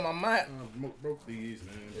My mind. Broke these,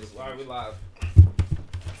 man. That's why we live.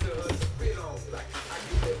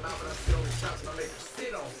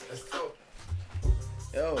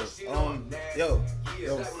 Yo,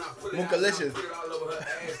 Mookalicious.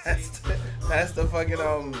 That's the fucking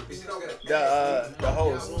the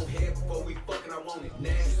host.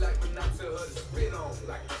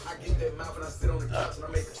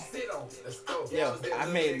 Yo, I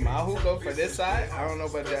made my hookah for this side. I don't know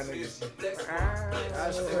about that niggas.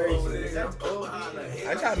 That's crazy. That's cool.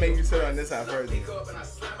 I tried to make you sit on this side first. No,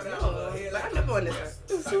 but I'm never on this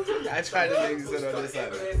side. I tried to make you sit on this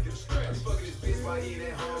side.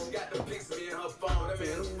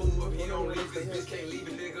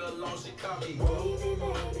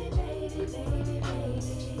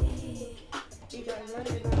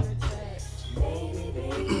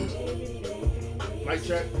 Mic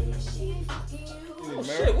check. Oh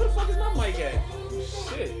shit, where the fuck is my mic at?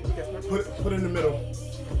 Shit. Put it in the middle.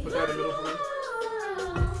 Put that in the middle for me.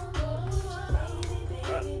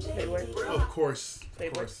 Hey, wait. Of course.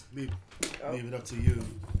 Of course. Leave it up to you.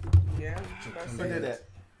 Yeah. Who did that?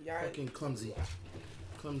 Yeah. Fucking clumsy.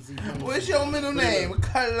 Clumsy. What's your middle name?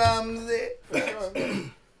 Clumsy.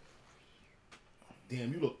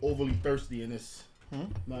 Damn, you look overly thirsty in this.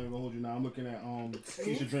 Not even gonna hold you now. I'm looking at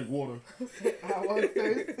Keisha drink water. I was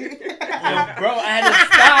thirsty. Bro, I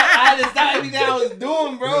had to stop everything I was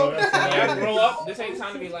doing, bro. Yeah, grow up. This ain't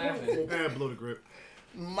time to be laughing. And blow the grip.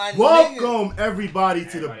 My Welcome everybody to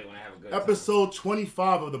Everybody wanna have a good episode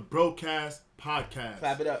 25 of the Broadcast Podcast.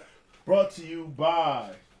 Clap it up. Brought to you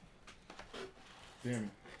by. Damn.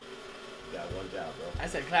 Got one job, bro. I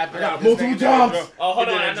said clap it I up. got multiple jobs. Oh, hold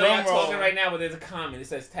He on. did a I know drum y'all talking roll. right now, but there's a comment. It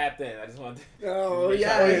says tapped in. I just wanted to... Oh,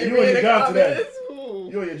 yeah. You on your job today. Ooh.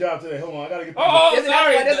 You on your job today. Hold on, I gotta get. Oh, There's another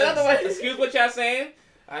sorry. one, there's another one. Excuse what y'all saying.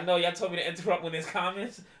 I know y'all told me to interrupt when there's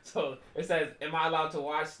comments. So it says, am I allowed to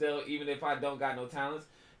watch still, even if I don't got no talents?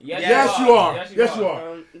 Yes, you are. Yes, Yes, you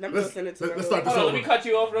are. Let me Let's send it to start this Hold on, let over. me cut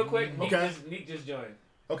you off real quick. Okay. Neek just joined.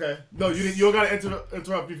 Okay. No, you didn't. You don't gotta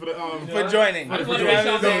interrupt me for the For joining. I just For want to make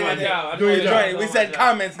sure I'm joining. doing my job. I Do your just job. wanna Joining. We do said my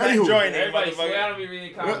comments, not Anywho. joining. Everybody swear I motherfucker. don't be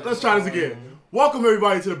reading comments. Let's try this again. Welcome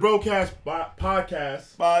everybody to the Broadcast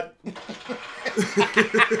Podcast. But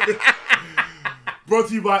Brought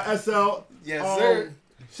to you by SL. yes, sir.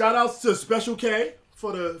 Shout outs to Special K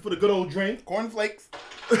for the good old drink. Cornflakes.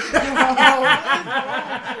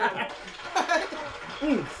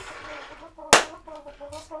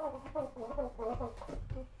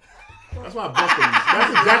 That's why I bust on you.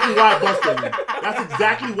 That's exactly why I bust on you. That's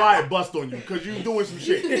exactly why I bust on you. Because you doing some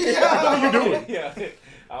shit. That's what you doing. Yeah,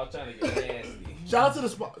 I was trying to get nasty.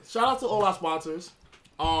 Shout out to all our sponsors.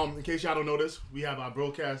 In case y'all don't know this, we have our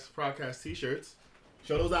Broadcast Podcast t-shirts.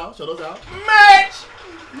 Show those out. Merch.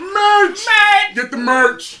 Get the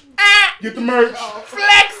merch. Get the merch.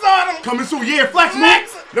 Flex on them. Coming soon. Yeah, flex, man.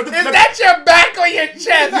 Let Is that your back or your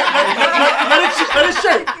chest? let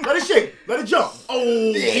it shake. Let it jump.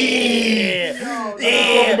 Oh. Yeah.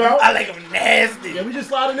 About? I like them nasty. Yeah, we just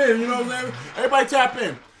sliding in, you know what I'm saying? Everybody tap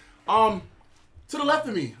in. To the left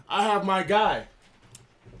of me, I have my guy.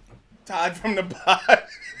 Todd from the pod.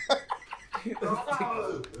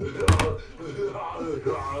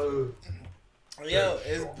 Yo,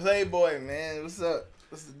 it's Playboy, man. What's up?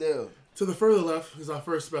 What's the deal? To the further left is our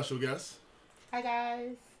first special guest. Hi,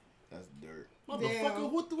 guys. That's dirt. Motherfucker,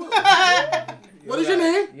 what what is your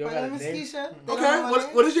name? My name is Keisha. Okay,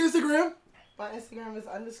 what is your Instagram? My Instagram is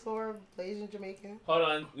 _Blasian Jamaican. Hold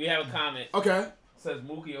on, we have a comment. Okay, It says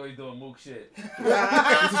Mookie always doing Mook shit.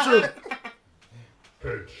 this is true.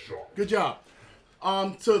 Good job.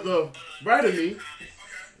 To the right of me,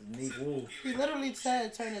 He literally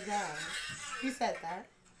said turn it down. He said that.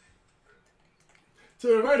 to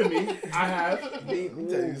the right of me, I have. Let me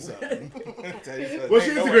tell you something. What's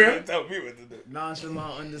your Instagram? Tell me what to do.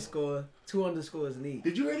 Nonchalant _ 2 underscores neat.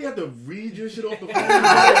 Did you really have to read your shit off the phone?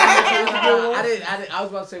 I didn't. I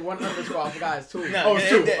was about to say 1 underscore. I forgot it's 2. No, Oh, it,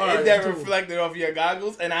 shoot. it, All right, it that shoot. reflected off your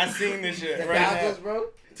goggles, and I seen this shit The right goggles, now. bro.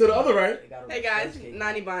 To the other right. Hey guys,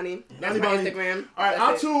 Nani Bonnie. That's Nani my Bonnie. Instagram. All right,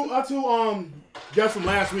 That's it. our two guests from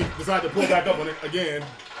last week decided to pull back up on it again.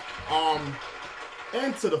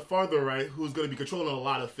 And to the farther right, who's going to be controlling a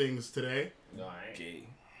lot of things today. No, I ain't.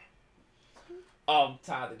 Okay.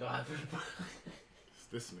 Tyler, don't have It's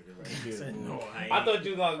this nigga right here. No, I I thought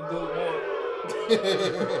you were gonna do more.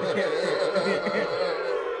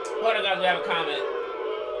 Hold on, guys, we have a comment.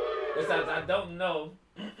 It says, I don't know,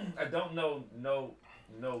 no.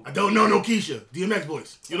 I don't know no Keisha. DMX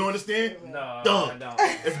voice. You don't understand? No, Duh. I don't.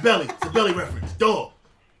 It's Belly. It's a Belly reference. Duh.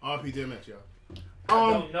 RP DMX, y'all.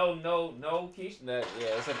 No, Keisha. Yeah,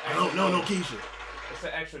 it's an I don't know no Keisha. It's an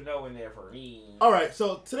extra no in there for me. All right,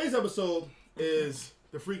 so today's episode is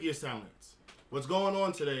the freakiest talents. What's going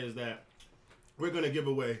on today is that we're gonna give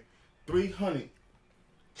away 300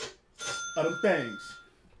 of them things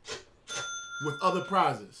with other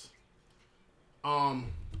prizes.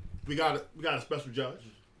 We got a special judge.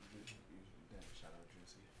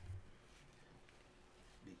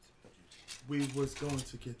 We was going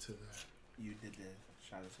to get to that. You did the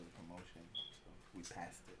shout out to the promotion, so we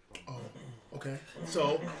passed it. Oh, okay.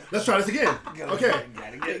 So let's try this again. Okay.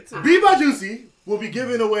 Gotta get to Beat by Juicy will be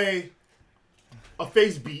giving away a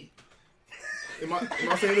face beat. Am I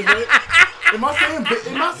saying this right? Am I saying it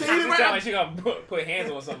Sound right? like she gonna put hands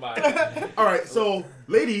on somebody. All right, so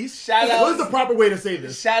ladies, Shout out. what is the proper way to say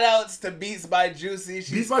this? Shout outs to Beats by Juicy.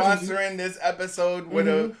 She's Beats by Juicy. sponsoring this episode with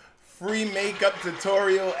a free makeup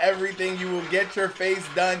tutorial. Everything. You will get your face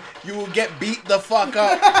done. You will get beat the fuck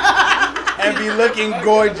up and be looking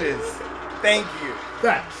gorgeous. Thank you.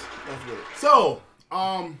 Facts. Let's get it. So,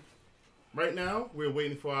 right now we're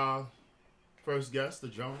waiting for our first guest to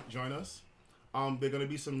join us.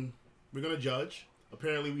 We're gonna judge.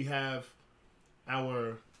 Apparently, we have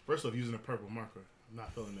our first off using a purple marker. I'm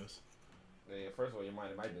not feeling this. Yeah, first of all, you're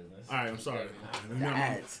minding my business. All right, I'm sorry.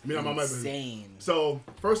 That's Me not my business. insane. So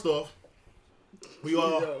first off, we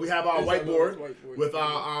have our whiteboard with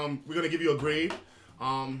our we're gonna give you a grade.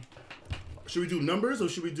 Should we do numbers or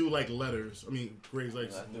should we do like letters? I mean grades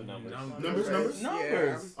like Let's do numbers. numbers.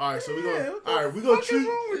 Numbers. All right, so we're Yeah, gonna what the we're gonna fuck is treat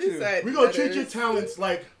wrong with you? we're gonna treat your talents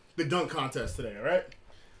like the dunk contest today. All right.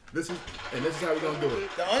 This is how we're gonna do it.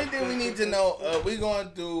 The only thing we need to know, we going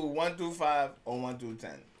through 1 through 5 or 1 through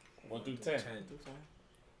 10? 1 through 10.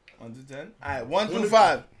 1 through 10? Alright, 1 through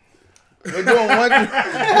 5. We're doing 1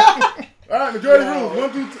 through All right, majority rules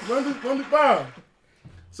 1 through 5.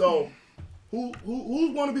 So, who's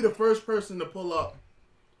want to be the first person to pull up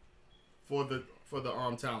for the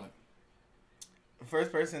talent?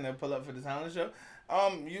 First person to pull up for the talent show.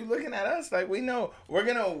 You looking at us like we know. We're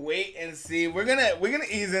gonna wait and see. We're gonna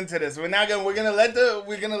ease into this. We're gonna let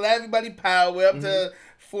everybody power. We're up to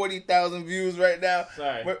 40,000 views right now.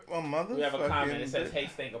 Sorry. Motherfucking. We have a comment. It says, "Hey,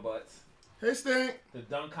 Stinkerbutts. Hey, Stink. The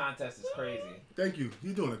dunk contest is crazy." Thank you.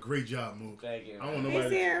 You're doing a great job, Mook. Thank you. I don't want Hey,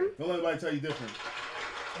 nobody. Sam. Don't let anybody tell you different.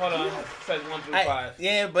 Hold on. It says 1 through 5.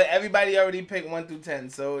 Yeah, but everybody already picked 1 through 10,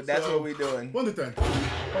 so that's what we're doing. 1 to 10.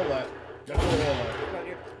 Whole lot. That's a whole lot.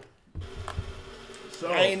 So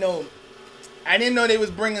I didn't know they was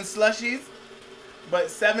bringing slushies, but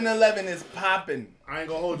 7-Eleven is popping. I ain't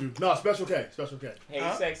gonna hold you. No, Special K. Hey,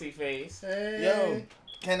 Huh? sexy face. Hey. Yo,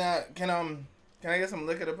 can I get some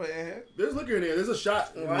liquor to put in here? There's liquor in there. There's a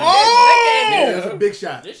shot. In there. Oh! Yeah, there's a big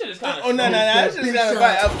shot. This shit is kind of Oh no, that shit's Big kind of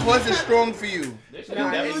shot. fine. Of course, it's strong for you. This shit is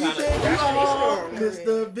definitely kind of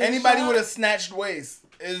Mr. Big Anybody shot. with a snatched waist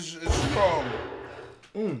is strong.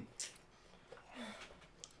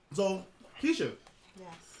 So, Keisha, Yes.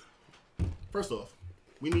 first off,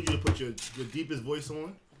 we need you to put your deepest voice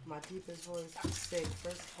on. My deepest voice is sick,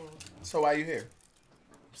 first of all. So why you here?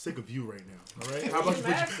 I'm sick of you right now. All right. How about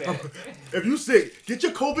you if you sick, get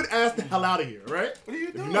your COVID ass the hell out of here. All right. What are you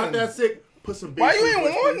If doing? you're not that sick, put some. Why bass you in your ain't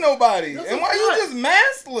voice, warn please. nobody? That's And a why you fact. just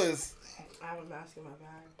maskless? I have a mask in my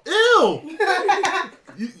bag.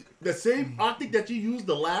 Ew. The same optic that you use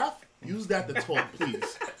to laugh, use that to talk,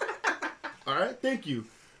 please. All right. Thank you.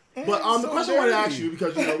 But the so question I wanted to ask dirty. you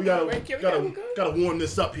because we gotta warm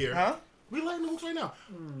this up here. Huh? We lighting the hooks right now.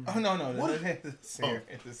 Oh no, What? It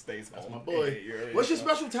stays That's home. my boy. What's your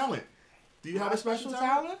special talent? Do you have a special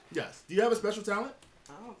talent? Yes. Do you have a special talent?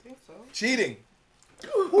 I don't think so. Cheating.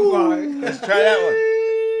 Let's try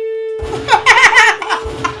that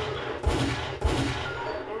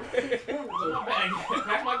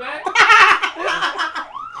Pass my bag.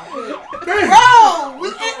 Bro,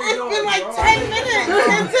 it's been like 10 minutes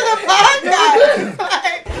into the podcast.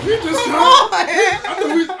 Like, We just come started. on.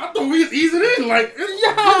 I thought we was easing in. Like,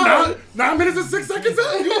 9 minutes and 6 seconds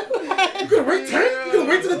in. You gonna wait 10? You gonna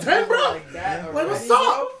wait to the 10, bro? Like, what's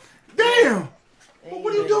up? Damn.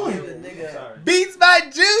 What are you doing? Beats by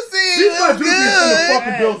Juicy. Beats by What's Juicy is in the good?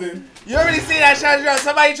 fucking building. You already see that shot, Joe?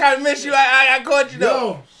 Somebody tried to miss you. I caught you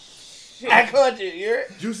though. Yo, I caught you. You heard?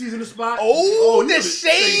 Juicy's in the spot. Oh, you the gotta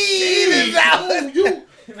shade say is out. Oh, you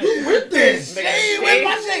with this? Shade, where's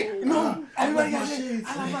my shade? No, I Everybody like my got shades.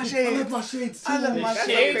 I like my I shades. like my shades too. I love my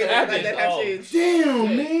Shades shades. are just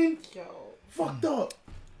Damn, man. Yo. Fucked up.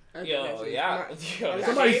 Yo, yeah. Yo,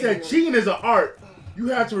 Somebody shades- said cheating is an art. You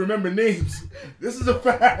have to remember names. This is a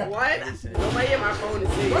fact. What? Nobody in my phone is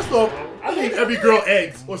saying. First off, I named every girl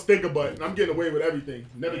eggs or stink a butt, and I'm getting away with everything.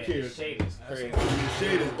 Never Yeah, cared. Shade is crazy.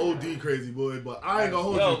 Shade is OD crazy, boy, but I ain't gonna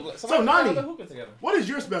hold Yo, you. So, somebody put the Nani, hookah together. what is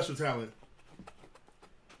your special talent?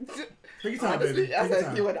 Take your time, baby. Honestly, I Take your said,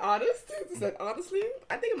 time. you an artist? He said, honestly,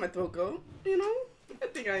 I think my throat go. You know? I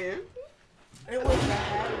think I am. It was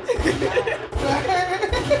bad.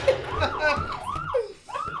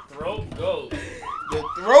 Throat goat. The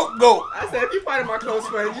throat goat. I said, if you're part of my close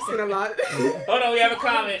friends, you've seen a lot. Hold on, we have a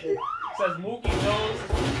comment. It says Mookie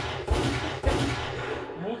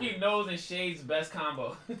knows and Shade's best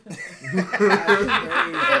combo.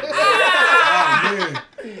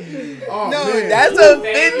 Oh, No, man. that's Ooh, a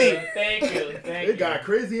Finley. Thank you. It got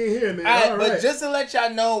crazy in here, man. Alright, All but right. just to let y'all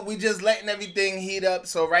know, we just letting everything heat up.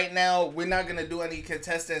 So right now, we're not going to do any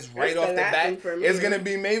contestants right It's off the the laughing bat. for me. It's going to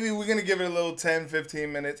be, maybe we're going to give it a little 10,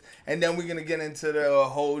 15 minutes. And then we're going to get into the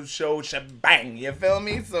whole show shebang. You feel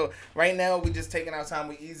me? So right now, we just taking our time.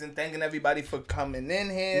 We easing, thanking everybody for coming in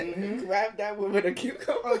here. Mm-hmm. Grab that one with a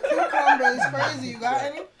cucumber. A cucumber is crazy. You got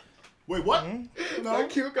any? Wait, what? Mm-hmm. No. A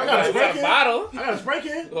cucumber. I got a You spray got a can. bottle. I got a spray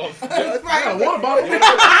can. Oh, I got a water bottle. I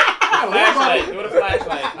got a water flashlight. bottle. Give it a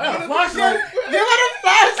flashlight. I got a flashlight. Give it a I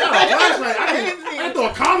flashlight. got a flashlight. I can throw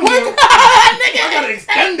a condom in. I got an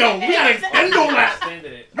extendo. We got an extendo lap.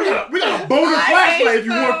 Extended it. We got a bonus flashlight if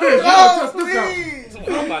you want this. You Oh, gotta test this out. please.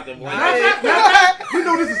 I'm about to boy. Matter of fact, we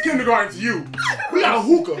know this is kindergarten to you. We got a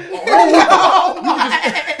hookah. A whole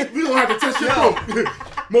hookah. We don't have to test your throat.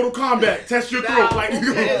 Mortal Kombat, test your throat. Like,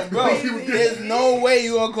 you Yeah, bro, see what there's no way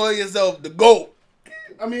you going to call yourself the GOAT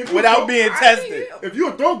I mean, if you without a throat- being tested. If you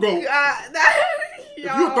a throat goat,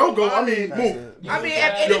 if you a throat goat, I mean, boom. I mean,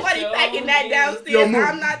 if anybody packing that downstairs, Yo, move.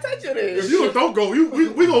 I'm not touching this. If you a throat goat,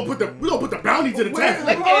 we gonna put the bounty to the test.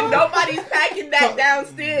 Look, and nobody's packing that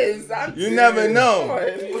downstairs. You never know.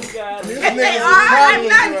 You got These If niggas they with are, I'm problems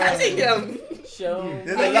not around touching here. them. show.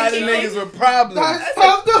 There's a lot of niggas with problems. That's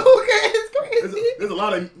tough. The hookah is crazy. There's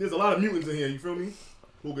a lot of mutants in here. You feel me?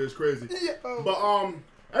 Hookah is crazy. Yo. But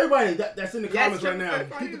everybody that's in the Yes, comments right now,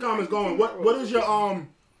 keep the comments going. What is your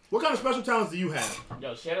what kind of special talents do you have?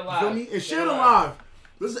 Yo, share the You live. feel me? And share it alive.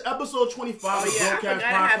 This is episode 25 Oh of the yeah, I Broadcast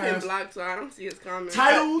forgot I have him Podcast, blocked, so I don't see his comments.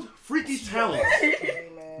 titled "Freaky Talents." Hey,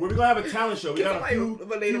 man. Where we gonna have a talent show. We got a few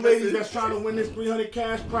ladies that's trying to win this 300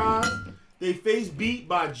 cash prize. They face beat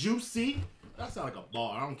by Juicy. That sounds like a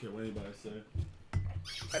bar. I don't care what anybody said.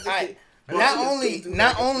 Alright,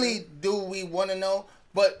 not only do we want to know,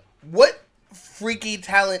 but what freaky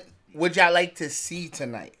talent would y'all like to see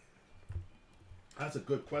tonight? That's a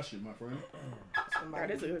good question, my friend.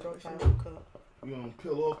 That is a good question. You gonna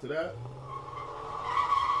peel off to that?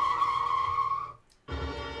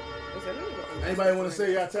 Anybody want to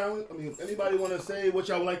say y'all talent? I mean, anybody want to say what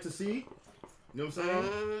y'all would like to see? You know what I'm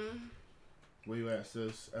saying? Where you at,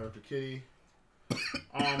 sis? Erica Kitty.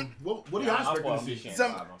 What are y'all expecting to see?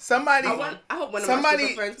 Somebody I hope one of my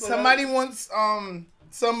stripper friends pull somebody wants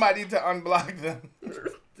somebody to unblock them. up.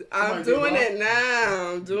 I'm doing it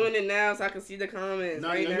now so I can see the comments Now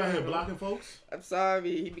right you out here now. blocking folks? I'm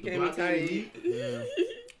sorry, he became Blocking tight. elite? Yeah.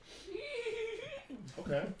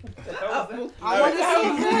 Okay. I want to see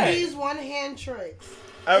Mookie's one-hand tricks.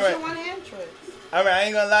 All What's your right, one-hand tricks? all right. I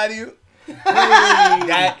ain't gonna lie to you.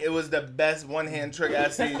 That it was the best one hand trick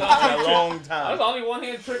I've seen in a long That's time. the only one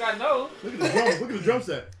hand trick I know. Look at the drum. Look at the drum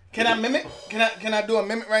set. Can I mimic? Can I do a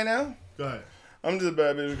mimic right now? Go ahead. I'm just a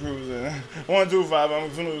bad bitch cruising. 1, 2, 5. I'm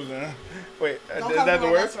cruising. Wait, Don't is come that for the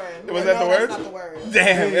my word? best friend. Was No, that the that's word? not the word.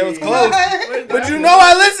 Damn, it was close. But you know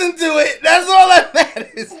I listened to it. That's all that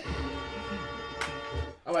matters.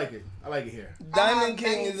 I like it. I like it here. Diamond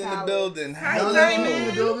King many is in the talents. building. Hi, Diamond Diamond. in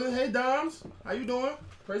the building. Hey, Dimes. How you doing?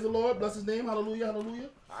 Praise the Lord. Bless His name. Hallelujah. Hallelujah.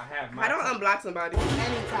 I have my. I don't unblock somebody.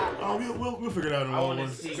 Anytime. We'll figure it out in I all want one.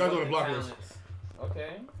 to see You guys what on the the block list. talents. Okay.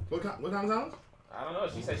 What kind of sounds? I don't know.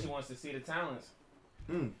 She said she wants to see the talents.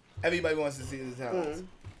 Everybody wants to see the talents.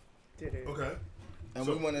 Did it. Okay. And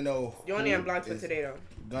So- we want to know You only who unblocked for is today though.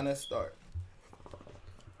 gonna start.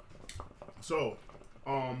 So,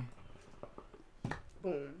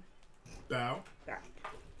 Boom. Dow. Back.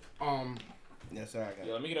 Yes, sir. I got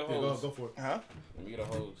Yo, it. let me get a Here, hose. go for it. Huh? Let me get a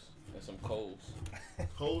hose and some coals.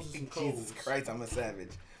 Hoses and coals. Jesus Christ, I'm a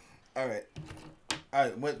savage. All right. All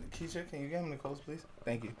right. What, Keisha? Can you get him the codes, please?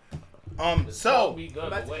 Thank you. The So talk be good,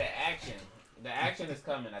 but where the action? The action is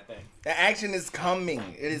coming, I think. the action is coming.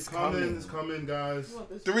 It is It's coming. coming, guys.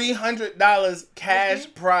 $300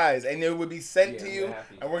 cash prize, and it would be sent to Yeah, you, we're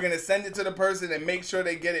happy. and we're gonna send it to the person and make sure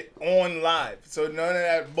they get it on live. So none of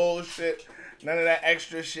that bullshit, none of that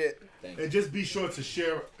extra shit. Thank you. And just be sure to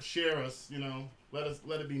share us. You know, let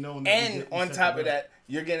it be known. That And on top of that,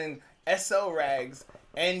 you're getting SL rags,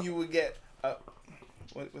 and you would get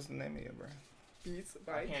what's the name of your brand? Beats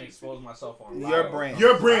I by can't expose myself on Your live. brand.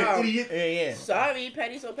 your brand, Wow. idiot. Yeah. Sorry,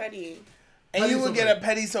 petty so petty. And Petty you so would get petty. a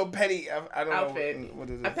petty so petty. I don't Outfit. know what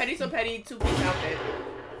is A it. petty so petty 2-piece outfit.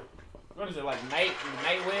 What is it, like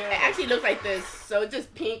nightwear? It actually looks like this. So it's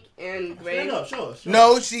just pink and gray. Stand up, show us.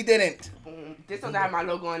 No, she didn't. This doesn't have my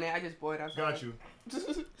logo on it. I just bought it outside. Got you.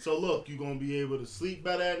 So look, you're gonna be able to sleep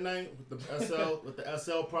better at night with the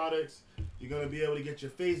SL products. You're gonna be able to get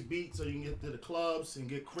your face beat so you can get to the clubs and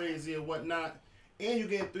get crazy and whatnot. And you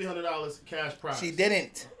get $300 cash prize. She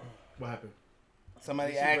didn't. What happened?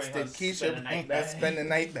 Somebody She asked bring did her Keisha spend the bring night her bag. spend the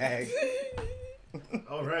night bag.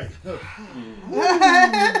 All right.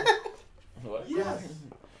 What?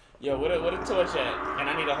 Yo, what a torch at? And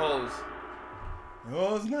I need a hose.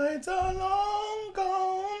 Those nights are long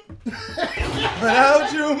gone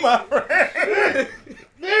without you, my friend.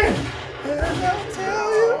 And I'll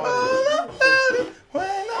tell you all about it when I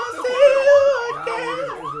see you again.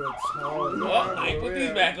 Oh, I put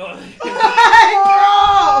these back on.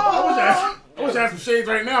 I wish I had some shades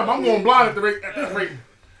right now, but I'm going blind at this rate.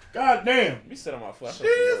 God damn. Let me sit on my foot. She's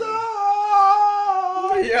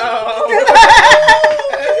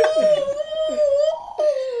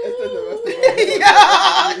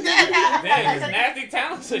Damn, it's nasty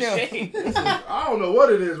talents of shade. I don't know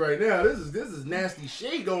what it is right now. This is nasty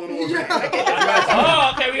shade going on.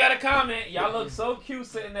 Oh, okay, we got a comment. Y'all look so cute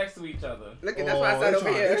sitting next to each other. Look at that's why I sat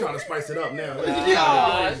over They're here. trying to spice it up now.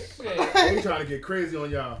 Oh, shit. They trying to get crazy on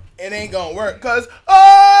y'all. It ain't gonna work, cause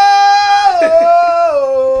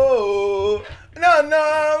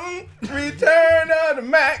no, Return of the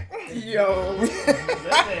Mac. Yo. Listen,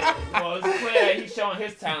 well, it's clear he's showing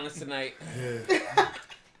his talents tonight. Yeah.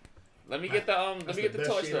 Let me get the That's torch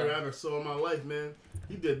best shader I though. ever saw in my life, man.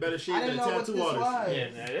 He did better I shade than didn't a know what tattoo this artist. was. Yeah,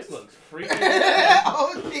 man, this looks freaky.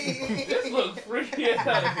 This OG. looks freaky as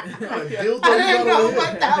hell. What dildo you I didn't got know over what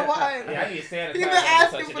here? that was. Yeah, I need to sanitize. He been after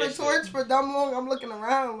asking touching for the this torch shit. for dumb long. I'm looking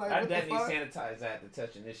around like, I what the definitely fuck? sanitize after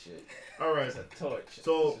touching this shit. All right. It's a torch.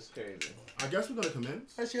 So- This is crazy. I guess we're gonna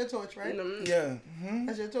commence. That's your torch, right? Yeah. Hmm?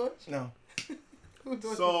 That's your torch? No. Who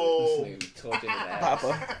torch? So This nigga be torching his ass.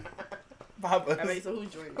 Papa. I mean, so who's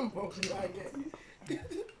joining? I'm both lying.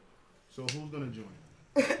 who's gonna join?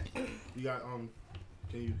 You got Can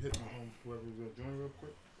you hit whoever's gonna join real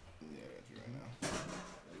quick? Yeah, I got you right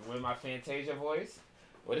now. With my Fantasia voice.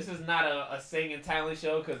 Well, this is not a singing talent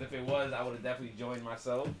show, because if it was, I would have definitely joined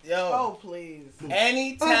myself. Yo, Oh, please.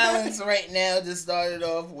 any talents right now to start it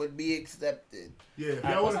off would be accepted. Yeah. If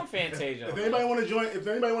Alright, y'all put wanna, some Fantasia. if on anybody there.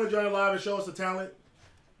 want to join live and show us a talent,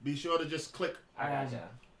 be sure to just click. I got ya.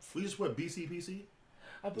 We just put BCPC.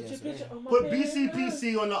 I put Yes, your picture on my Put banner.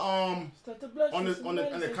 BCPC on the Start to blush on the- with some on the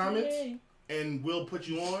medicine comments. today. and we'll put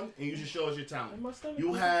you on, and you just show us your talent. And my stomach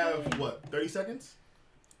You is have pain. what, 30 seconds?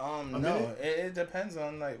 A No, minute? it depends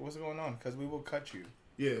on like what's going on, cause we will cut you.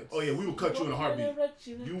 Yeah. Oh yeah, we will cut you in a heartbeat.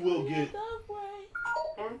 You will get.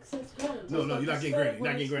 No, you're not getting granted. You're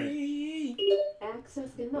not getting granted. Access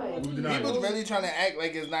denied. We deny People's it. really trying to act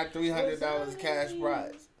like it's not $300 cash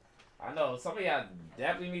prize, I know some of y'all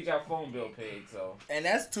definitely need y'all phone bill paid. So and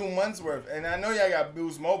that's 2 months worth. And I know y'all got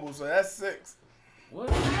Boost Mobile, so that's 6. what?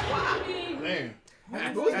 Man.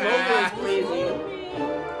 Boost Mobile is crazy.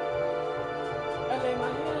 I lay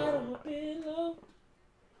my head on my pillow.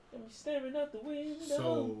 I'm staring out the window.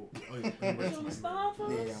 So, Show me star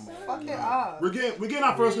from Yeah, the I'm sun. Fuck it up. we're getting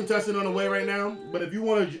our first contestant on the way right now. But if you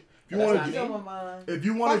want to, That's not me. if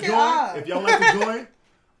you want Fuck to it join, up. if y'all like to join,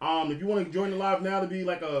 if you want to join the live now to be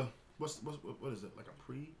like a what is it, like a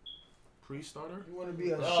pre-starter? You want to be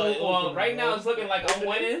a show Well, opener, right now bro. it's looking like I'm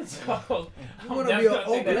winning, so I'm wanna be definitely an gonna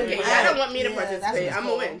take that opener. big Y'all rap. don't want me to Yeah, participate. that's I'm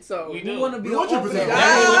cool. gonna win. So We You do. want to be We an want you to opener. participate.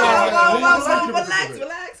 Ah, We want you to relax, participate.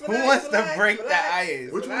 relax. Who wants to break the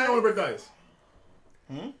ice? Which one do you want to break the ice?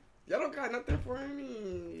 Y'all don't got nothing for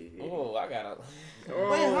me. Oh, I got a.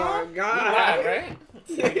 Oh Wait, huh? my We god. live, right?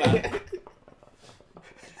 We live.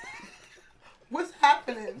 What's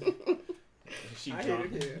happening? She I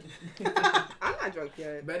drunk. hate it here. I'm not drunk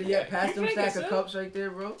yet. Better yet, pass You them drink stack it, of sir. cups right there,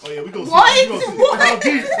 bro. Oh yeah, we go. What? See, we go see. What? How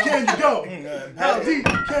deep can you go? How Pass deep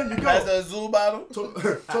can you the go? Azul bottle.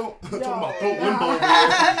 Talking about throat limbo.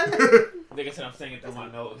 Nigga said I'm singing through my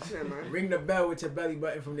nose. Yeah, man. Ring the bell with your belly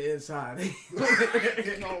button from the inside.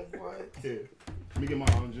 No, what? Yeah. Let me get my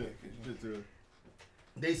own drink.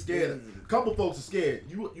 They scared. A couple folks are scared.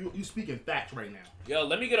 You speaking facts right now. Yo,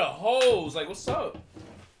 let me get a hose. Like, what's up?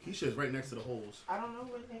 He shit's right next to the holes. I don't know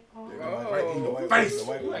what they call. Oh. Right in The your white face. one,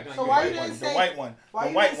 the white one, Like, So the why white you didn't one, say? the white one, Why the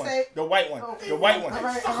you white didn't one, say? the white one, Oh. the white one. All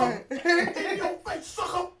right, all right. In your face,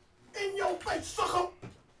 sucker. In your face, sucker.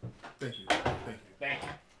 Thank you. Thank you.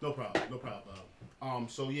 No problem.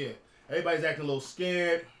 So yeah, everybody's acting a little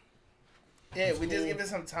scared. Yeah, we just give it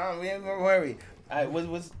some time. We ain't gonna worry. All right,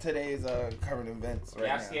 what's today's current events right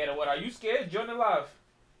Y'all now? scared of what? Are you scared? Join the live.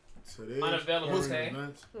 Today's Unavailable current today.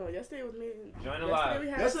 events. Oh, yesterday was me. Join the live.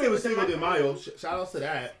 Yesterday was Cinco de Mayo. Shout out to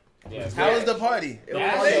that. Yeah. How was the party? It was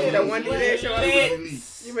That's lit. The lit. one you didn't show up. Lit.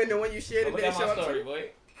 You mean the one you shared and Look didn't at show my up story, to? boy.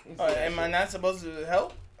 Am I not supposed to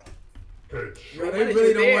help? Yo, When they did really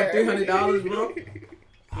you don't want there? $300,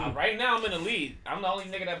 bro. Right now, I'm in the lead. I'm the only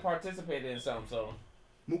nigga that participated in something, so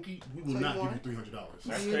Mookie, we will So not you give you $300.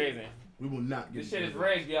 that's crazy. We will not give This you shit is $300.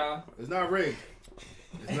 rigged, y'all. It's not rigged.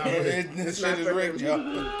 It's not rigged. This not shit is for rigged, him.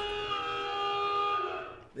 yo.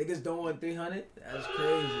 Niggas don't want 300. That's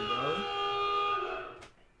crazy, bro.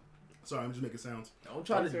 Sorry, I'm just making sounds. Don't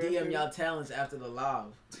try to DM y'all talents after the live.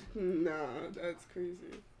 Nah, that's crazy.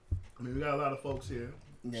 I mean, we got a lot of folks here.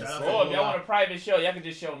 Yes, Shout sir. out Or if y'all want a private show, y'all can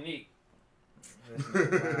just show Neek.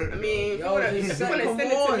 I mean, Yo, if you just want to come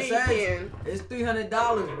send it to on, me, you Sax. can. It's $300,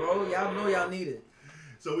 bro. Y'all know y'all need it.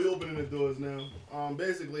 So we opening the doors now.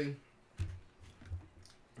 Basically,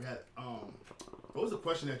 we had what was the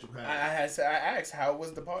question that you had? I asked, how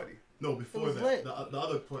was the party? No, before was that, lit. the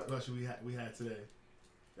other question we had today.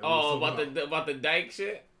 That we Oh, was about talking the dyke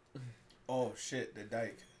shit. Oh shit, the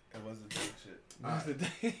dyke. It was the dyke shit. Alright. The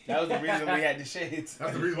dyke. That was the reason we had the shades.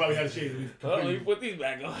 That's the reason why we had to shade. Oh, let me put these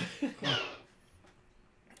back on.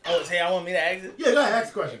 Oh, say I want me to exit? Yeah, go ahead,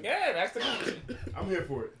 ask the question. Yeah, that's the question. I'm here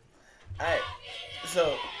for it. Alright,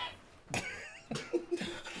 so...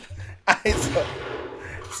 Alright,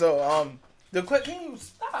 so, can you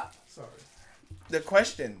stop? Sorry. The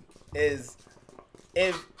question is,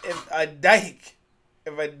 if a dyke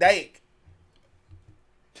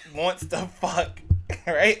wants to fuck,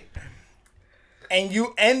 right? And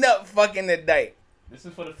you end up fucking the dyke, This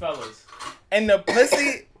is for the fellas. and the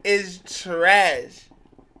pussy is trash,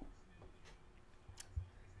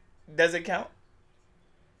 does it count?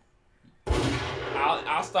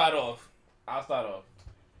 I'll start off.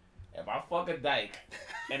 If I fuck a dyke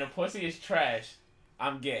and the pussy is trash,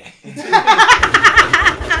 I'm gay.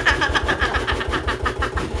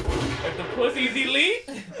 If the pussy's elite,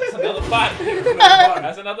 that's another body.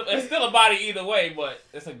 It's still a body either way, but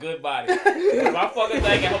it's a good body. If I fuck a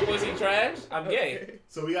dyke and her pussy trash, I'm gay.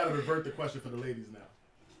 So we gotta revert the question for the ladies now.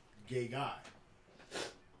 Gay guy.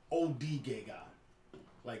 OD gay guy.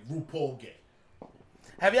 Like RuPaul gay.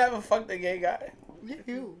 Have you ever fucked a gay guy?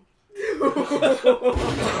 You.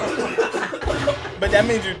 But that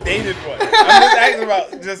means you dated one. I'm just asking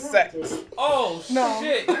about just sex. Oh No.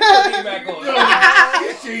 shit! You put me back on.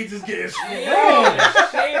 This shades is getting strong. Yeah,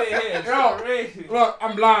 shade in here. Yo. Crazy. Look,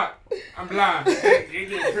 I'm blind. I'm blind.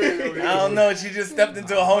 I don't know. She just stepped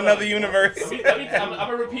into a whole nother universe. I'm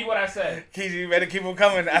gonna repeat what I said. Keisha, you better keep them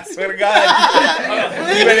coming. I swear to God.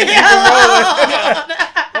 You Leave better me keep them rolling.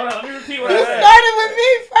 Hold on, let me repeat what You I said. started with me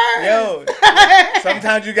first. Yo,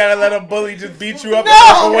 sometimes you gotta let a bully just beat you up and No,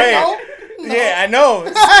 walk away. no. Yeah, I know.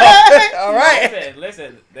 So, all right.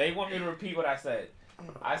 Listen, they want me to repeat what I said.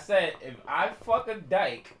 I said, if I fuck a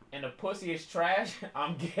dyke and the pussy is trash,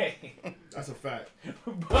 I'm gay. That's a fact.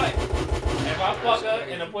 But if I fuck her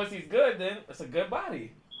and the pussy's good, then it's a good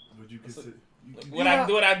body. Would you consider? Would I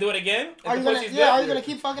do it again? If Are the you gonna? pussy's Yeah. Are good? you gonna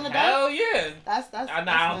keep fucking it down? Hell yeah. That's.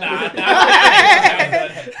 Nah.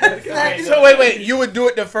 So wait. You would do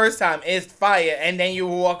it the first time. It's fire, and then you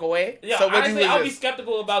would walk away. Yeah, So what honestly, you I'll would be just?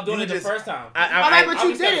 skeptical about doing you it the just- first time. All right, but I'll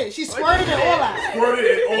you be did skeptical. it. She squirted it all out. Squirted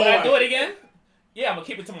it all Would I out. do it again? Yeah, I'm gonna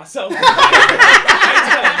keep it to myself.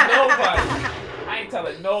 I ain't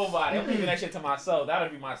telling nobody. I'm keeping that shit to myself. That'll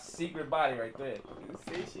be my secret body right there.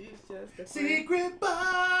 See, she's just a Secret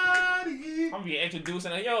body. I'm gonna be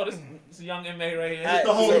introducing her. Yo, this is a young inmate right here. Alright,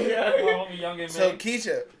 the homie. Yeah, my homie, young inmate. So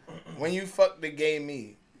Keisha, when you fuck the gay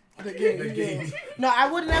me, The game. No, I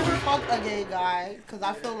would never fuck a gay guy because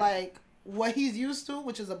I feel like what he's used to,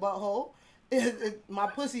 which is a butthole, my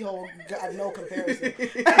pussy hole got no comparison.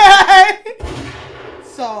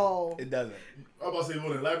 So it doesn't. I'm about to say, you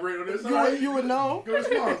want to elaborate on this? you would know. Good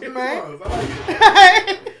response. Good Right? response. I like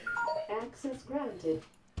it. Access granted.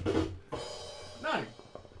 Nani.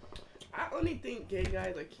 I only think gay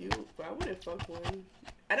guys are cute, but I wouldn't fuck one.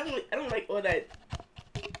 I don't like all that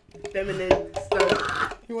feminine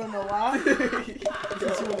stuff. You wanna know why? Because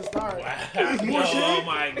you wanna start. Wow. more Yo, shade? oh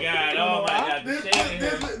my god. Oh my god. The shade in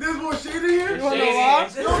here. There's more shade in here? You wanna know why?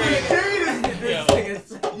 Shade Yo, in the here. shade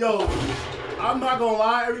is... Yo, I'm not gonna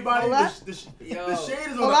lie, everybody. Hold up. The shade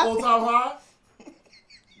is on Hold the up. all-time high.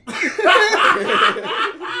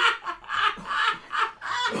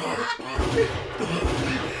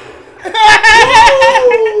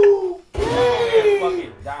 I'm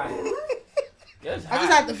fucking dying. Yes, I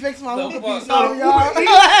just have to fix my The hookah fuck? piece on No,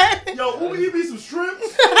 y'all. Yo, who you be some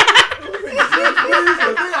shrimps? Shrimps, please,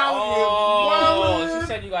 'cause they out here Oh, wildin'. she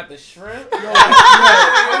said you got the shrimp.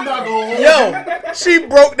 I'm not gonna hold Yo, She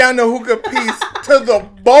broke down the hookah piece to the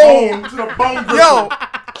bone. To the bone. Yo,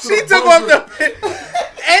 she the took bone off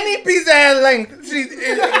any piece that had length. She took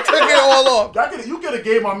it all off. You could have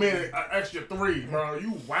gave my man an extra 3, bro.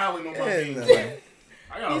 You wilding on my man.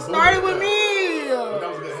 Yeah. He started with me. That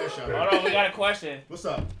was a good headshot. Hold on, we got a question. What's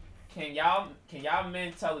up? Can y'all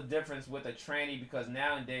men tell the difference with a tranny because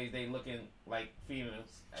nowadays they looking like females?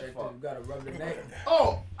 as Check fuck? you gotta rub the neck.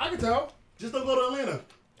 Oh, I can tell. Just don't go to Atlanta.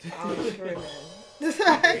 Oh, sure, man.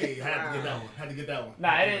 Hey, had to get that one.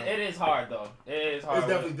 Nah, it is hard though. It is hard. It's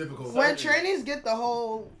definitely difficult. When trainees get the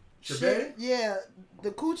whole Shebang? shit, yeah,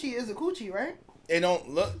 the coochie is a coochie, right? It don't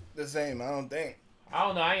look the same, I don't think. I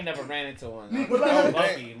don't know. I ain't never ran into one. Me, I'm but like-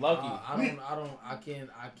 lucky.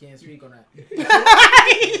 I can't speak on that.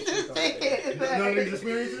 None of these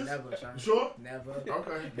experiences? Never, son. You sure? Never.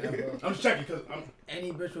 Okay. Never. I'm just checking because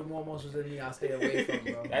Any bitch with more muscles than me, I stay away from,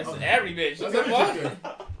 bro. That's every bitch. That's What the every fuck? chicken.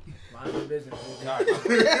 Mind your business. Nigga. God.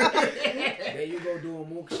 There you go doing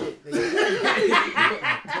mook shit.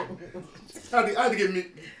 I had to get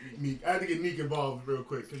Meek. I had to get Meek involved real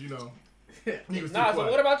quick because Meek was too Nah. So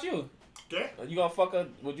quiet. what about you? Okay. You gonna fuck a?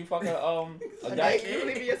 Would you fuck a Like, dyke? you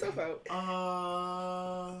leaving yourself out.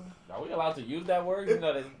 Are we allowed to use that word? You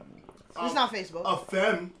know that. It's not Facebook. A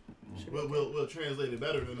femme. We'll translate it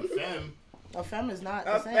better than a femme. A femme is not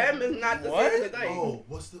the A same. femme is not the What? same as a dyke. Oh,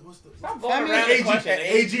 what's the Stop going Family around the AG? question.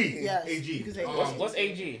 AG. Yes, AG. you can say What's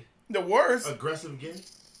AG? The worst. Aggressive gay.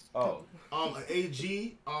 Oh. An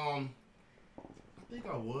AG. I think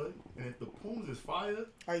I would. And if the pooms is fire,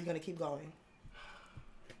 Are you gonna keep going?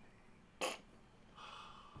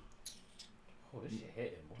 Oh, this shit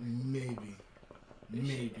hitting, boy. maybe. This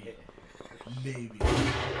shit Maybe.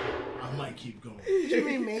 hitting. I might keep going. What do you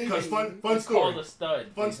mean maybe? Cause fun It's called story. a stud.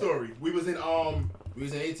 Fun story. We was in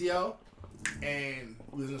ATL and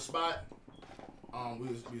we was in a spot. We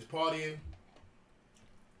was partying.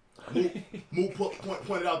 Moo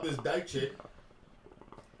pointed out this dyke chick.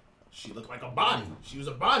 She looked like a body. She was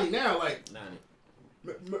a body now. Like, Nah,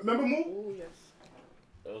 remember Moo? Oh, yes.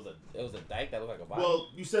 it was a dyke that looked like a body. Well,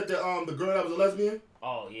 you said that the girl that was a lesbian.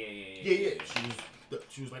 Oh yeah. Yeah.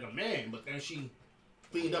 She was like a man, but then she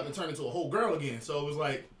cleaned up and turned into a whole girl again. So it was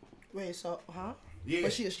like, Wait, so, huh? yeah.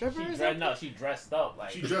 Was she a stripper or She something? dressed up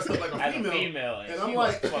like She dressed up like as a female. and And she I'm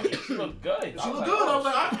like, fucking, she looked good. She looked good. I was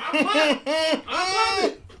like, I'm glad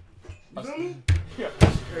it. You feel me?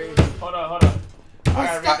 Hold on. I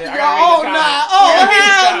gotta read this. Oh, nah. Oh,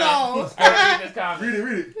 hell no. I gotta read this comment.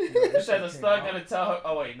 Read it. It says a stud gonna tell her.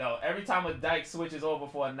 Oh wait, no. Every time a dyke switches over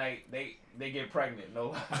for a night, they get pregnant.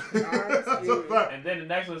 No. That's a fact. And then the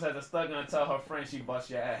next one says a stud gonna tell her friend she bust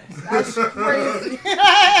your ass. That's crazy. See,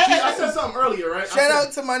 I said something earlier, right? Shout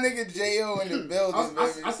out to my nigga J.O. in the building,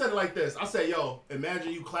 baby. I said it like this. I said, yo,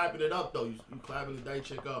 imagine you clapping it up, though. You clapping the dyke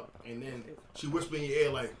chick up, and then she whisper in your ear,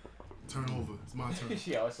 like, turn over. It's my turn.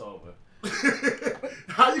 Yeah, it's over.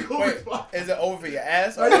 How you going Wait, to respond? is it over for your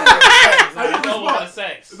ass? Are Or you- over your sex? Nah, it's over for the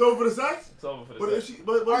sex. It's over for the sex? It's over for But the if sex. she,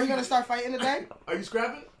 but Are you gonna start fighting today? Are you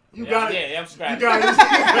scrapping? You Yeah, got it. Yeah, I'm You scrapping. got it.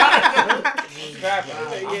 You got it.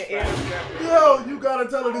 Scrapping. Yeah, and Yo, you gotta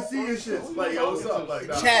tell her to see your shit. Like, yo, what's up? Like,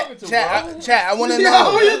 nah. Chat, I want to Yo,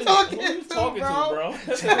 know. who you talking Who you to, talking bro? to, bro?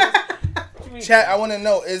 What you mean? Chat, I want to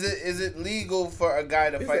know. Is it legal for a guy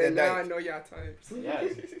to He fight a said, nah, I dyke? know y'all types.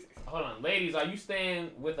 Yes. Hold on, ladies, are you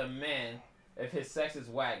staying with a man if his sex is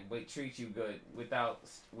whack but treats you good without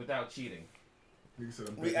cheating? Nigga said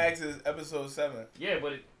I'm We busy. asked this episode 7. Yeah,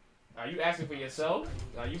 but are you asking for yourself?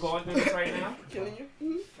 Are you going through this right now? Killing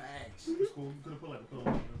you? Facts. It's cool. You could have put like a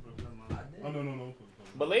pillow. Oh, no.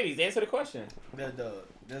 But ladies, answer the question. There's the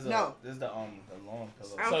No. long pillow.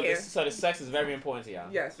 I don't care. So the sex is very important to y'all.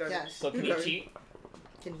 Yes, very Yes. So can he cheat?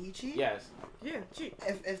 Can he cheat? Yes. Yeah, cheat.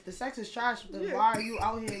 If the sex is trash, then Yeah. why are you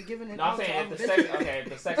out here giving it No, I'm out to saying other if the sex, bitches? okay, if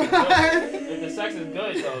the sex is good, if the sex is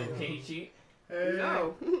good, though, can he cheat?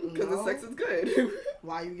 No, because No. the sex is good.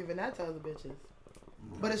 Why are you giving that to other bitches?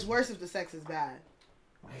 But it's worse if the sex is bad.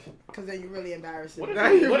 Because then you're really embarrassing. What So if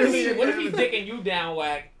Now he, you what if really he, what if he embarrassed. dicking you down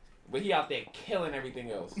whack, but he out there killing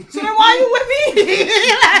everything else? then why you with me?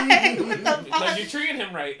 Like, what the Because fuck? you treating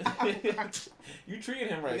him right. You treating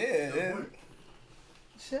him right. Yeah.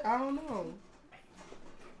 Shit, I don't know.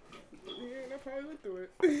 Yeah, I probably went through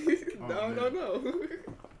it. No.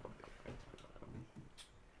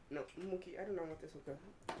 No, Mookie, I do not want this hookah.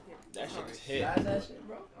 That shit is hit. Try that shit,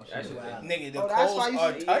 bro. That shit is Nigga, the Oh, that's why coals you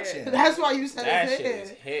are said- touching. That's why you said That it's shit is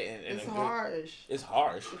hitting. hitting. in It's a good- harsh. It's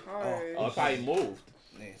harsh. Hard. Oh, it probably moved.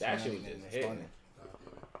 Yeah, it's That funny, shit was man. just It's hitting.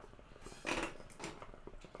 funny.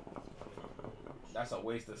 That's a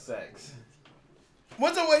waste of sex.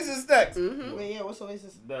 What's a waste of sex? Mm-hmm. Wait, yeah, what's the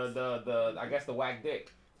Oasis? The I guess the whack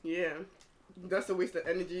dick. Yeah. That's a waste of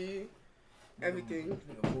energy. Everything.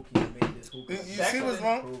 You see what's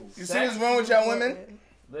wrong? You see what's wrong with y'all women?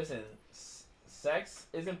 Listen, sex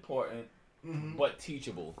is important, but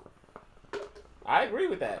teachable. I agree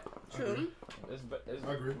with that. True. It's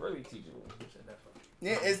I agree. really teachable.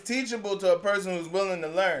 Yeah, it's teachable to a person who's willing to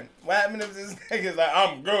learn. What happened if this nigga's like,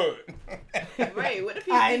 I'm good? Right. What if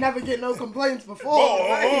he? I ain't never get no complaints before. Oh,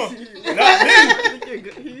 Right? not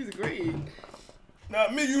me. He's great.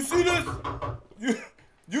 Not me. You see this?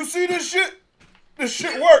 You see this shit? This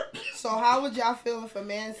shit work. So how would y'all feel if a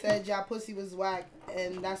man said y'all pussy was whack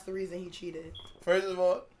and that's the reason he cheated? First of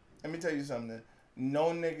all, let me tell you something. No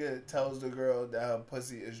nigga tells the girl that her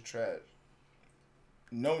pussy is trash.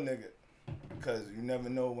 No nigga. Because you never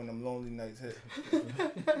know when them lonely nights hit. It's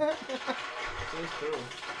true.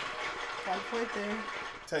 Got a point there.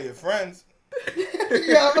 Tell your friends.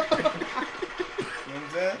 Yeah. You know what I'm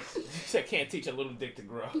saying? You said can't teach a little dick to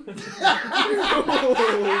grow.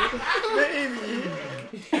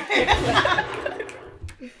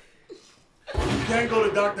 You can't go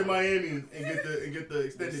to Dr. Miami and get the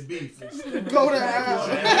extended beef. Go to hell.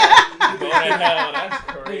 Go to hell. That's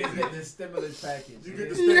Please crazy. get the stimulus package. You get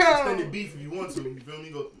the Yo. extended beef if you want to. You feel me?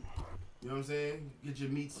 Go. You know what I'm saying? Get your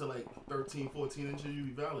meats to like 13, 14 inches. You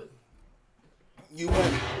be valid. You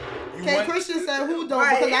went. K. Christian said who though?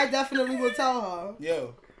 Right. Because I definitely would tell her.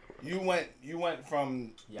 Yo, you went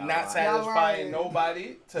from Y'all not lying. satisfying Y'all lying.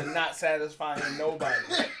 nobody to not satisfying nobody.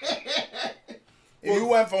 If you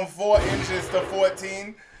went from 4 inches to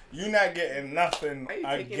 14, you not getting nothing Are you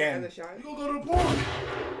taking again. another shot? You gonna go to the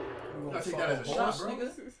porn? I take that as a shot, bro.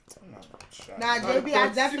 Nah, JB, I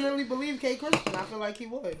definitely believe K. Christian. I feel like he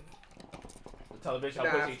would. Tell a bitch her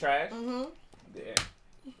Nah. pussy trash. Mm-hmm.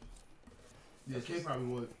 Yeah. Yeah, K probably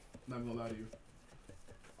would. Not gonna lie to you.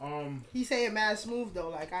 He saying mad smooth though.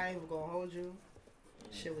 Like I ain't even gonna hold you.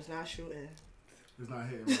 Shit was not shooting. It's not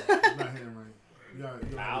hitting right. It's not hitting right. You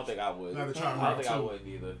gotta, I don't think I would. You gotta try I don't hard think I too. would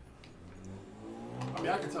either. I mean,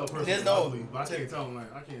 I can tell a person There's is no- ugly, but I can't tell them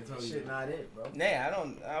like I can't tell you. Shit, not it, bro. Nah,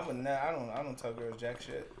 I don't tell girls jack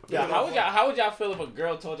shit. Yeah, how would y'all feel if a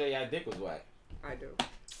girl told y'all y'all dick was whack? I do.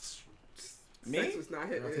 Me? Sex was not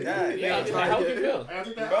hitting. Yeah, Yeah, yeah. how would you feel? I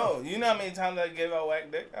think that. Bro, you know how many times I gave out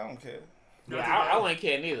whack dick? I don't care. Yeah, I wouldn't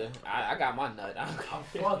care neither. I got my nut. I don't I'm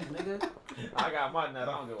care. fucked, nigga. I got my nut.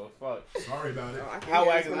 I don't give a fuck. Sorry about it. No, I can't How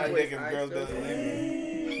hear whack is this my one dick voice. if I girls still- doesn't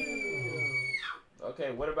leave me?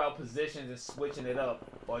 Okay, what about positions and switching it up?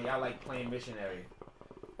 Or y'all like playing missionary?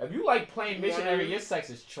 If you like playing missionary, your sex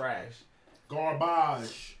is trash.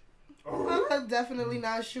 Garbage. I'm definitely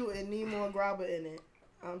not shooting. Need more grabber in it.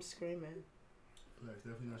 I'm screaming. That's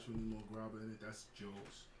definitely not showing more grabber in it. That's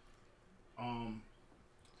jokes.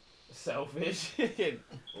 Selfish.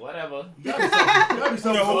 Whatever. You gotta be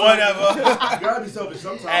selfish. No, whatever. You gotta be selfish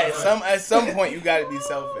sometimes. At some point, you gotta be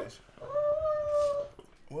selfish.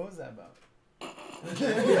 What was that about?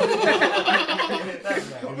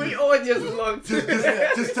 We all just looked.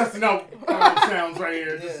 just testing out sounds right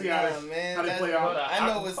here. Just see how, Yeah, man, how they that's- play out. I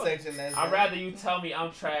know what section that's I'd in. rather you tell me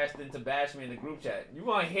I'm trash than to bash me in the group chat. You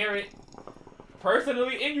gonna hear it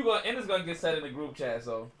personally, and it's gonna get said in the group chat.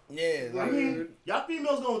 So Yeah, I like, mean, y'all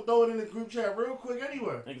females gonna throw it in the group chat real quick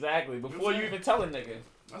anyway. exactly before you even tell a nigga.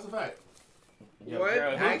 That's a fact. Yo, What?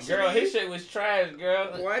 girl, Actually? his shit was trash, girl.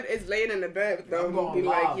 What is laying in the bed? Though I'm we'll going be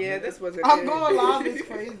like, live, yeah, nigga. this wasn't. I'm it. going live. It's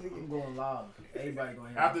crazy. I'm going live. Everybody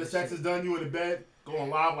going After the sex is done, you in the bed, going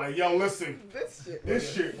live like, yo, listen, This shit.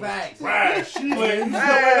 this shit was Facts. trash. She playing, you know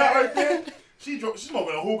that right there? She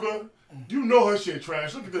smoking a hookah. You know her shit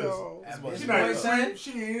trash. Look at this. Yo. She She not even saying? creep.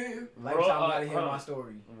 She ain't. Lifetime gotta hear Hold my on.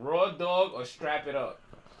 story. Raw dog or strap it up.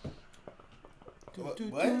 what?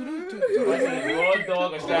 I said raw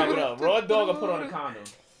dog or strap it up. Raw dog or put on a condom.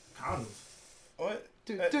 Condoms. What?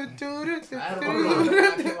 I had a balloon.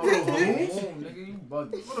 I came out with a balloon, nigga. You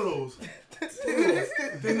bugging. What are those?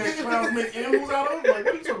 Then that clowns make animals out of? Like, what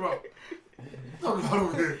are you talking about? Talking about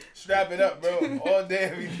over here. Strap it up, bro. All day,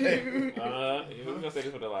 every day. Who's gonna say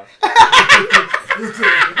this for the life? Listen,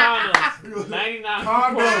 Condoms. 99.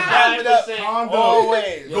 Strap it up. 99%. Condoms.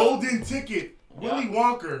 Always. Golden ticket. Willy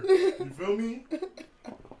Wonka. You feel me?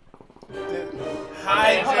 Hide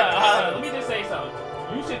Hey, hold your on. condom. Let me just say something.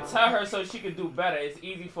 You should tell her so she can do better. It's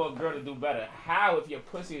easy for a girl to do better. How if your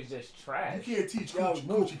pussy is just You trash? can't teach Yo,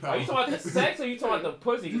 coochie power. Are you talking about the sex or you talking about the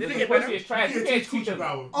pussy? You If think the it pussy better? is trash, you can't teach coochie a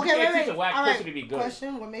power. Okay, you can't wait. teach a whack All pussy right. to be good.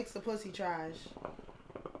 Question: what makes the pussy trash?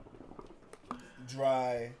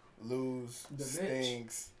 Dry, loose, The bitch.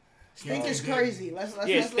 stinks. Stink is Yeah. crazy. Let's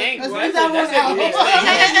Yeah, stink. let's That's leave that it, one that's it. out. Yeah,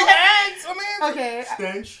 You asked, I mean, Okay.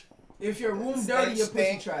 Stench. If your room dirty, your pussy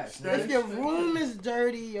Stink. trash. If your room is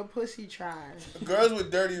dirty, your pussy trash. Girls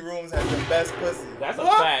with dirty rooms have the best pussy. That's a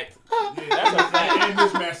What? fact. Yeah, That's a fact. and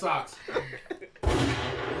mismatched socks.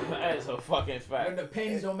 That is a fucking When fact. the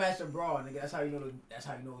panties don't match the bra, nigga, that's how you know. That's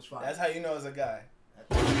how you know it's fine. That's how you know it's a guy.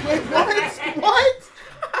 Wait, what?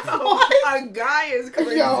 What? A guy is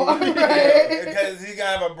crazy. Yo, I'm right. Because he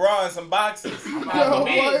gotta have a bra and some boxes. Nah,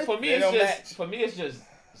 Yo, what? for me, They it's don't just match. for me, it's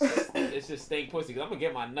just stink pussy. Cause I'm gonna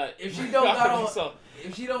get my nut. If she don't got on, so,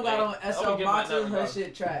 if she don't got on I'm SL gonna get my boxes, number, her bro.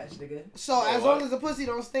 shit trash, nigga. So Wait, as what? long as the pussy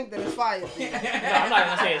don't stink, then it's fire. no, I'm not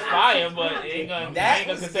gonna say it's fire, but it ain't gonna, That ain't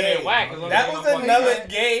gonna was consider gay. it whack. as long as That it was don't fucking- another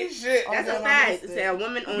gay shit. That's Okay, a I fact. understand. Say a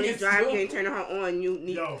woman only Yes, drive, too. you ain't turning her on. You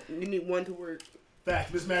Yo. need one to work.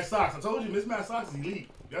 Fact, mismatched socks. I told you, mismatched socks is elite.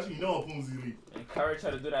 That's when you know a poom's elite. Encourage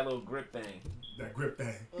her to do that little grip thing. That grip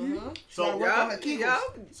thing. Mm-hmm. So, Work on her kegels.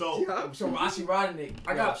 so So Rossi Rodnick.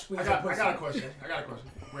 I got a question.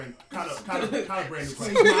 Brand, kind of brand new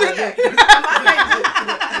question.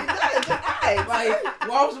 Like,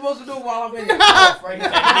 what I'm supposed to do while I'm in here? Go off right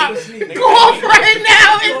now. Go to sleep. Go off right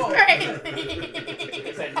now. It's crazy.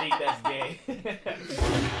 It's that neat that's gay.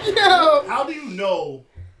 Yo. How do you know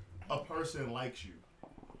a person likes you?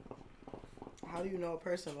 How do you know a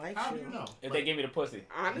person likes How do you? you know? If they give me the pussy.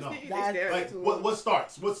 Honestly, No. they That- stare at Like, too. what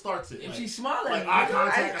starts? What starts it? If Like, she smile at like me, eye nigga,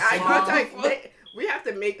 contact, a Eye smile? contact. We have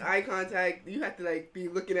to make eye contact. You have to like be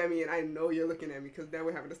looking at me, and I know you're looking at me because then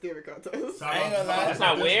we're having a staring contest. So I ain't gonna lie. That's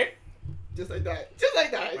not weird. Just like that. Just like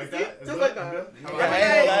that. Like See? that? Just Is like that- that. is that- Yeah, I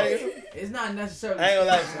ain't gonna lie to you. it's not necessarily. I ain't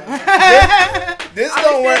gonna lie. This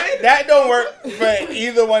don't work. That don't work for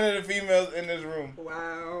either one of the females in this room.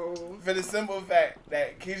 Wow. For the simple fact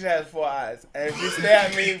that Keisha has 4 eyes, and if you stare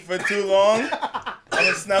at me for too long, I'm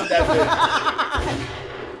gonna snuff that bitch.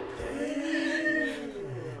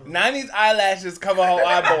 90's eyelashes cover her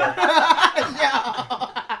eyeball.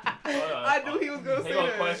 I knew he was gonna say Here goes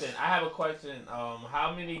a that. question. I have a question.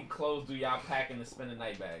 How many clothes do y'all pack in the spend the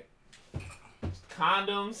night bag?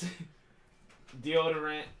 Condoms,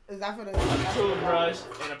 deodorant, Is that for the a toothbrush,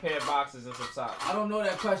 and a pair of boxes and some socks. I don't know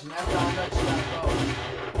that question. After I nut, you gotta go.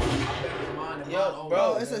 I bet it's mine and mine Yo, only.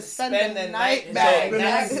 bro, it's a spend spend the the night night bag, bag.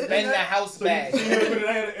 not spend the house So you bag. never spend the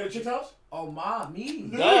night at a chick's house? Oh, me.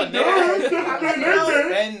 Duh, nigga.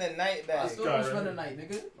 Spend the night I bag. still don't spend the night,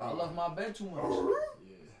 nigga. I love my bed too much.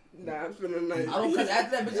 Nah, I'm spending the night. I don't, cause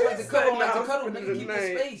after that bitch like to cuddle, like to cuddle, nigga. Keep Night.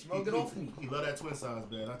 your space, bro. Get off me. He love that twin size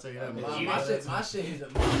bed. I'll tell you that. My shit is a.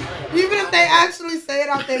 Even if they actually say it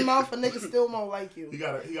out their mouth, a nigga still won't like you. He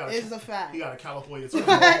got It's a fact. he got a California twin.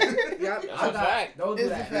 Yep. That's a fact. Don't do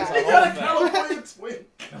It's a that. fact. He got a California twin.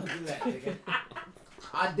 Don't do that, nigga.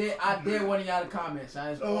 I dare one of y'all to comment. I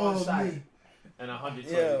just go Oh, on site. man. And 100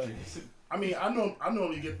 Yeah. toiletries. I mean, I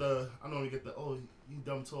normally get the oh, you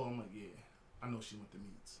dumb tall. I'm like, yeah, I know she went to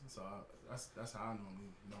meets, so that's how I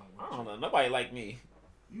normally know. I don't know. Nobody like me.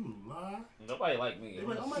 You lie. Nobody like me. They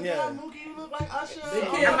like, oh my Yeah. God, Mookie, you look like Usher. They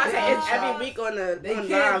Oh can't- I'm my about to say it's God. every week on the They on live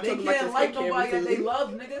can't talking about your like skincare nobody that they routine. love,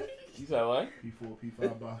 nigga. You said what? P4,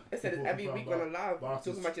 P5 bar. I said it's every week on the live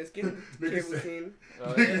boxes. talking about your skincare Nigga said- routine.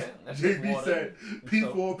 Oh, yeah. That's just JB water. said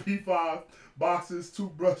P4, P5 boxes,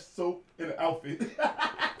 toothbrush, soap, and an outfit.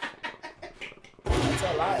 That's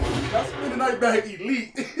a lie. That's spend the night bag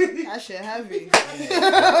elite. That shit heavy. That's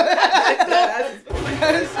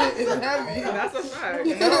That shit is heavy. that's a fact.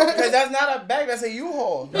 No, because that's not a bag. That's a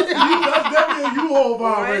U-Haul. That's definitely a U-Haul vibe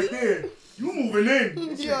right there. You moving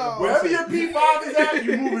in. Yo. Wherever your P5 is at,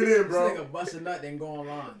 you moving in, This bro. nigga bust a nut then go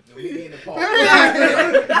online. We be in the park.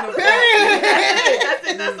 Period. That's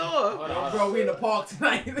it. That's all. Hold on, Bro, we in the park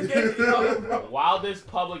tonight. nigga. Wildest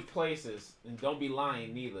public places. And don't be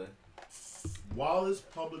lying neither. Wildest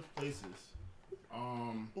public places.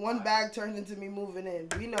 One bag turned into me moving in.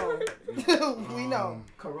 We know. We know.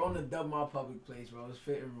 Corona dubbed my public place, bro. It's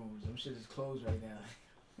fitting rooms. Them shit is closed right now.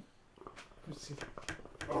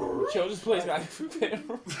 Children's place got prepared.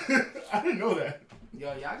 I didn't know that.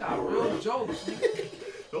 Yo, y'all got real jokes. Nigga.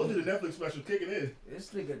 Those are the Netflix special kicking in. This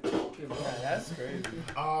nigga talking, bro. Yeah, that's crazy.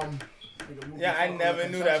 Nigga moving Yeah, I fuck never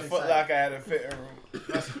on the knew that construction Foot site. Locker had a fitting room.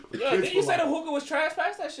 That's Yeah, didn't you say the hookah was trash?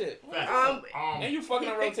 Pass that shit. And you fucking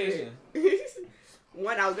on rotation.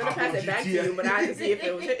 One, I was gonna Hop pass on it back to GTA. you, but I had to see if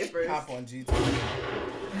it was hitting first. Hop on GT.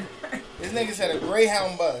 This nigga said a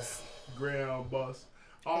Greyhound bus. Greyhound bus.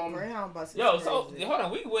 Greyhound bus is Yo, so crazy. hold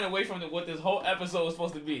on, we went away from what this whole episode was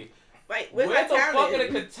supposed to be. Wait, Where where's the my fuck are the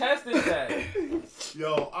talent? contestants at?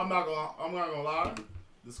 Yo, I'm not gonna lie.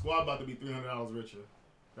 The squad about to be $300 richer.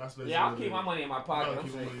 That's basically Yeah, I'll what keep it my is. money in my You pocket. gotta I'm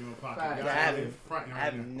keep your straight. money in your pocket. Facts. You I gotta have, live front I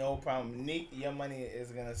have right now. no problem. Neek, your money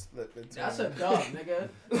is gonna split between. That's a dub, nigga.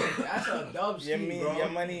 That's a dub ski, bro. Your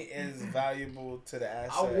money is valuable to the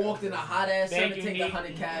asset. I walked in a hot ass sun Thank to you, take Neek.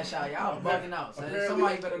 100 cash out. Y'all bugging out, son. Apparently-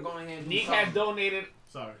 Somebody better go in here and do Neek something. has donated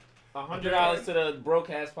Sorry. $100 to the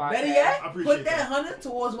Broadcast podcast. Better I yet, appreciate put that that. 100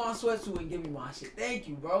 towards my sweatsuit and give me my shit. Thank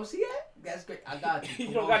you, bro. See that? That's great. I got you.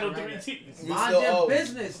 You don't got no Promotion 3 right T's. You Mind still your owe.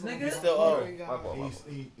 business, You nigga. still Oh owe. my God. You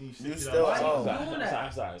still Why owe. you doing that?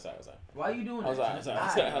 I'm sorry. Why you doing I'm that? sorry. Lie,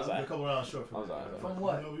 I'm bro. sorry. A couple hours short from I'm sorry. From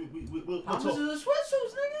what? You know, we'll How much talk. is the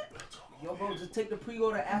sweatsuits, nigga? Yo, bro, just take the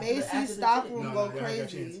pre-order after the Macy's shit. stockroom No, go no, I got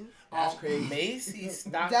crazy. chance. That's crazy. Macy's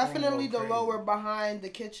stock. Definitely the lower behind the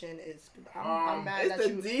kitchen is. I'm mad It's that the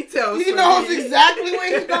you. details. He for knows me. exactly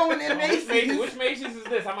where he's going in Which Macy's. Macy's is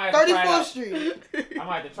this? I might have to try it 34th out. Street. I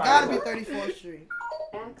might have to try Gotta it be out. 34th Street.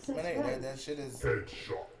 Access That granted. shit is.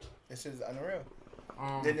 That shit is unreal.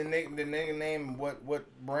 Um, Did the nigga name what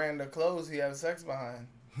brand of clothes he have sex behind?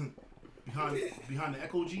 behind the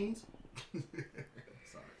Echo jeans.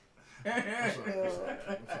 Sorry. I'm sorry.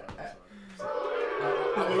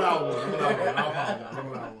 I'm allowed one. I'm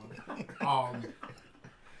allowed one.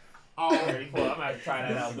 I'm gonna have to try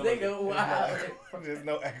that out. Nigga, wow. There's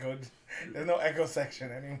no echo. There's no echo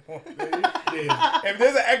section anymore. Yeah. If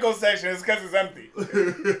there's an echo section, it's because it's empty.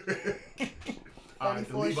 All right,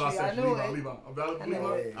 the 34th Levi Street, I section. knew Levi. it. Levi. I'm valid for I know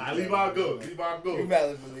Levi. it. All right, Levi good. Levi You good.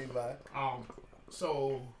 valid for Levi.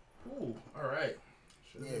 So, ooh, all right.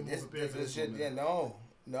 Should've Yeah, been more prepared for this shit. one, Yeah, man.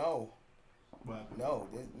 no.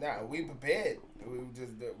 But, We prepared.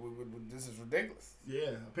 This is ridiculous. yeah,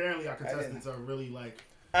 apparently our contestants are really like.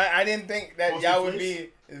 I didn't think that Post y'all your would face?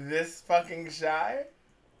 be this fucking shy,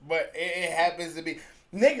 but it happens to be.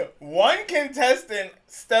 Nigga, one contestant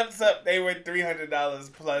steps up. They were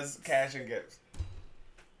 $300 plus cash and gifts.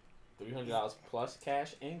 $300 plus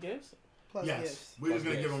cash and gifts? Plus Yes, gifts. we're just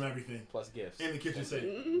Plus gonna give gifts. them everything Plus gifts. in the kitchen sink.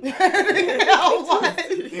 Yo, what?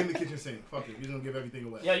 In the kitchen sink. Fuck it, we're gonna give everything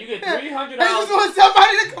away. Yeah, you get I $300. just want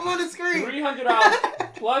somebody to come on the screen.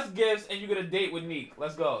 $300 plus gifts, and you get a date with Neek.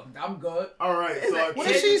 Let's go. I'm good. All right, so What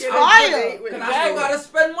I if she's I'm fire? good with Cause it. I still gotta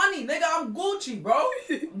spend money, nigga. I'm Gucci, bro.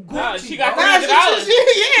 I'm Gucci, Nah, she got bro. $300.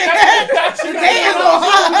 Yeah. She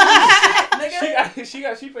Damn.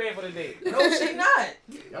 Nigga. She paying for the date. No, she not.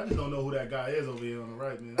 y'all just don't know who that guy is over here on the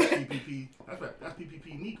right, man. That's PPP. That's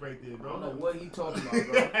PPP Neek right there, I bro. don't know what he talking about,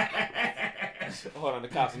 bro. Hold on, the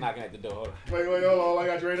cops are knocking at the door. Hold on. Wait, hold on. I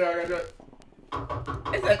got you right there. I got you.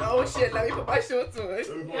 It's like, oh shit, let me put my shorts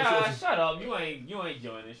on. Yeah, shut up. You ain't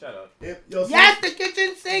joining. Shut up. Yo, Yes, the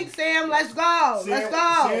kitchen sink, Sam. Let's go. Let's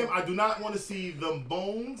go. Sam, I do not want to see them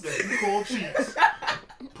bones that you call cheeks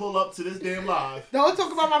pull up to this damn live. Don't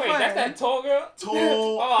talk about my Wait, friend. that's that tall girl? Tall,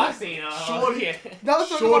 Oh, I seen her. Shorty. Yeah. Don't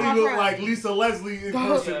talk shorty about my look friend. like Lisa Leslie in Don't-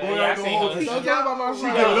 person. Yeah, Boy, yeah, I I ain't seen gonna hold her. you. Don't talk about my She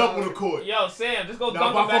friend. give it up on the court. Yo, Sam, just go Nah,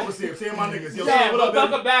 dunk my a fuck with basketball. Sam. Sam, my niggas. Yo, Sam, Sam, what go up,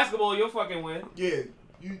 dunk baby? a basketball. You'll fucking win. Yeah.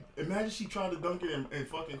 You imagine she tried to dunk it and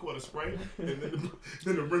fucking caught a spray, and then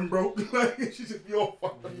the rim broke. Like she just be all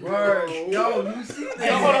fucking. Word. Yo, you see Yo, hold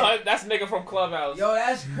that? on. That's nigga from Clubhouse. Yo,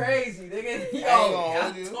 that's crazy, nigga. Yo, I ain't gonna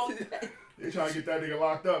hold you. told you that. They trying to get that nigga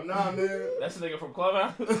locked up. Nah, man. That's the nigga from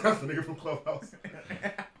Clubhouse. That's the nigga from Clubhouse.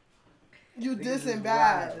 You Niggas is dissing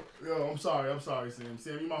bad. Yo, I'm sorry, Sam.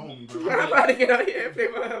 Sam, you my homie, bro. I'm about to get out here and play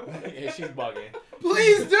my home. Yeah, she's bugging.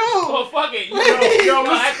 Please do. Oh, fuck it. Please. Yo, At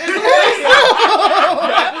listen.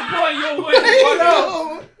 this point, you'll win. Fuck it. Please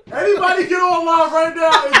do. Anybody get online right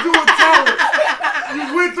now and do a challenge. You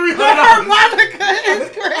win Her $300. harmonica is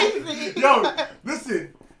crazy. Yo,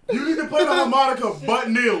 listen. You need to play the harmonica but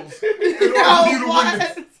Nils in order for you Yo, to what? win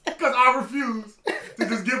this. Because I refuse to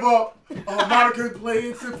just give up a harmonica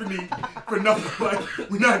playing symphony for nothing. Like,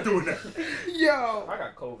 we're not doing that. Yo. I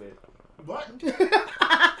got COVID. What?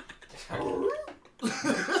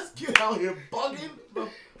 Let's get out here bugging the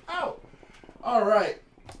out. All right.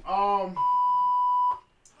 Yeah,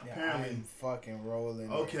 Apparently. I'm fucking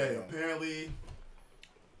rolling. Okay, apparently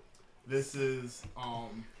this is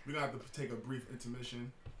we're gonna have to take a brief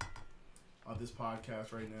intermission of this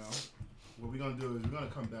podcast right now. What we're gonna do is we're gonna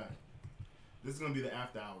come back. This is gonna be the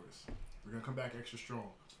after hours. We're gonna come back extra strong.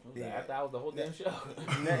 Yeah. After I was the whole damn show.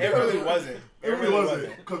 No, it really wasn't. It really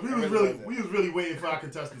wasn't because we It was really really wasn't. we was really waiting for our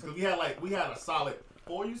contestants because we had a solid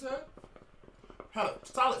 4. You said had a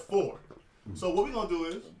solid 4. So what we gonna do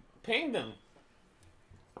is Ping them.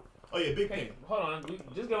 oh yeah, big Ping. thing. Hold on.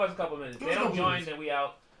 Just give us a couple minutes. Give They us a don't couple join, minutes. then we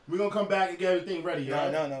out. We're gonna come back and get everything ready.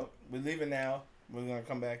 Y'all. No. We're leaving now. We're gonna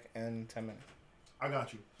come back in 10 minutes. I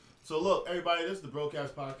got you. So look, everybody, this is the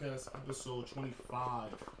Broadcast Podcast, episode 25.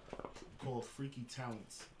 called Freaky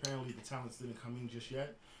Talents. Apparently, the talents didn't come in just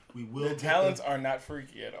yet. We will. The talents are not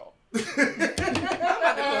freaky at all.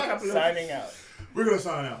 Signing out. We're gonna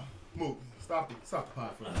sign out. Move. Stop the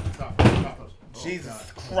pod for a minute. Stop. Oh, Jesus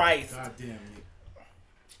God. Christ. God damn it.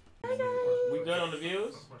 We good on the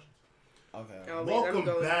views? Okay. Oh, wait, let me Welcome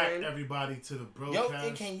go back, in. everybody, to the Yo,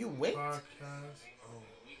 broadcast. can you wait? Podcast. Oh,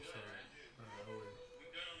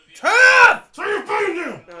 sorry. Turn up! Turn your phone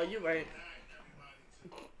down! No, you're right.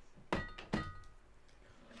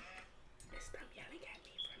 Stop yelling at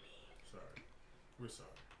me for me. Sorry. We're sorry.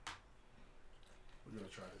 We're gonna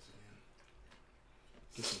try this again.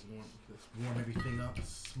 Get this warm everything up.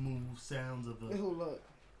 Smooth sounds of the. Ooh, look.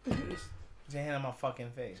 Put your hand on my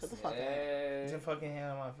fucking face. Shut the fuck up. Put your fucking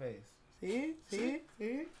hand on my face. See?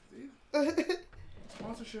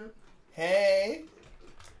 Sponsorship. Hey.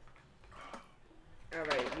 All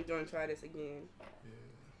right, we're gonna try this again. Yeah.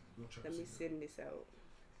 We'll try Let me this again. send this out.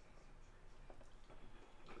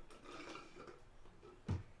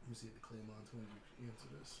 Let me see if the Claymont twins answer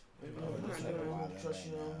this.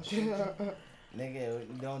 Trust you.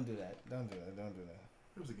 Nigga, don't do that. Don't do that. Don't do that.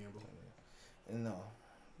 It was a gamble. No.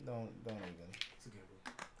 Don't even. It's a gamble.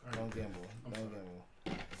 All right, Don't good. gamble. I'm Don't sorry.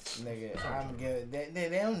 gamble. Nigga, I'm giving.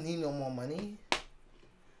 They don't need no more money.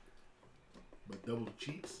 But double the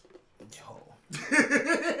cheeks. Yo.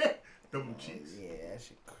 Double cheeks. Yeah, that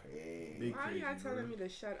shit crazy. Big Why are y'all crazy, telling bro. me to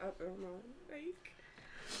shut up, Irma? Like,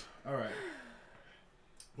 All right.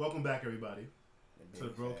 Welcome back, everybody, to the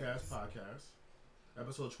Broadcast Podcast,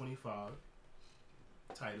 episode 25,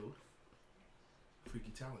 titled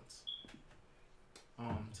 "Freaky Talents."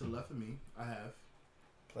 To the left of me, I have.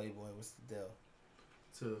 Playboy, what's the deal?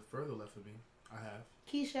 To the further left of me, I have.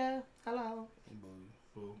 Keisha, hello.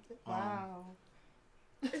 Boo. Wow.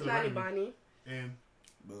 To it's the not right of me, Bonnie. and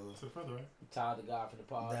Boo. to the further right. Tired the guy for the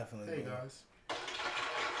pod. Definitely. Hey boo. guys.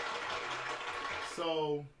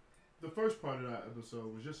 So, the first part of that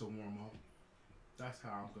episode was just a warm up. That's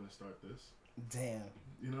how I'm gonna start this. Damn.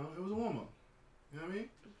 You know, it was a warm up. You know what I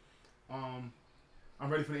mean? I'm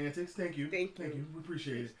ready for the antics. Thank you. Thank you. We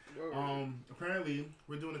appreciate it. Apparently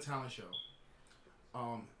we're doing a talent show.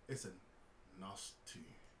 It's a nasty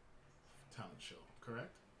talent show, correct?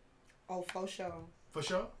 Oh, for sure. For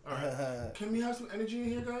sure. All right. Can we have some energy in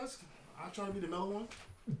here, guys? I'm trying to be the mellow one.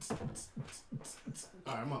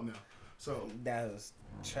 All right, I'm up now. So, That was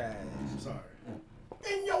trash. I'm sorry.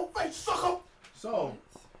 In your face, sucker! So,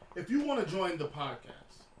 if you want to join the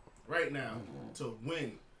podcast right now to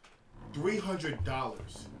win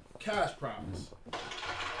 $300 cash prize,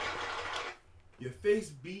 your face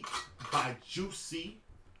beat by Juicy.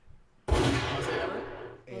 Did I say that right?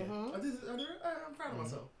 Yeah. I did it right? I'm proud of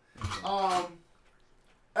myself.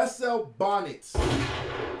 SL Bonnets.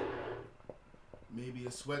 Maybe a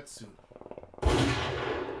sweatsuit.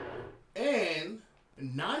 And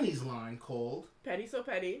Nani's line called Petty so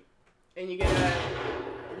petty. And you get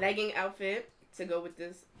a legging outfit to go with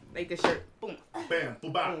this, like the shirt. Boom. Bam,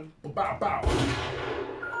 bow, bow, bow.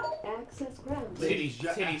 Access granted. Ladies,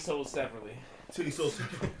 Titties sold separately. Titty so.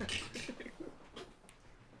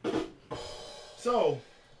 So,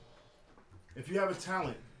 if you have a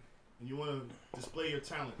talent and you want to display your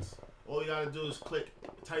talents, all you gotta do is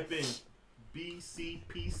type in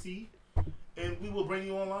BCPC, and we will bring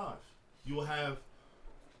you on live. You will have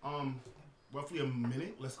roughly a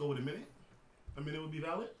minute. Let's go with a minute. A minute would be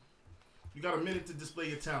valid. You got a minute to display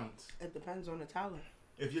your talents. It depends on the talent.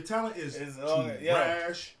 If your talent is It's too long- yeah.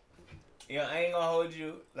 brash, Yo, I ain't gonna hold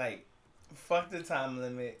you. Like, fuck the time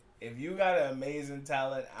limit. If you got an amazing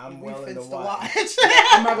talent, I'm We willing to fits to watch. watch.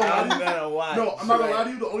 I'm not gonna lie I'm to you. gonna watch. No, I'm not gonna lie to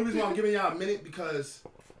you. The only reason why I'm giving y'all a minute because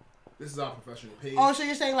this is our professional page. Oh, so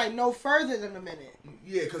you're saying like no further than a minute.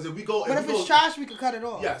 Yeah, because if we go, But if we it's go, trash, we could cut it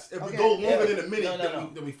off. yes, if we Okay. go longer Yeah. than a minute,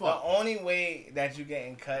 No. then we The fuck. only way that you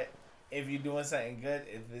getting cut if you're doing something good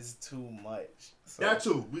if it's too much. So. That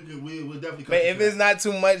too, we'll definitely. Cut But you if for it's that. not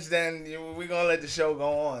too much, then we're gonna let the show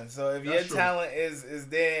go on. So if That's your true. talent is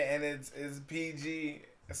there and it's PG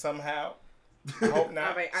somehow, I hope not.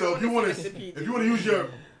 All right, I So don't if you wanna want see to, this to if PG. you want to use your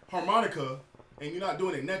harmonica and you're not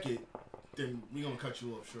doing it naked, then we gonna cut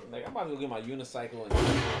you off short. Like, I'm about to go get my unicycle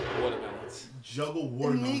and watermelons. Juggle Neek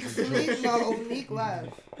watermelons. sleep, no, Neek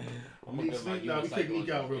left. I'm gonna Neek get my sleep? Nah, we kick unicycle Neek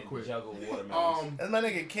out and real quick. Juggle watermelons. That's my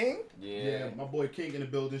nigga King. Yeah, my boy King in the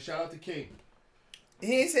building. Shout out to King.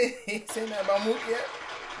 He ain't say nothing about Mook yet.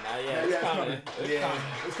 Nah, yeah, Yeah, it's it's coming. coming. It's Yeah. coming.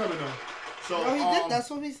 It's coming though. So No, he did. That's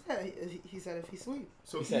what he said. He said if he sleep.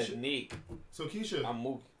 so He said Keisha, Neek. so Keisha, I'm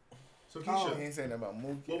Mookie. so He Keisha. ain't say nothing about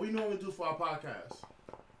Mook What yet. we normally do for our podcast,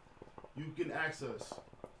 you can ask us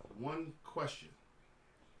one question.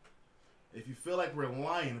 If you feel like we're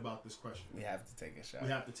lying about this question, We have to take a shot. we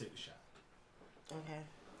have to take a shot. Okay.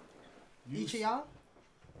 You- Each of y'all?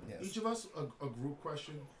 Yes. Each of us a group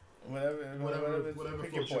question. Whatever floats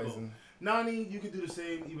pick your your boat. poison. Nani, you can do the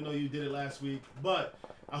same, even though you did it last week. But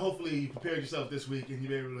hopefully you prepared yourself this week and you'll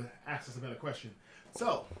be able to ask us a better question.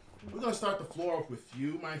 So, we're going to start the floor off with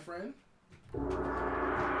you, my friend.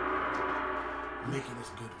 Making this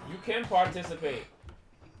good one. You can participate.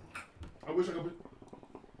 I wish I could.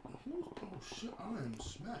 Oh shit! I am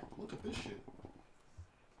smacked. Look at this shit.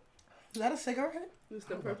 Is that a cigarette? It's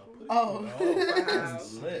the purple. Oh. Wow.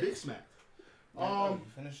 Lit. Big smack.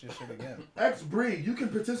 Finish your shit again. X Bree, you can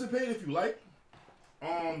participate if you like.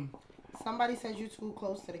 Somebody said you too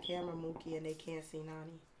close to the camera, Mookie, and they can't see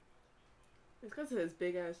Nani. It's because of his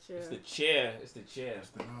big ass chair. It's the chair. It's the chair. That's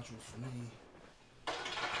the nostrils for me.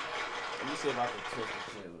 Let me see if I can twist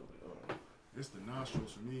the chair a little bit. Hold on. It's the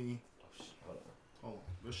nostrils for me. Oh, shit. Hold on. Hold on,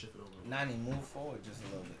 let's shift it over. Nani, move forward just a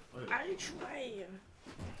little bit. Wait. I try.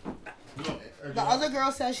 The other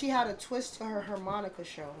girl said she had a twist to her harmonica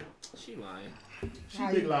show. She lying. She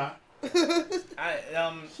How big you- lie.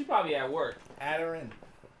 She probably at work. Add her in.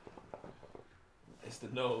 It's the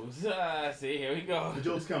nose. See, here we go. The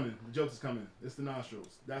joke's coming. The joke is coming. It's the nostrils.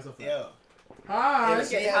 That's a fact. Yo. Hi. Yeah,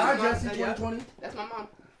 she Hi, has Jesse mom. Yeah. 2020. That's my mom.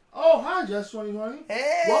 Oh, hi, Jess 2020.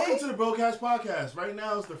 Hey. Welcome to the Broadcast Podcast. Right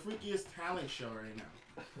now, it's the freakiest talent show right now.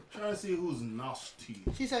 Trying to see who's nasty.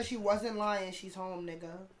 She said she wasn't lying. She's home, nigga.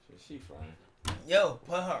 She frying. Yo,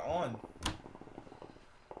 put her on.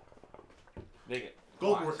 Nigga.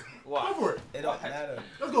 Go watch. for it. Watch. Go for it. It don't Watch. matter.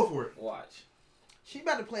 Let's go for it. Watch. She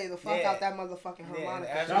better play the fuck Yeah. out that motherfucking Yeah,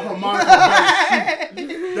 harmonica. after That that- harmonica better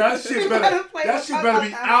shoot. That shit She better. better play That the shit fuck better out be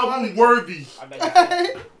that album harmonica. worthy. I bet you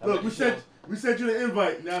can. Look, we sent you the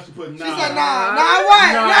invite. Now she put She nah. said, nah,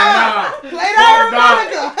 what? Nah, Nah. nah. Play that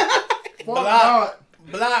Fuck harmonica. Fuck Block. that.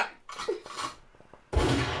 Block.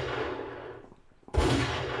 All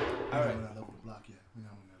All right. right. Block yet. We're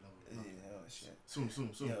not on that level. Yeah, oh shit. Soon.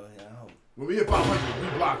 Yo, yeah, I hope. When we hit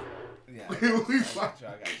 500, we block. Yeah. We I block. got you. I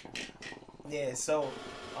got you. Yeah. So,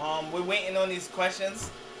 we're waiting on these questions.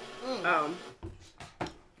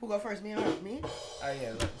 Who go first? Me or her? Me? Oh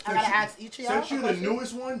yeah. Look. I gotta ask each of y'all. Since a you're the question?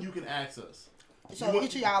 newest one, you can ask us. So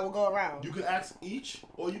each of y'all will go around. You can ask each,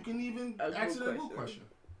 or you can even A ask it group a group question.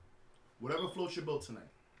 Whatever floats your boat tonight.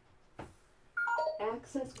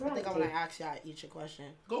 Access I think I'm gonna granted. ask y'all each a question.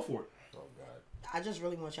 Go for it. Oh, God. I just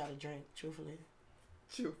really want y'all to drink, truthfully.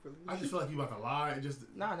 Truthfully. I just feel like you about to lie and just.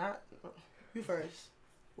 Nah, not you first.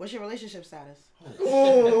 What's your relationship status?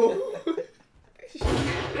 Oh.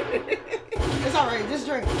 It's alright, just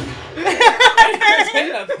drink. Say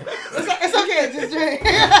nothing. It's okay, just drink.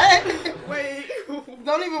 Wait.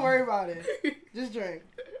 Don't even worry about it. Just drink.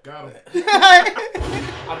 Got him.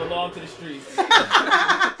 I belong to the streets.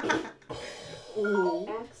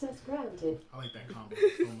 Access granted. I like that combo.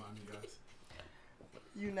 Don't mind me, guys.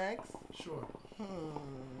 You next? Sure.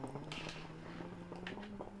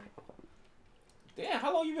 Damn,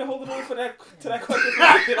 how long you been holding on for that to that question? You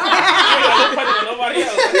ain't got no question on nobody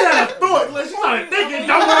else. She had a thought. Like, she started thinking.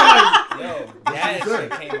 Don't worry. Yo, that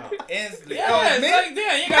shit came out instantly. Yeah, Oh, it's me? like,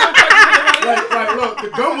 damn, you ain't got no question on nobody else. Like,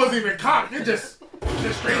 look, the gun wasn't even cocked. It just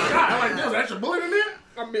straight shot. I'm like, there's an extra bullet in there?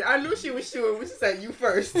 I mean, I knew she was shooting when she said you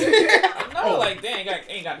first. No, like, damn,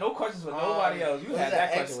 ain't got no questions for nobody else. You What had was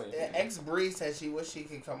that X, question with X Bree said she wish she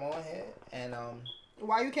could come on here, and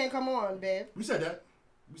Why you can't come on, babe? We said that.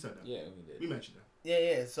 Yeah, we did. We mentioned that.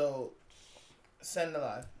 yeah. So send the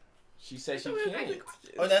live. She said she can't.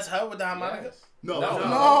 Oh, that's her with the harmonica. Yes. No.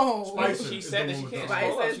 No. Spicer She is said the that she one with can't. the- Spicer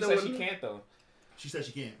Hold up, is she the said one she who- can't though. She said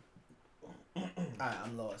she can't. Alright,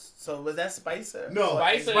 I'm lost. So was that Spicer? No,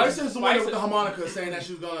 Spicer- Spicer's the one with Spicer- the harmonica saying that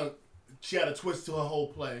she had a twist to her whole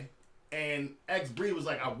play. And X Bree was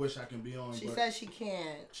like, I wish I can be on, She but said she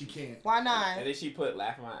can't. she can't. Why not? And then she put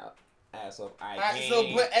laughing my ass off. Alright,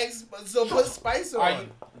 so put Spicer Are on.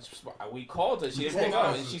 you, we called her. She didn't pick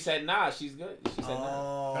up, and she said nah. She's good. She said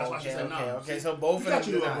nah. Oh, That's why she okay, said no. okay. See, So both we of got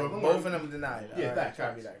them you, denied. bro. Don't Both worry. of them denied. Yeah, Alright, facts,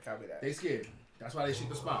 copy facts. that. Copy that. They scared. That's why they shoot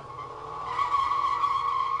the spot.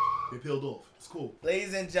 They peeled off. It's cool.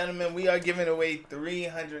 Ladies and gentlemen, we are giving away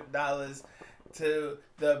 $300 to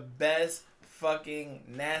the best fucking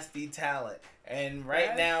nasty talent. And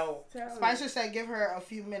right now, Spicer said give her a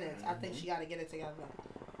few minutes. I think she gotta get it together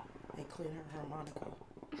and clean her harmonica.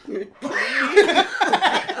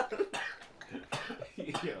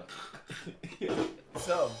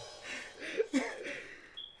 so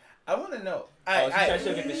I want to know. Oh, she said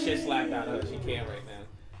she'll get the shit slapped out of her. She can't right now.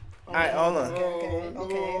 Alright, hold on.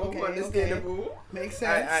 Okay. Understandable. Makes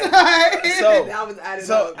sense. So, That was added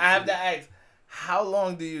so up. I have to ask, how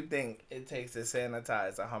long do you think it takes to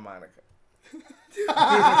sanitize a harmonica?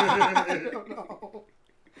 I don't know.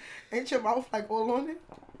 Ain't your mouth like all on it?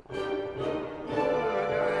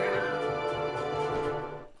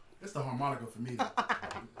 It's the harmonica for me.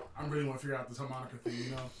 I really want to figure out this harmonica thing,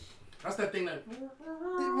 you know? That's that thing that...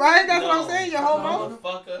 Right? That's what I'm saying. Your whole mouth.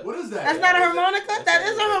 Motherfucker. What is that? That's not a harmonica? That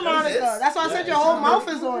is a harmonica. That's why I said your whole mouth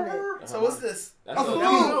is on it. So what's this? That's a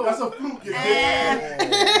flute. That's a flute. You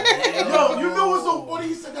Yo, you know what's so funny?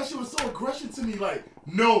 He said that shit was so aggression to me. Like,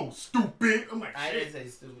 no, stupid. I'm like, I shit. didn't say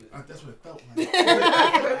stupid. That's what it felt like. I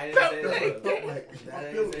didn't say That's what it that. felt like. My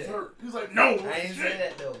That feelings is it. hurt. He was like, no. I didn't say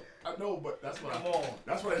that though. I know, but that's what Come I... on.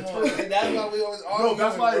 That's what I Come on. interpret. That's why we always argue. No,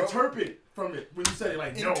 that's why I bro. interpret from it when you said it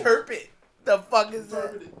like, no. Interpret. The fuck is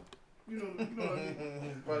that? Interpret it. You know what I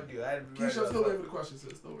mean? Fuck you. I had to be Keisha, still waiting for the question,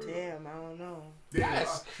 sis. Don't worry. Damn, I don't know.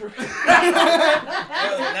 That's crazy. Yo,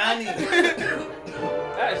 Nani. Can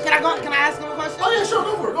I ask him a question? Oh yeah, sure,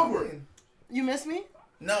 go for it. You miss me?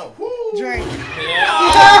 No. Drink. Yeah.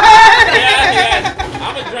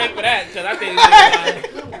 I'm a drink for that because I think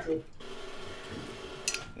it's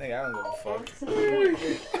Nigga, I don't give a fuck.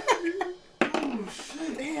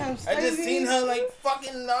 Damn, I just seen her like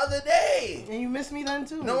fucking the other day. And you miss me then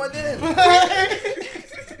too? No, I didn't.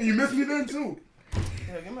 And you missed me then too.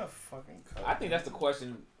 Yo, give me a fucking cup. I think that's the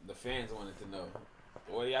question the fans wanted to know.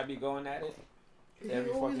 The way y'all be going at it every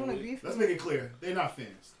You always fucking want to week. beef. Let's make it clear. They're not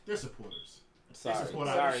fans. They're supporters. Sorry, They support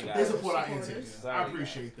sorry our, guys. They support our Supporters. antics. Sorry, I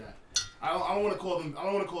appreciate that. I don't want to call them. I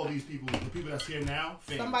don't want to call these people, the people that's here now,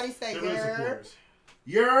 fans. Somebody say They're really yeah. supporters.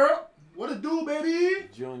 Yeah. What it do, baby?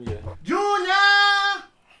 Junior. Junior.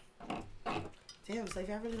 Damn, it's like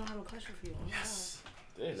I really don't have a question for you. Oh, Yes.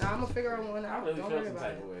 This. Nah, I'm gonna figure out one I out. really Don't feel worry some about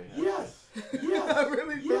type it. of way. Yes. I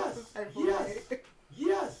really feel some type of way.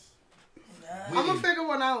 Yes. I'm gonna figure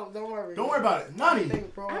one out. Don't worry. Don't worry about it. Nani,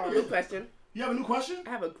 Think, bro. I have a new question. you have a new question? I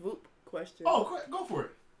have a group question. Oh, go for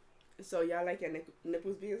it. So y'all like your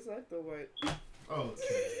nipples being sucked or what?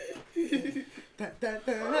 Okay.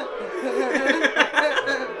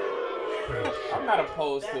 I'm not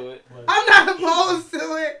opposed to it. I'm not opposed to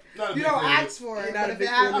it. Not a You big don't fan of ask for it, You're but not a if big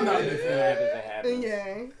it fan of I'm not a happens, big It fan. happens, it then happens.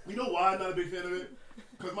 yeah. You know why I'm not a big fan of it?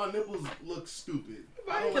 Because my nipples look stupid.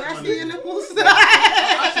 I don't Can like I my see your nipples. nipples?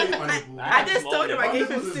 I shave my nipples. I just told him I My gave him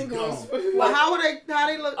nipples is singles. gone. Well, how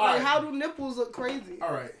they look? All Like, right. how do nipples look crazy?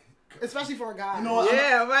 All right. Especially for a guy. You know what?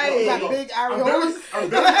 Yeah, right. You got Look, big I'm areolas.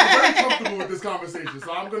 very comfortable with this conversation,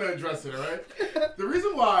 so I'm going to address it, all right? The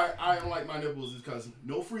reason why I don't like my nipples is because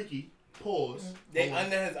no freaky, pause. They Hold on.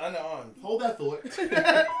 under his underarm. Hold that thought.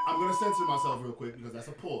 I'm going to censor myself real quick because that's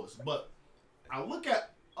a pause. But I look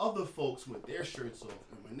at other folks with their shirts off,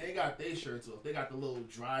 and when they got their shirts off, they got the little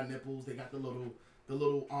dry nipples, they got the little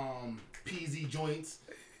peasy joints.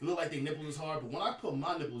 It look like their nipples is hard, but when I put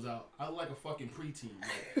my nipples out, I look like a fucking preteen.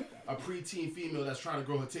 Like a preteen female that's trying to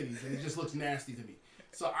grow her titties, and it just looks nasty to me.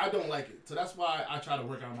 So I don't like it. So that's why I try to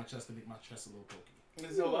work out on my chest to make my chest a little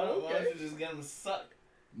pokey. So why don't you just get him sucked?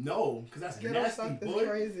 No, because that's Get them nasty, sucked is boy.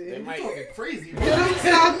 crazy. They You might. talking crazy, boy. Get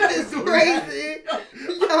them sucked is crazy.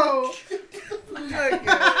 Yo.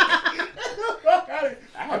 I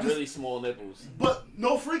have really small nipples. But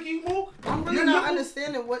no freaky, Mook. I'm really Your not nipples-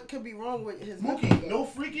 understanding what could be wrong with his Mookie, nipples. no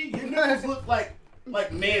freaky. Your nipples look like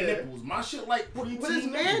man nipples. My shit like preteen What is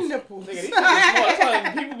man nipples? Nigga, these shit is small. That's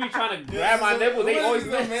why people be trying to grab my nipples. They What always is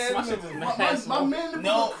think the man my shit is nipple? mad My small. man nipples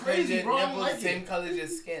No, look crazy, your bro. I don't nipples like same it. color as your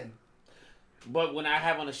skin. But when I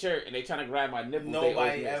have on a shirt and they trying to grab my nipples, they Nobody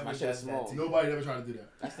always ever my shit is does that small. to you. Nobody ever tried to do that.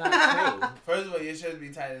 That's not true. First of all, your shirts be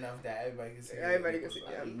tight enough that everybody can see. Everybody can see.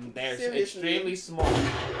 Yeah. They're Seriously. extremely small.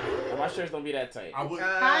 And my shirts don't be that tight. I would.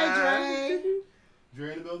 Hi, Dre.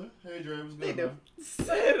 Dre in the building. Hey, Dre, what's They good, do. man?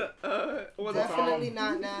 Said, Well, Definitely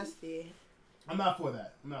not nasty. I'm not for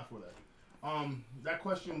that. That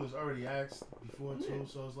question was already asked before too,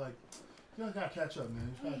 so it's like, you gotta catch up,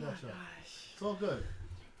 man. You gotta catch up. It's all good.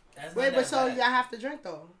 That's Wait, not but that so bad. y'all have to drink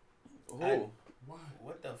though. Who? Why?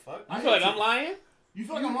 What the fuck? I feel like I'm lying? You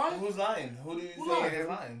feel like I'm lying? Who's lying? Who do you Who think lying? is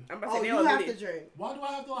lying? I'm about to Oh, say they you all have really. to drink. Why do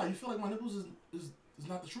I have to lie? You feel like my nipples is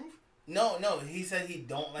not the truth? No, he said he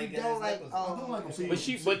don't like You it. don't his like- nipples. oh. I don't like them. So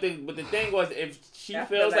But the thing was, if she I feels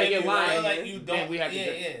feel like like you're you lying, feel like you then don't. we have to yeah,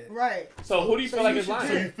 drink. yeah. Right. So who do you So feel like you is should So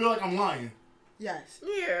lying? you feel like I'm lying? Yes.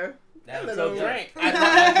 Yeah. That's So drink. I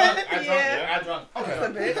drunk. Yeah. I drunk. Okay. That's a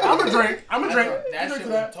bit. I'm a drink. I drink. drunk. I'm That drink shit to was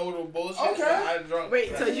that. total bullshit. Okay. but I drunk.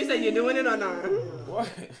 Wait, so you said you're doing it or not? What?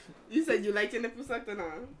 You said you liked your nipple sucked or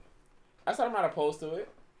not? I said I'm not opposed to it.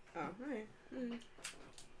 Oh, alright.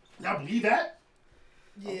 Y'all believe that?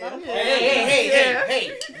 Yeah.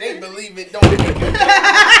 Hey! They believe it. Don't believe it. They're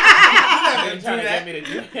Never do trying to that. get me to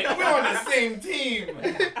drink. We're on the same team.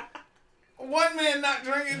 One man not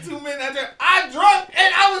drinking, 2 men not drinking. I drunk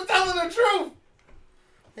and I was telling the truth.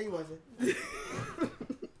 He wasn't.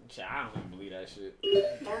 I don't even believe that shit.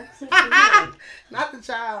 Access denied. Not the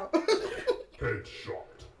child.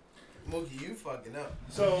 Mookie, you fucking up.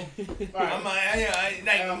 So, all right.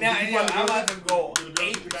 I'm about to go Did the girls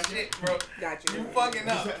ape get that shit, bro. Got you. You fucking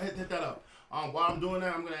Just up. hit that up. While I'm doing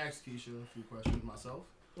that, I'm gonna ask Keisha a few questions myself.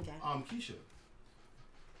 Okay. Keisha,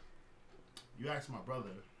 you asked my brother,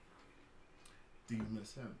 do you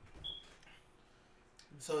miss him?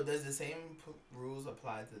 So does the same rules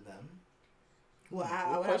apply to them? Well, I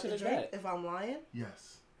What would have question to is drink that? if I'm lying.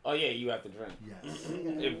 Yes. Oh yeah, you have to drink. Yes.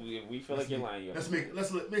 If we feel like you're lying, you have to drink.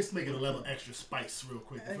 Let's make it a level extra spice real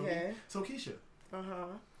quick. You feel me? Okay. So Keisha, Uh-huh.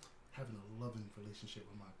 having a loving relationship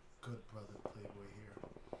with my good brother Playboy here.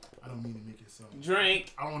 I don't mean to make it so.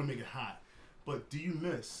 Drink. I don't want to make it hot, but do you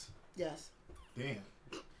miss? Yes. Damn.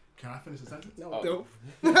 Can I finish the sentence? No. Oh. Dope.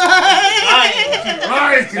 Lying.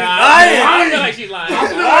 Lying. Nah, I feel like she's lying.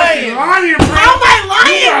 Lying, bro. How am I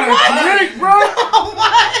lying? We gotta drink, bro.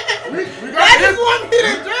 We got I just want me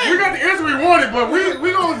to drink. We got the answer we wanted, but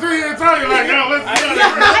we gonna sit here and tell you like, yo, let's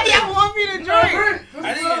How do y'all want me to drink?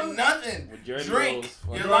 I didn't get nothing. Majority Drink.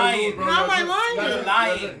 rules. You're lying. How am I lying? You're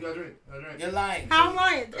lying. You gotta drink. You're lying. How am I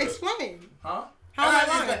lying? Explain. Huh? How am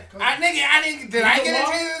I lying? Did I get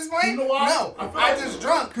a chance to explain? You know why? No. I feel I like- just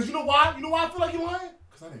drunk. Cause you know why? You know why I feel like you're lying?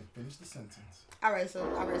 Cause I didn't finish the sentence. All right, so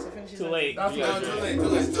finish. Too late. That's You what gotta I'm Too drink.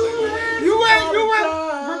 late. Too late. You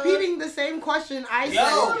were repeating the same question I Yo,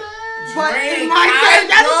 said, but in drink. my head, I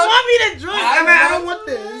that just want me to drink. I don't drunk. want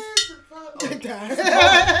this.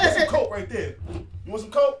 Get some coke right there. You want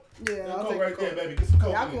some coke? Yeah, Get some I'll coke take right a there, coke. baby. Get some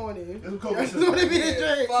coke. Y'all in here. going in. Get some coke. Y'all just wanted me to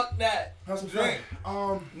drink. Fuck that. Have some Drink.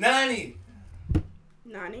 drink. Nani.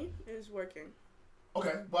 Nani is working.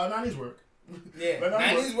 Okay. Well, Nani's work. Yeah. But Nani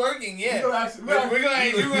Nani's working, yeah. We're gonna ask- But you're gonna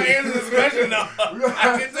answer this question though.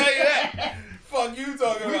 I can tell you that. Fuck you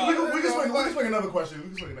talking about. We can swing another question. We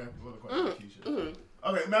can swing another question, Keisha.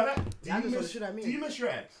 Okay, matter of fact, Y'all just want to shoot at me. do you miss your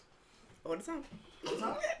ex? All the time. All the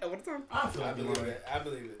time? All the time. I feel I like believe you're lying. it. I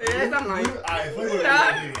believe it. Yes, I'm lying. Alright, Playboy,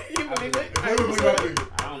 Nah, believe it. you believe it? If Playboy believe it, I believe it.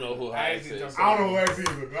 I don't know who her I ex actually is. I don't know who ex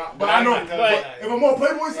either. But But I know. I- But if I'm on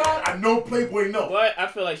Playboy side, I know Playboy know. But I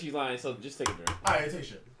feel like she's lying, so just take a drink. Alright, take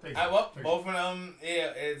shit. Take shit. Well, Take both of them,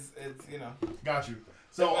 yeah, it's you know. shit. Got you.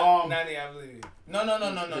 So, Nani, I believe you. No,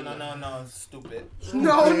 stupid.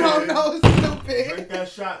 No, stupid. drink that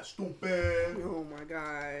shot, stupid. Oh my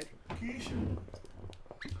god. Keisha.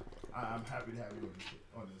 I'm happy to have you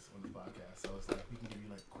on this podcast. So it's like we can give you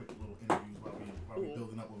like quick little interviews while we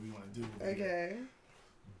building up what we want to do. Okay.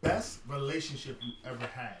 Best relationship you ever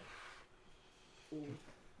had.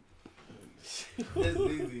 This is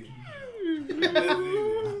easy.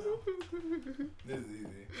 This is easy.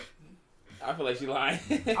 I feel like she's lying.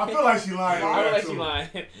 I feel like she lying. I on feel that like too. she's lying.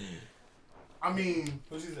 I mean,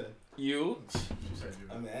 What she said? You? she said you.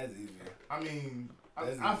 I mean, that's easy.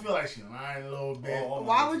 I feel like she lying a little bit.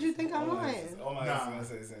 Why would you think I'm lying? Oh my Nah. God, gonna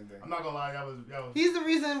say the same thing. I'm not gonna lie, y'all was. He's the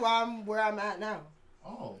reason why I'm where I'm at now.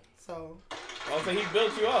 Oh, So. Oh, so he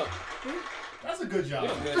built you up. that's a good job.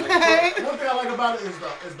 You a good One thing I like about it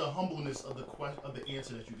is the humbleness of the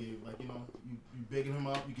answer that you gave. Like, you know, you bigging him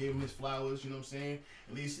up, you gave him his flowers. You know what I'm saying?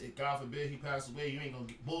 At least, God forbid, he passed away, you ain't gonna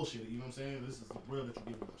get bullshit. You know what I'm saying? This is the real that you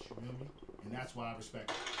give us. You feel me? And that's why I respect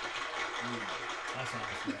it. Yeah, that's why I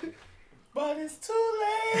respect it. But it's too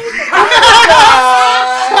late.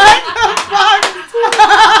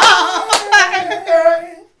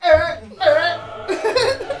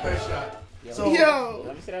 Nice shot. So, Yo.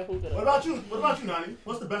 Let me see that hookah. what about you? What about you, Nani?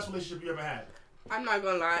 What's the best relationship you ever had? I'm not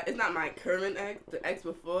gonna lie. It's not my current ex. The ex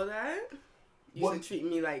before that used What? to treat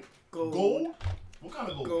me like gold. Gold? What kind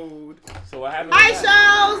of gold? Gold. So what happened? Hi, with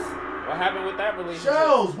that? Shells. What happened with that relationship?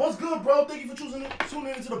 Shells, what's good, bro? Thank you for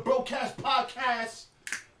tuning into the Broadcast Podcast,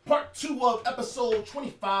 part 2 of episode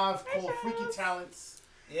 25 called Freaky Talents.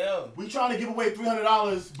 Yo. We trying to give away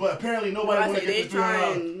 $300, but apparently nobody want to get this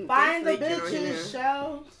 $300. Find the They freaking on here. bitches,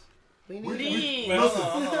 Shells. We need Please. Wait, hold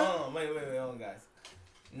Listen. on. Wait, hold on, guys.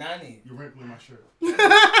 Nani, You're wrinkling my shirt.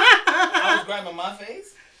 I was grabbing my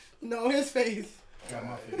face. No, his face. Got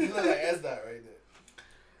my You face. look like S dot right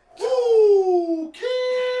there. Ooh, kid.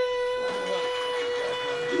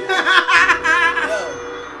 Yo.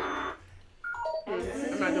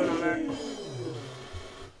 I'm not doing all that.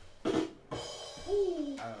 I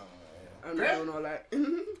don't know. I'm not doing all that. You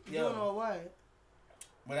don't Yo, know what?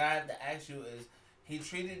 what I have to ask you is, he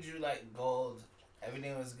treated you like gold.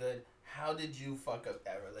 Everything was good. How did you fuck up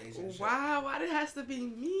that relationship? Wow, why it has to be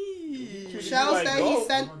me? Shells like said he gold.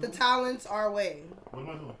 sent the talents our way. What am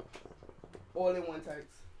I doing? All in one text.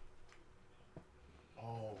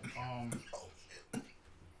 Oh,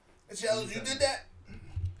 Shells, you did that?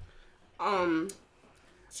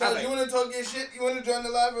 So Alright. you want to talk your shit? You want to join the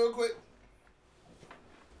live real quick?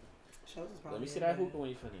 Let me see that hookah when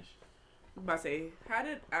you finish. I'm about to say, how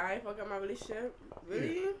did I fuck up my relationship?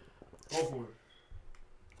 Really? Go for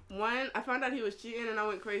it. One, I found out he was cheating and I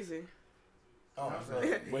went crazy. Oh,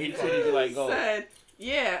 sorry. When he treated you like gold. Said,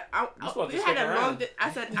 yeah, You supposed to we had stick a around.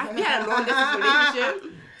 long. We had a long distance relationship.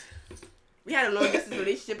 We had a long distance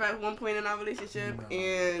relationship at one point in our relationship,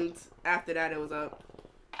 and after that, it was up.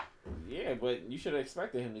 Yeah, but you should have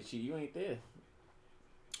expected him to cheat. You ain't there.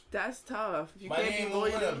 That's tough. You Why can't you be ain't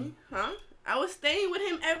loyal with to him? me, huh? I was staying with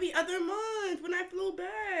him every other month when I flew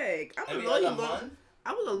back. I'm Every a loyal other long. month?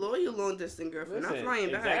 I was a loyal long distance girlfriend. Listen, I'm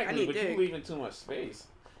flying back. I exactly, need but dick. you leaving too much space.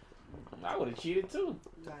 I would have cheated too.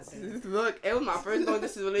 Goddamn. Look, it was my first long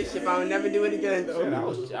distance relationship. I would never do it again Shit,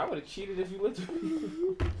 though. I would have cheated if you lived with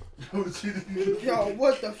me. Yo,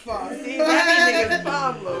 what the fuck? See, that be nigga's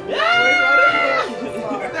problem. Then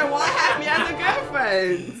why have me as a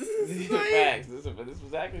girlfriend? Facts. This is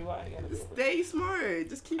exactly why. I gotta do it. Stay smart.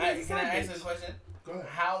 Just keep it Alright, can I inside. ask you a question? Go ahead.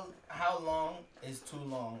 How long is too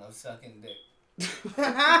long of sucking dick?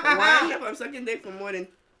 One, if I'm sucking dick for more than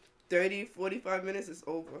 30, 45 minutes, it's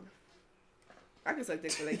over. I can suck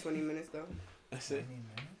dick for like 20 minutes though. That's it.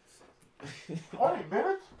 20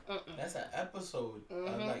 minutes? That's an episode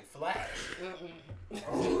of like Flash.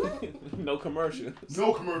 No commercials.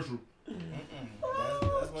 No commercial.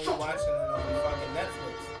 That's when you're watching it on fucking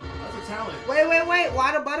Netflix. That's a talent. Wait.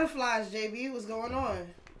 Why the butterflies, JB? What's going on?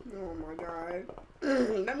 Oh my god. Let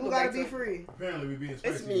me Who go gotta back be to free? Apparently, we being It's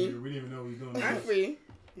spicy me. here. We didn't even know we was doing I'm this. free.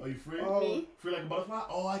 Are you free? Oh. Me. Free like a butterfly?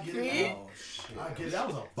 Oh, I get Free? it. Oh shit. I get it. That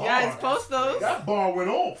was a bar. Guys, post those. That bar went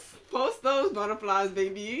off. Post those butterflies,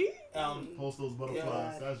 baby. Post those butterflies.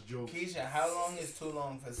 Yeah. That's jokes. Keisha, how long is too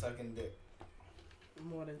long for sucking dick?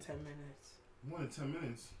 More than 10 minutes. More than 10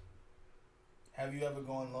 minutes. Have you ever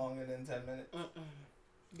gone longer than 10 minutes?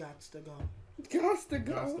 Gots to go. Gots to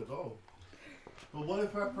Gots to go. go. But what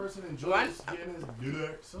if that person enjoys One- getting his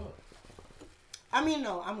dick sucked? I mean,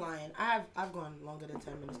 no, I'm lying. I've gone longer than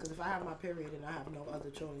 10 minutes because if I have my period and I have no other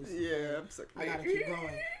choice, Yeah, I'm sucking. I gotta keep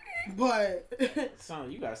going. But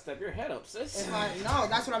Son, you gotta step your head up, sis. no,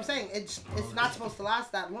 that's what I'm saying. It's not supposed to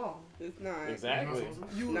last that long. It's not. Exactly.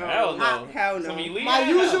 You No. Hell no. Hell no. Some elite My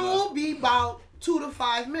hell no. usual be about 2 to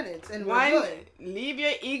 5 minutes, and we're One, good. leave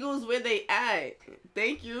your egos where they at.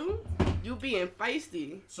 Thank you. You being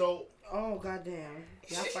feisty. So, Oh goddamn!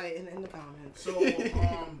 Y'all fighting in the comments. do we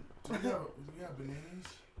have bananas?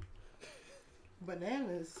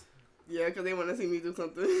 Bananas. Yeah, because they want to see me do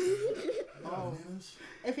something. Oh. Bananas?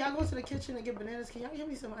 If y'all go to the kitchen and get bananas, can y'all give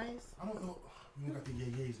me some ice? I don't know. We don't got the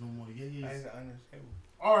yay-yays no more. The yay-yays. I didn't understand.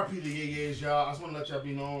 RIP the yay-yays, y'all. I just want to let y'all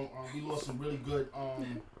be known. We lost some really good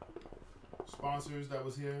sponsors that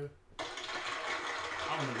was here. I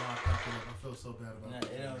don't know why I packed it up. I feel so bad Nah,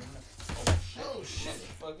 about it it. don't. Oh shit!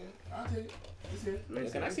 Fucking. I'll take it. It's here.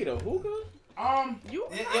 Can I see the hookah? You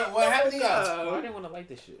Yeah, what happened to y'all? Oh, I didn't want to light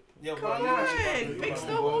this shit. Yo, Come bro, on, you fix the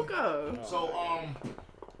bro. hookah. So,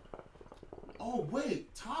 oh,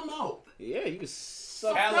 wait. Time out. Yeah, you can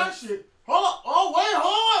suck. Cal- That shit. Hold up. Oh, wait.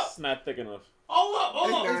 Hold up. It's not thick enough. Hold up.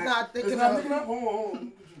 Hold up. It's not thick It's enough. not thick enough. Hold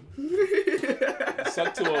on.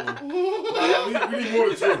 Suck two of them. We need more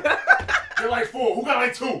than two. They're like 4. Who got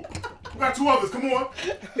like 2? Who got 2 others? Come on.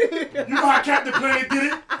 You know how Captain Planet did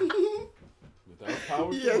it? Without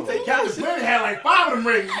power, Yeah, to take Captain Planet had like 5 of them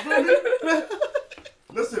rings. You feel me?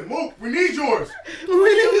 Listen, Mook, we need yours.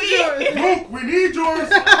 Mook, we need yours.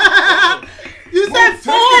 You said Mook,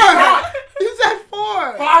 4. take this shot. You said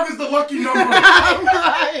 4. 5 is the lucky number.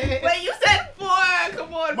 Wait, you said 4.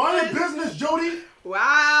 Come on. Mind boys. your business, Jody.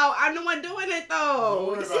 Wow, I'm the one doing it Don't though.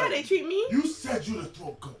 worry You see about how it. they treat me? You said you the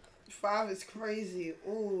throat goat. 5 is crazy.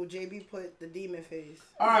 Ooh, JB put the demon face.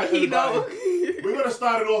 All right, You everybody. know. We're going to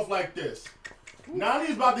start it off like this.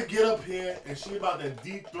 Nani's about to get up here and she about to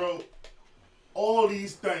deep throat all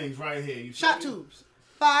these things right here. You Shot feel me? tubes.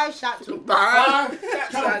 5 shot tubes. 5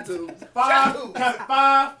 Shot tubes.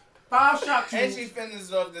 Five shot tubes. And she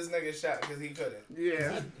finished off this nigga's shot because he couldn't.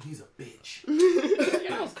 Yeah. He's a bitch. Yeah,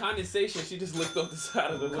 that was condensation. She just licked off the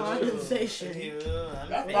side of the Condensation.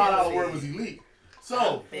 That $5 word was elite.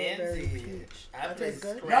 So, Very Fancy. peach. I That play tastes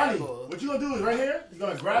good. Yanni, Scrabble. what you gonna do is right here. You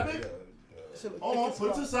gonna grab it. Should've Hold on, thick put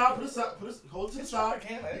it to the as side. Hold it to the side.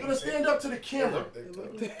 You're gonna stand up to the camera. fuck. To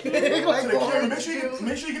the camera.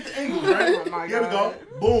 Make sure you get the angle right. Oh my Here we go. God.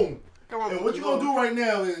 Boom. Come on. And what you gonna do right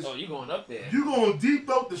now is Oh, you going up there? you gonna deep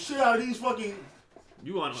throat the shit out of these fucking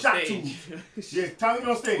You on shot stage? Yeah, time to get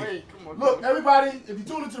on stage. Wait, come on. Look, everybody, if you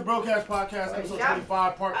tune into the Broadcast Podcast, episode y'all-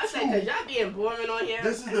 25, part I said, cause 2. y'all being boring on here.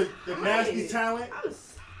 This is the nasty talent. I'm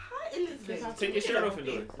hot in this bitch. Take your shirt off and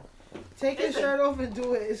do it. Take your shirt off and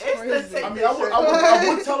do it. It's It's the crazy. same- I mean, I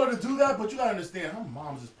would tell her to do that, but you gotta understand, her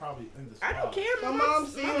mom's is probably in this. I don't care. My My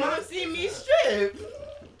mom mom see me strip.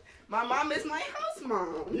 My mom is my house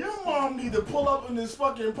mom. Your mom need to pull up in this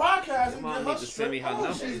fucking podcast and Mom get need her to send me her straight.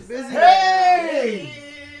 number. She's busy. Hey,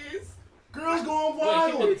 Yes. girls going Wait, she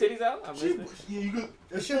wild. pulled the titties out? I She, missed it. yeah, you could. It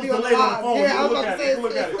Should should be be on the delayed on the live. phone. Yeah, You I can was look about to at say it. You can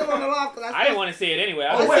look at it's it. still on the live. 'Cause I didn't want to see it anyway.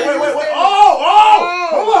 I Oh, was wait, like, wait, wait, wait. Oh.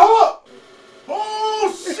 Hold up.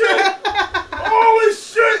 Oh, shit. Holy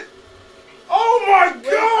shit. Oh, my Wait,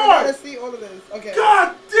 I God. gotta see all of this. Okay.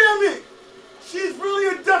 God damn it. She's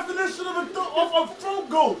really a definition of a throat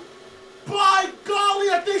goat. By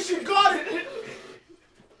golly, I think she got it.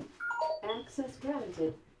 Access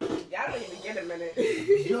granted. Y'all don't even get a minute.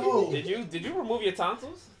 Yo. Did you remove your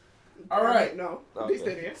tonsils? All right. No. Okay. They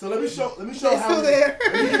still there. So let me show They're how. still there.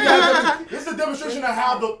 Let me give you guys this is a demonstration of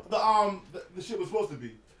how the shit was supposed to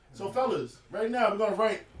be. So fellas, right now we're gonna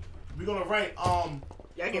rank. Y'all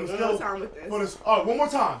get For one the more show- time with this. for this. All right, one more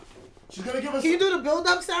time. She's gonna give us. Can you do the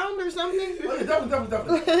build-up sound or something? Oh, yeah,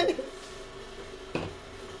 definitely.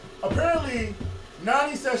 Apparently,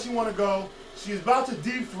 Nani says she want to go. She's about to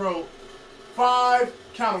deep throat. 5,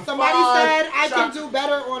 count 'em. Somebody 5, said I shot- can do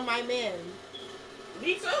better on my man.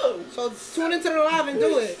 Me too. So tune into the live and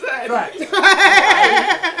do it. Facts.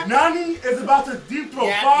 Nani is about to deep throat.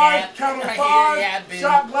 Yep, 5, yep. count 'em, Right 5, here, yep, baby.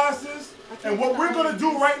 shot glasses. And what we're gonna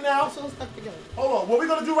do right now, So stuck together. hold on. What we're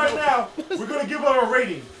gonna do right now, we're gonna give her a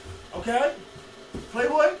rating. Okay?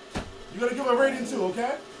 Playboy, you're gonna give her a rating too.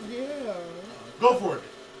 Okay? Yeah. Go for it.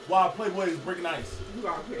 While Playboy is breaking ice. You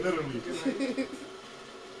out here. Literally.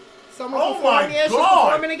 Someone Oh perform my here. She's God.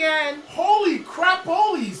 performing again. Holy crap,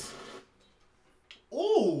 polies!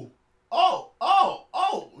 Ooh. Oh.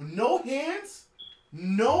 No hands?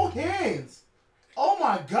 No hands. Oh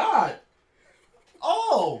my God.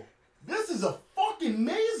 Oh. This is a fucking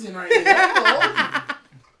amazing right here.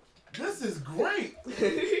 This is great.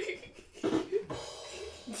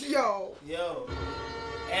 Yo. Yo.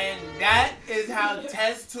 And that is how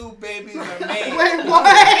test tube babies are made. Wait, what?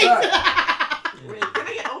 Wait, can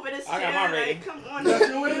I get over this I chair? got my rating. Like, come on. That's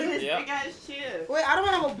your rating? This Yep. big ass chair. Wait, I don't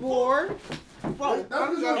have a board. Whoa. That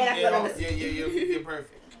was And I Yeah, fell in this. you're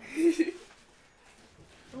perfect.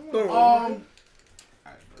 Boom.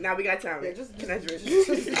 Now we got time. Yeah, just Can I drink?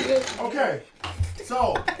 Okay.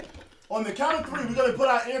 So, on the count of 3, we're gonna put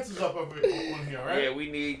our answers up on here, right? Yeah, we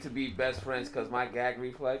need to be best friends because my gag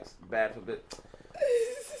reflex, bad for bit.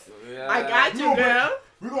 Yeah, I got you, No, but- girl.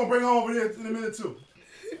 We're gonna bring her over here in a minute too.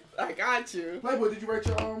 I got you. Playboy, did you write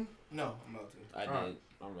your No, I'm about to. I did. Alright.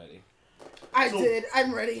 I'm ready. I So- did.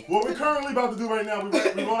 I'm ready. What we're currently about to do right now, we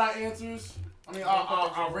wrote our answers. I mean,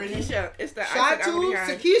 our ratings. Keisha, it's the Shot ice that I'm tubes.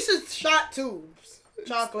 behind. Takesha's shot tubes.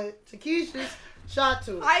 Chocolate. Takesha's shot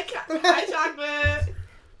tubes. Hi, chocolate.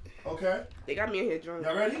 Okay, They got me in here drunk.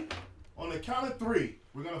 y'all ready? On the count of 3,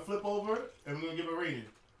 we're gonna flip over and we're gonna give a rating.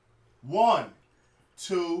 1,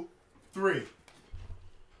 2, 3.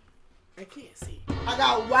 I can't see. I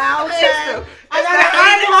got wild It's tag. the- I it's got the an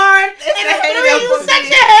hater. hard It's and the a hater 3. You pussy. such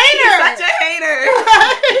a hater. You're such a hater.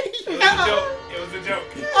 It was a joke. It was a joke.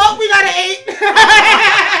 Oh, we got an 8.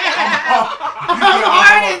 I'm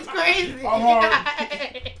hard. It's crazy. I'm hard.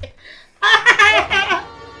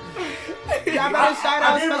 Y'all better shout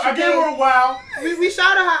out I gave her a wow. We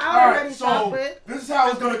shouted her out All already, right, so chocolate. this is how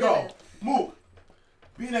it's gonna go. Mook,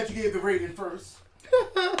 being that you gave the rating first,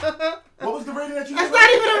 what was the rating that you gave? That's not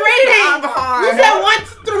even a rating. I'm hard. You said 1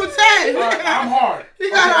 through 10. All right, I'm hard.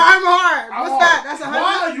 You got Okay. an arm hard. I'm What's hard. that? That's a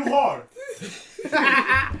Why are you hard?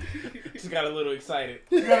 100. She got a little excited.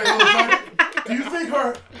 You gotta go inside. Do you think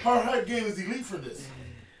her head game is elite for this?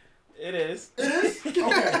 It is. It is?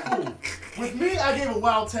 Okay, cool. With me, I gave a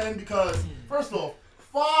wild 10 because, first off,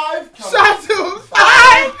 5 Shot tubes.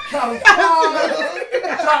 5. count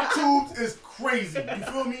 5 shot tubes is crazy. You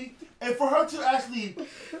feel me? And for her to actually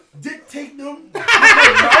dictate them with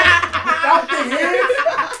her mouth without the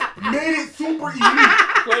hands made it super elite.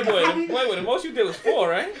 Playboy, the most you did was 4,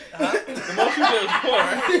 right? Huh? The most you did was 4,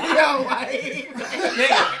 right? Yo, Mike.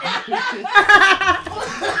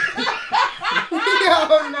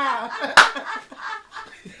 Yo, nah.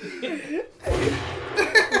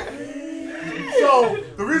 So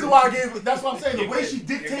the reason why I gave that's what I'm saying. The way she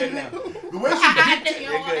dictated it, the way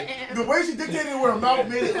she dictated it, where her mouth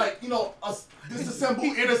made it like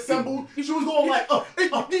disassemble, inassemble. She was going like with the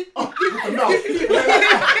mouth,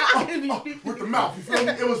 with the mouth. You feel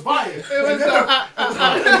me? It was fire. And then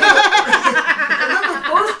the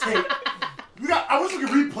first take, I wish we could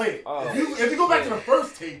replay it. Oh. If you go back to the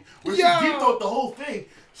first tape, where she deep throat the whole thing,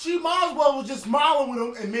 she might as well was just smiling with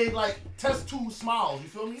him and made like test tube smiles. You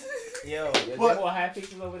feel me? Yo, There's But- more high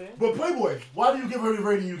pictures over there. But Playboy, why do you give her the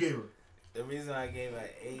rating you gave her? the reason I gave her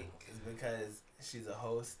 8 is because she's a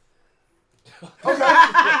host. Okay.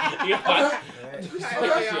 Yeah. Right?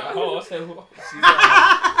 Oh, I said,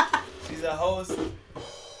 She's a host.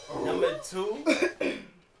 Number 2,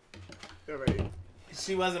 Alright.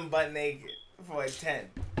 she wasn't butt naked for a 10.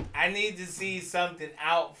 I need to see something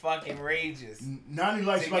out fucking outrageous. Nani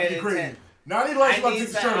likes To you about to get get a crazy. 10. Nani likes you I about to need take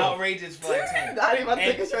the something shirt off. outrageous for a 10. Not even about to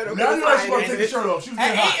take a shirt off. Nani likes you about to take the It shirt off. She was At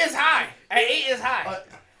getting 8 hot. is high. At 8 is high.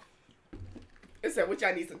 said, which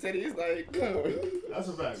I need some titties. Like, come on. That's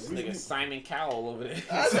a fact. nigga Simon Cowell over there.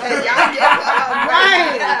 I said, y'all get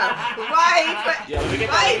right. Right. Yeah, let me get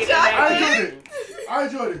Right, that. I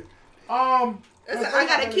enjoyed it. Listen, I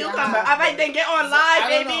got a cucumber. I might then get on live,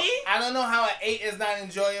 baby. I don't know how an 8 is not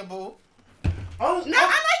enjoyable. No, I like it.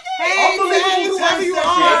 Hey, Tay, whoever you She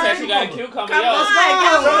are. said she got a cucumber. Come Yo, on, come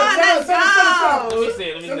on, let's let go. me see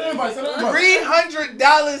it. Let me Send see an it. invite. Send an invite.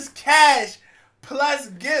 $300 cash plus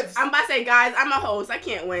gifts. I'm about to say, guys, I'm a host. I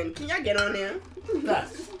can't win. Can y'all get on there?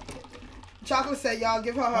 Facts. Chocolate said, y'all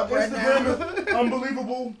give her My her bread Instagram now. is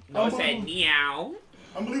unbelievable. No, it said Unbelievable. meow.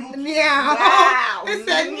 Unbelievable. Meow. Wow. It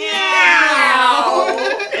said Meow.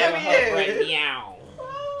 meow. Give her bread, meow.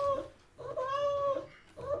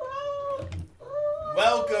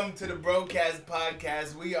 Welcome to the Broadcast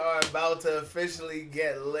Podcast. We are about to officially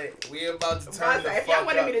get lit. We are about to turn the If y'all fuck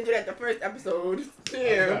wanted up. me to do that the first episode,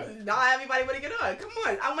 damn. Now everybody want to get on. Come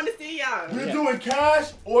on. I want to see y'all. We're doing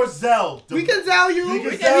cash or Zelle. We can tell you. We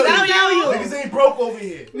can We tell can tell you. Niggas ain't broke over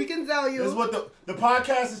here. We can tell This is you. what the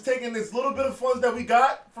podcast is taking this little bit of funds that we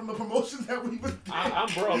got from the promotions that we was doing. I'm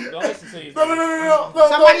broke. Don't listen to you. No.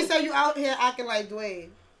 Somebody said you out here acting like Dwayne.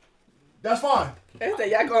 That's fine. They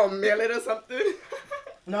say y'all gonna mail it or something.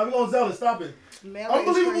 Now we're gonna Zelle it. Stop it. Man,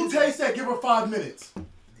 Unbelievable it's crazy. Tay said give her 5 minutes.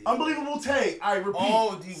 Unbelievable Tay, I repeat.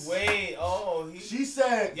 Oh, D-Wade. Oh, She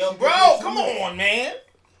said. Yo, she bro, gave her come 2 minutes. on, man.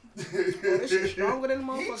 This shit stronger than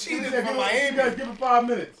the He motherfucker. cheated She said, from give her- Miami. You guys give her 5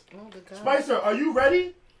 minutes. Oh, good God. Spicer, are you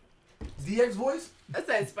ready? DX voice? I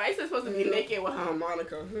said Spicer's supposed to be naked with her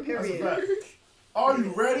harmonica. That's a Period. fact. Are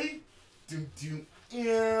you ready?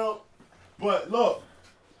 Yeah. But look,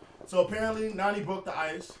 so apparently Nani broke the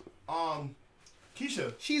ice.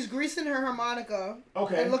 Keisha. She's greasing her harmonica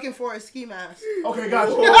Okay. and looking for a ski mask. Okay,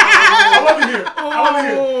 gotcha. I love it here.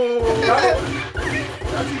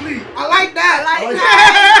 That's elite. I like that. I like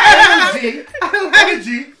that. Energy. I like,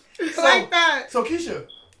 Energy. I like that. So Keisha,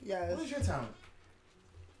 Yes. what is your talent?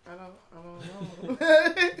 I don't know.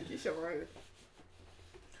 Keisha right.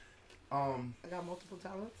 I got multiple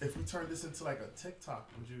talents. If we turn this into like a TikTok,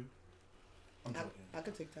 would you? I'm joking. I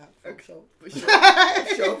could TikTok. Okay. So.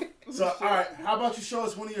 Sure. So, all right, how about you show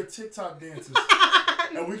us one of your TikTok dances,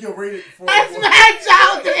 and we can rate it for. That's mad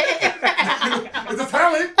childish. It's a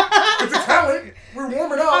talent. It's a talent. We're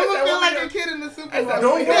warming up. I'm gonna feel like a kid in the supermarket.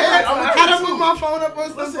 Don't worry, I'm a I kid don't too. put my phone up on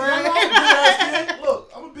some Listen, brand. I'm a big ass kid.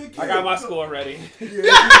 Look, I'm a big kid. I got my score ready. Don't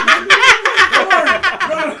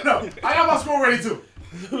worry. No. I got my score ready too.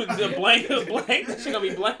 The blank. That shit gonna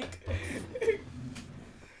be blank.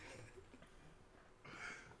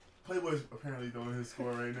 Playboy's apparently doing his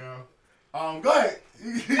score right now. Go ahead.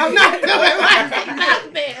 I'm not doing my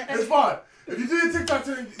there. It's fine. If you do your TikTok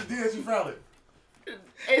dance, you found it.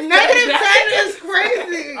 Negative 10 is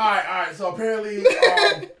crazy. All right. So apparently,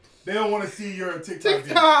 they don't want to see your TikTok dance.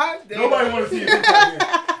 TikTok. Nobody want to see your TikTok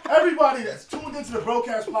dance. Everybody that's tuned into the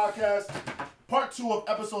Broadcast Podcast, part 2 of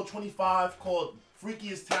episode 25, called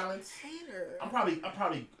Freakiest Talents. Hater. I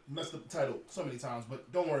probably messed up the title so many times,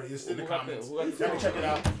 but don't worry, it's in the Who got comments. the- who got the Y'all can check it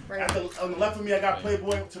out. Right. On the left of me, I got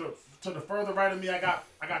Playboy. To the further right of me, I got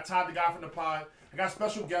Todd, the guy from the pod. I got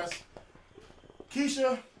special guests,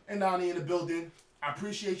 Keisha and Nani in the building. I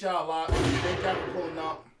appreciate y'all a lot. Thank y'all for pulling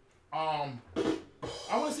up.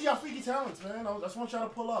 I want to see y'all freaky talents, man. I just want y'all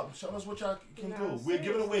to pull up. Show us what y'all can do. We're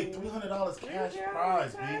giving away $300 cash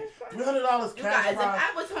prize, man. $300 You cash guys, if prize.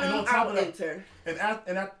 I was And home, on top I of would that, enter.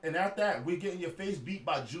 and at that, we're getting your face beat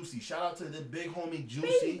by Juicy. Shout out to the big homie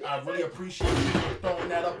Juicy. I really appreciate you for throwing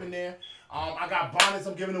that up in there. I got bonnets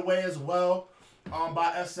I'm giving away as well.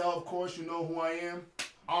 By SL, of course, you know who I am.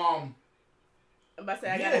 I'm about to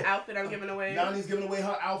say I got an outfit I'm giving away. Nani's giving away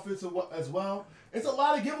her outfits as well. It's a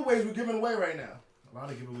lot of giveaways we're giving away right now. We'll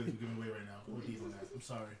deal with that. I'm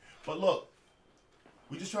sorry. But look,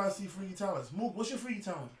 we just trying to see freaky talents. Mook, what's your freaky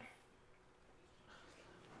talent?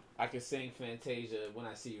 I can sing Fantasia when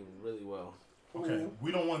I see you really well. Okay,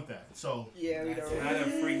 we don't want that. So Yeah, we That's don't. not a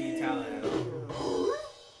freaky talent at all.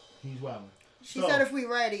 he's wilding. She said if we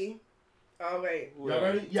ready. All right. Y'all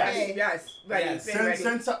ready? Yes. Hey. Yes. Ready. Yes. Been ready.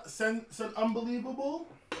 Send unbelievable.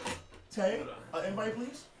 Tay, invite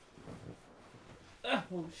please.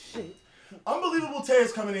 Oh shit. Unbelievable Tay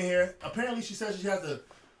is coming in here. Apparently, she says she has a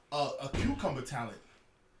cucumber talent.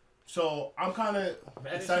 So I'm kind of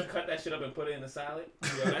Imagine excited. she cut that shit up and put it in the salad.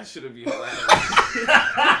 Yo, that should have been hilarious.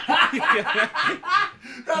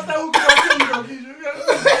 That's not who can you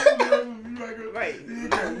Right.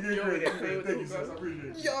 Thank you, sis. I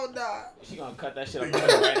appreciate it. Yo, nah. She gonna cut that shit up and put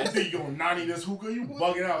it right You in. think you gonna nanny this hookah? You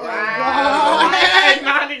bugging out. Wow.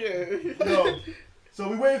 Not even. Yo, so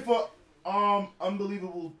we waiting for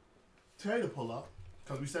unbelievable Tay to pull up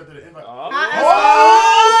because we sent her the invite. Oh,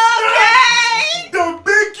 snap! The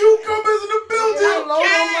big cucumbers in the building. I load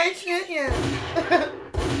on my shit here.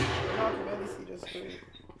 Y'all can barely see this screen.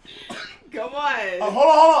 Come on.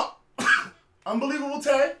 Hold on. Unbelievable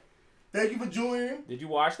Tay, thank you for joining. did you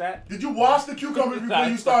watch that? Did you wash the cucumbers before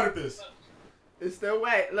you started this? It's still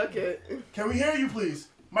wet. Look at. Can we hear you, please?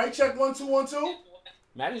 Mic check 1 2 1 2.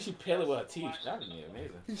 Imagine she peel it with her teeth. That would be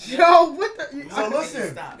amazing. Yo, what the? So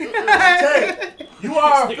listen, Stop. Tay, you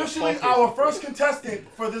are This nigga officially focused. our first contestant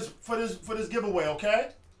for this giveaway. Okay?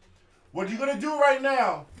 What you're gonna do right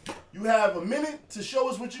now? You have a minute to show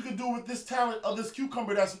us what you can do with this talent of this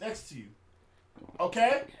cucumber that's next to you.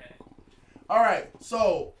 Okay? All right.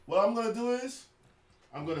 So what I'm gonna do is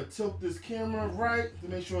I'm gonna tilt this camera right to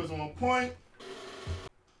make sure it's on point.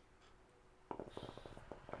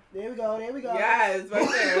 There we go. There we go. Yes, right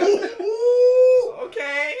there. Ooh,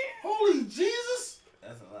 Okay. holy Jesus!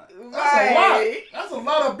 That's a lot. That's a lot. Right. That's a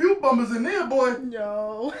lot of butte bumpers in there, boy.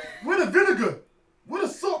 Yo. With the vinegar, with the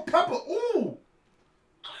salt, pepper. Ooh,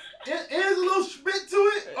 and there's a little spit to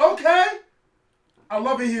it. Okay, I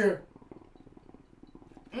love it here.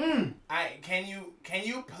 Can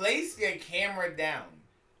you place your camera down?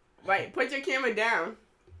 Right. Put your camera down.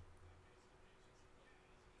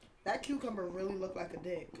 That cucumber really looked like a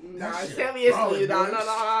dick. Nah, That shit seriously. probably No. good.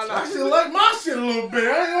 I should like my shit a little bit.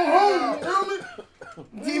 I ain't gonna hold you.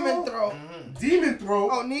 Feel me? Demon throat. Demon throat.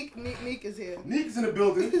 Oh, Neek is here. Neek's in the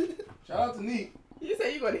building. Shout out to Neek. You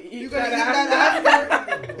say you're gonna eat You gonna eat that that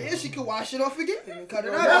after? Yeah, she could wash it off again and cut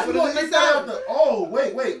it out. That's Put it what in the eat that salad. after. Oh,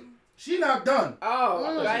 wait. She not done. I thought she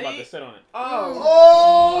was about to Ready? sit on it. Oh.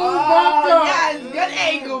 Oh, my God. Yes. Good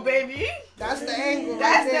angle, baby. That's the angle.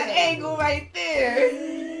 That's right the there. angle right there.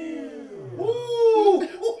 Ooh,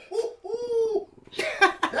 ooh.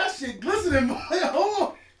 That shit glistening, boy.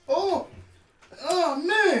 Hold on. Oh,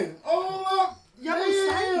 man. Oh, Yellow damn.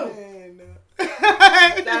 salmon.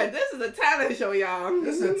 Now, this is a talent show, y'all.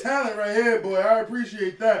 This is a talent right here, boy. I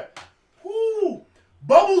appreciate that. Ooh.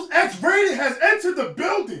 Bubbles X-Rated has entered the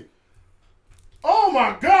building. Oh,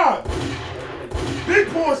 my God. Big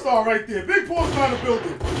porn star right there. Big porn star in the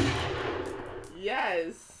building.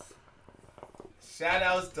 Yes. Shout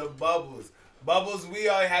outs to Bubbles. Bubbles, we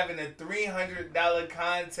are having a $300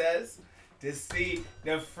 contest to see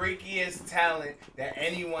the freakiest talent that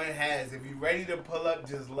anyone has. If you're ready to pull up,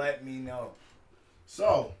 just let me know.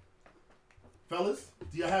 So, fellas,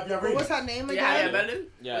 do y'all have y'all ready? What's her name Yeah, again? better.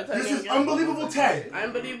 Yeah. What's her This name is again? Unbelievable Tay.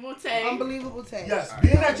 Unbelievable Tay. Unbelievable taste. Yes,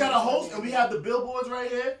 being that y'all the host and we have the billboards right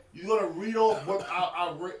here, you're gonna read off what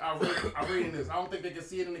our rating is. I don't think they can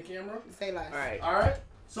see it in the camera. Say less. All right. All right.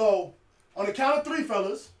 So on the count of 3,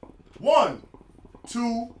 fellas. 1,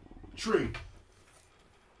 2, 3.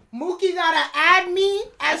 Mookie gotta add me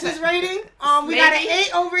as his rating. We got an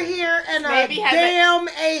 8 over here and a Maybe have damn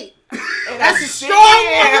 8. And That's a strong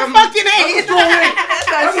motherfucking 8.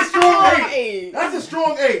 That's a strong 8. That's a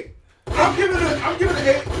strong 8. I'm giving it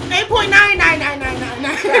an 8.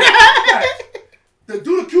 8.99999. The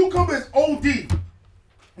do the cucumber is OD.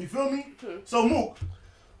 You feel me? So Mook,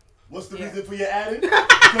 what's the reason for your adding?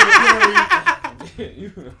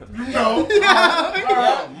 You know. Yo,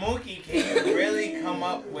 Mookie, can you really come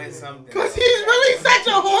up with something? Because he's really such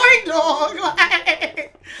a horn dog.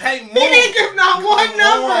 Like, Hey, he didn't give not one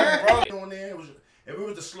number. On there, if it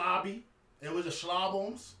was the slobby, it was the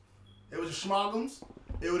sloboms, it was the schmoggums,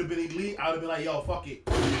 it would have been elite. I would have been like, yo, fuck it.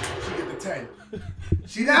 She get the 10.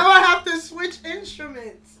 She Now I have to switch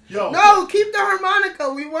instruments. Yo. No, keep the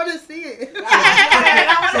harmonica. We want to see it.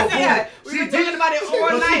 I want to see boom. it. We She were deep- talking about it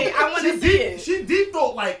all night. I want to see it. She deep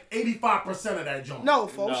throat like 85% of that joint. No,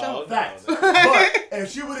 for No, sure. Facts. no. But if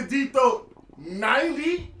she would have deep throat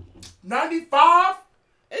 90, 95,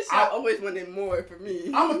 It's always wanted more for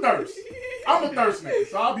me. I'm a thirst. I'm a thirst man,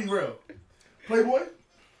 so I'll be real. Playboy?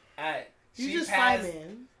 Alright, You just fine,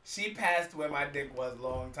 man. She passed where my dick was a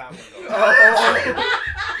long time ago. Oh.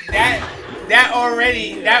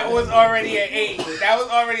 That was already an 8. That was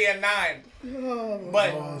already a 9.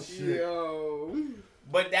 But Oh shit. Yo.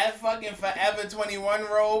 but that fucking Forever 21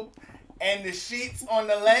 robe and the sheets on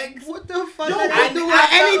the legs. What the fuck? Yo, Did I, they do I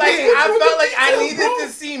felt like anything? I felt like I Bro. needed to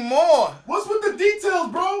see more. What's with the details,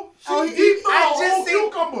 bro? She Oh, he- deep I a just whole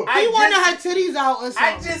seen- cucumber. He I wanted her just- titties out or something.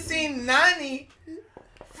 I just seen Nani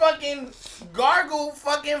fucking gargle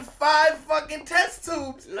fucking 5 fucking test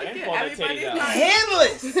tubes. Look And at pull the everybody's titties out. not.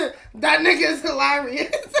 Handless. That nigga is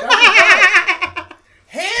hilarious.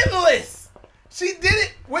 Handless. She did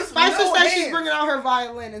it with Spicer no said hands. she's bringing out her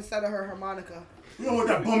violin instead of her harmonica. You know what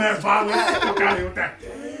that bum ass violin? Fuck out of here with that.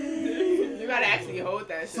 You gotta actually hold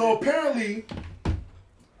that shit. So apparently,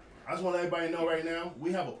 I just want everybody to know right now,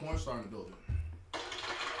 we have a porn star in the building.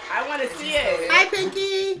 I want to see it. Hi,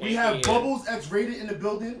 Pinky. We have Yeah. Bubbles X-rated in the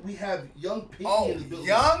building. We have Young Pinky Oh, in the building.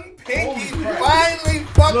 young Pinky Holy crap. finally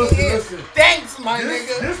fucking Listen, in. listen. Thanks, my This,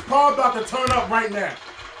 nigga. this pod about to turn up right now.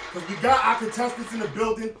 Because we got our contestants in the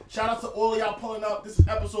building. Shout out to all of y'all pulling up. This is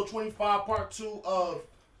episode 25, part 2 of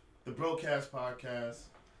the Broadcast Podcast.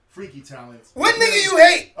 Freaky Talents. What nigga you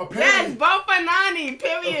hate? Yes, Apparently, vote for Nani,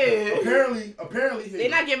 period. apparently, They're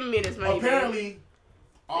not giving me this money. apparently,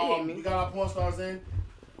 hate me. we got our porn stars in.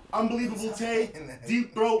 Unbelievable Tay,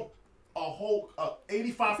 Deep Throat, a whole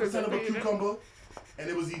 85% of a cucumber, and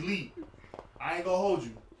it was elite. I ain't gonna hold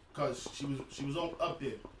you, cause she was on up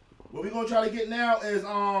there. What we gonna try to get now is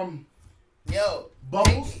Yo,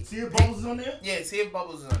 Bubbles. See if Bubbles is on there. yeah, see if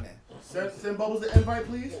Bubbles is on there. Send Bubbles the invite,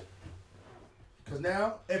 please. Cause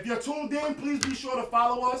now, if you're tuned in, please be sure to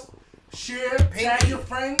follow us, share, tag your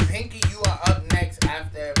friends. Pinky, you are up next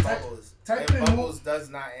after Bubbles. type If it in, Bubbles does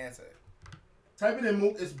not answer. Type it in,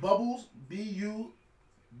 Mook. It's Bubbles, BUBBLEZ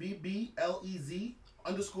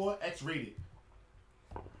 _ X rated.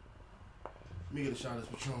 Let me get a shot of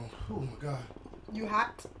this Patron. Oh my god. You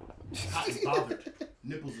hot? Hot is bothered.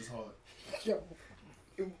 Nipples is hard. Yo.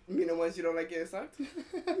 You mean the ones you don't like getting sucked?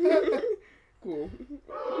 Cool.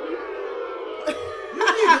 You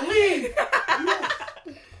need to leave.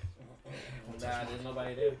 Nah, there's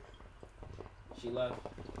nobody there. She left.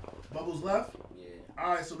 Bubbles left. Yeah,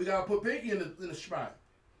 Alright, so we gotta put Pinky in the spot.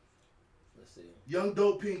 let's see. Young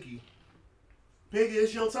dope Pinky. Pinky,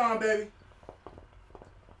 it's your time, baby.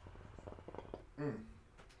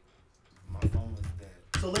 My phone was dead.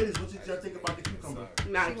 So ladies, what did y'all think about the cucumber?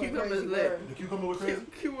 Nah, She went cucumber's crazy lit. word. The cucumber went crazy?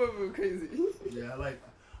 Cucumber crazy. Yeah, I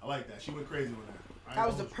like that. She went crazy with that. I That ain't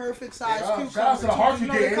was the gonna- perfect size Shout out cucumber. to the heart you you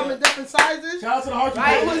know they gave. come in different sizes. Shout out to the heart you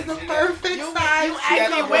Right. It gave. was the perfect You size. actually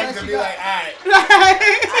She got went to be like, alright. I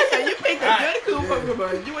said you picked a Alright. good cucumber.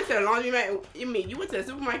 You went to the laundromat. You went to the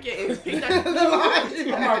supermarket and picked that. I'm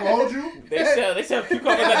not gonna hold you. They sell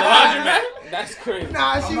cucumbers at the laundromat? That's crazy.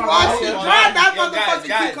 Nah, I'm she not washed gonna it. hold Dried that Yo,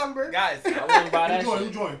 motherfucking cucumber. Guys, I wouldn't buy that Who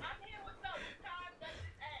shit. join?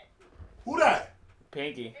 Who that?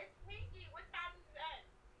 Pinky.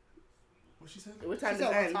 What she said? What She time said,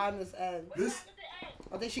 does what end? time this end? This.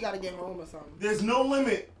 I think she gotta get home or something. There's no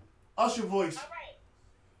limit. Usher voice.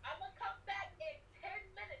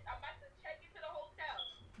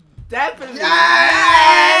 Definitely.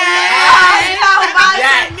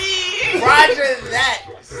 Yes. Me. Roger that.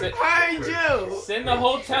 Heard you. Send the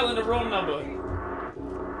hotel and the room number.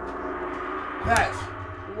 That.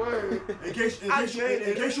 Word. In case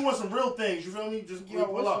you want some real things, you feel me? Just Yo,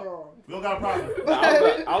 pull what's up. wrong? We don't got a problem.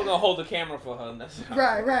 I was gonna hold the camera for her. That's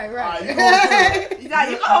Right. Alright, you going Nah,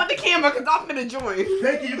 you can hold the camera because I'm finna join.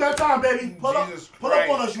 Pinky, you got time, baby. Pull up Jesus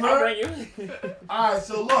on us, you I'll heard? bring you. Alright,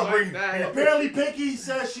 so look. bring that. Apparently Pinky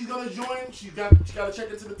says she's gonna join. She gotta check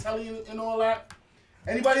into the telly and all that.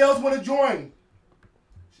 Anybody else wanna join?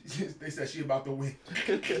 They said she about to win.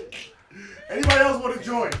 Anybody else wanna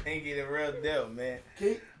join? Pinky the real deal, man.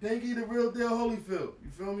 Pinky the real deal Holyfield. You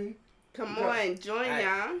feel me? Come on, join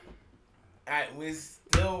y'all. Alright, we're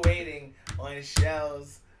still waiting on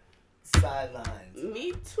Shell's sidelines.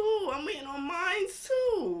 Me too. I'm waiting on mine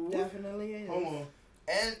too. Definitely is. Hold on.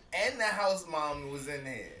 And the house mom was in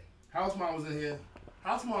here. House Mom was in here.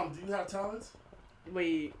 House Mom, do you have talents?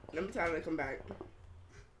 Wait, let me tell her to come back.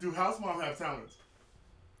 Do House Mom have talents?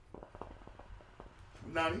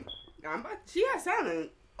 Nani? She has talent.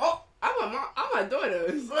 Oh, I'm my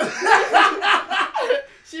daughter's.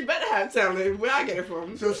 She better have talent. Where I get it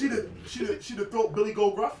from? So she the throat Billy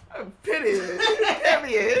Gold Gruff? Period.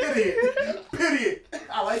 Period. Period.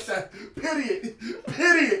 I like that. Period.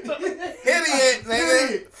 Period. idiot, nigga.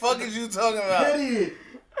 Idiot. Fuck is you talking about? Period.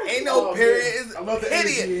 Ain't no Oh, period. man. It's I love the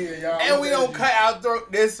energy idiot. here, y'all. I And love we the don't energy. cut our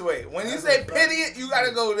throat this way. When you That's say a fact. idiot, you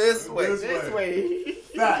gotta go this way. This This way.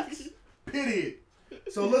 Facts. Period.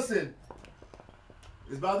 So listen,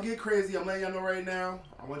 it's about to get crazy. I'm letting y'all know right now.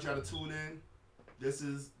 I want y'all to tune in. This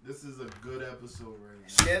is a good episode right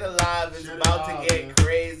now. Shit Alive is Shit about Alive, to get man.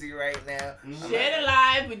 crazy right now. Shit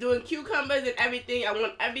alive. We're doing cucumbers and everything. I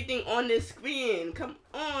want everything on the screen. Come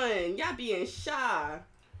on. Y'all being shy.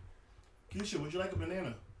 Keisha, would you like a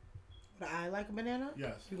banana? Would I like a banana?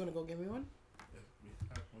 Yes. You gonna go get me one?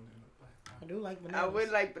 I do like I bananas.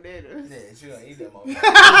 would like bananas. Yeah, she gonna eat them all. Eat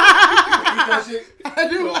that shit. I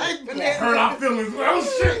do like Hurt bananas. our feelings. Oh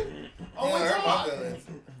shit. Oh, Yeah, wait, hurt my come on. feelings.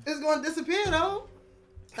 It's gonna disappear though.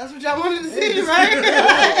 That's what y'all wanted to see, right? No,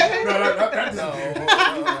 that No, disappeared.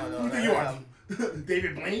 no. Who think you are?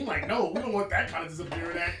 David Blaine? Like, no, we don't want that kind of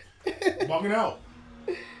disappearing act. Bugging out.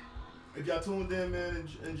 If y'all tuned in, man,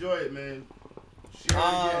 enjoy it, man. Share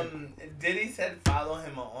it again. Diddy said follow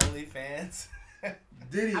him on OnlyFans.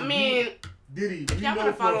 Diddy. I mean, Diddy. if You y'all know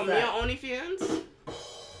want to for a follow me fact. on OnlyFans,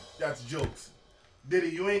 That's jokes. Diddy,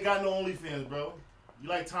 you ain't got no OnlyFans, bro. You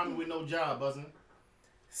like Tommy with no job, buzzing.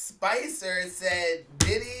 Spicer said,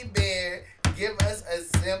 Diddy Bear, give us a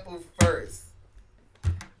sample first.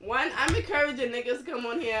 one, I'm encouraging niggas to come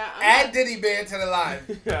on here. Add Diddy Bear to the live.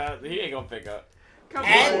 He ain't gonna pick up. Come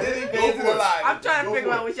Add on. Diddy Go Bear to for the it. live. I'm trying to Go figure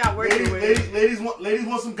for out it. what y'all working with. Ladies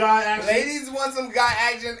want action. Ladies want some guy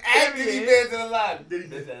action. Add Diddy Period. Bear to the live. Diddy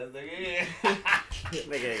Bear.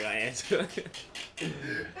 Nigga ain't gonna answer.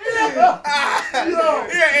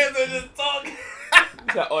 Your answer just talk.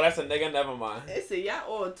 Oh, that's a nigga. Never mind. Listen, y'all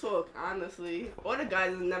all talk, honestly. All the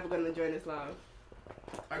guys is never gonna join this live.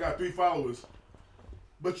 I got 3 followers.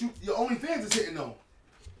 But your OnlyFans is hitting though.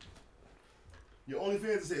 Your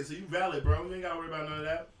OnlyFans is hitting, so you valid, bro. You ain't gotta worry about none of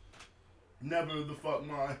that. Never the fuck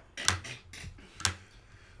mind.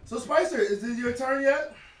 So Spicer, is it your turn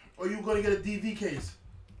yet? Or you gonna get a DV case?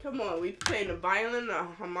 Come on, we playing the violin or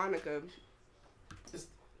harmonica?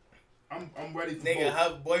 I'm ready for Nigga, both.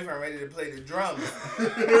 her boyfriend ready to play the drums.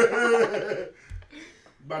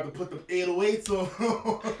 About to put them 808s on.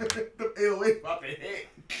 Them 808s about to hit.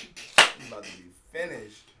 You about to be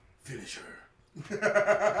finished. Finish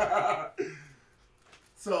her.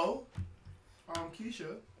 So,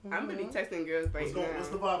 Keisha, I'm really texting girls right now. what's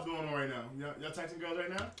the vibe going on right now? Y'all texting girls right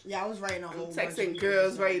now? Yeah, I was writing a whole I'm bunch texting of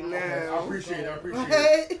girls pieces right on my now. I phone. appreciate it.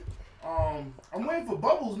 Okay. I'm waiting for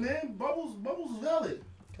Bubbles, man. Bubbles is valid.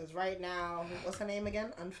 Cause right now, what's her name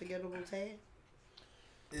again? Unforgettable Tay.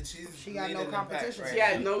 She got no leading the pack competition. right She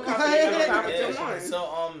had now. no competition. No Yeah, competition.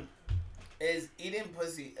 so is eating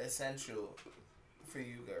pussy essential for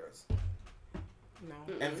you girls No.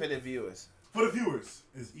 and for the viewers? For the viewers,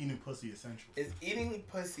 is eating pussy essential? Is eating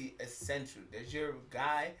pussy essential? Does your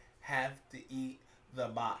guy have to eat the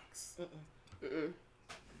box? Mm-mm.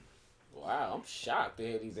 Wow, I'm shocked to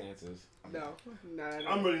hear these answers. No, no.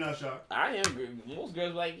 I'm really not shocked. I am. Most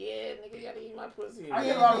girls like, yeah, nigga, you gotta eat my pussy. I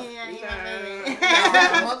get a lot of.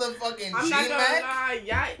 Motherfucking I'm not gonna G-Mac? lie,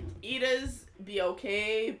 y'all eaters be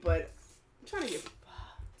okay, but I'm trying to get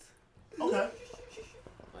fucked. Okay.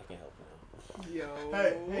 I can help now. Yo.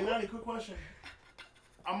 Hey, Nani, quick question.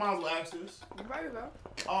 I might as well ask this. You right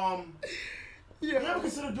about? You ever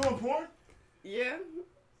consider doing porn? Yeah.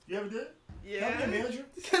 You ever did? Can I be a Yeah. manager?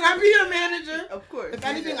 Can I be a manager? Of course. If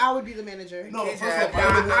anything, I would be the manager. No, Keisha, first have off, you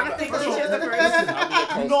ever I don't think first Keisha's off, the person. I'll be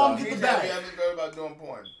a You know I'm co-star. getting Keisha, the have you bag. ever thought about doing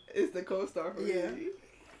porn? It's the co-star for Yeah. me.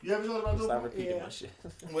 You ever thought about doing Stop porn? repeating Yeah. my shit.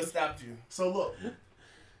 What stopped you? So look,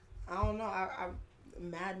 I don't know.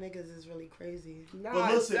 Mad niggas is really crazy. Nah,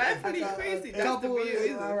 But listen, that's if- pretty Like, crazy. a That's the couple view.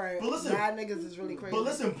 is all right. But listen- Mad niggas is really crazy. but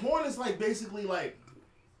listen, porn is like basically like.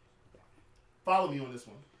 Follow me on this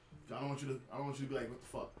one. I don't want you to be like, what the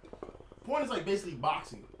fuck. Porn is like basically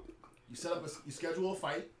boxing. You you schedule a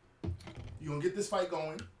fight. You gonna get this fight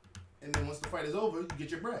going, and then once the fight is over, you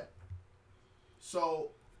get your bread.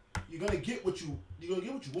 So you're gonna get what you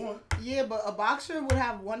want. Yeah, but a boxer would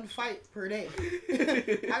have one fight per day.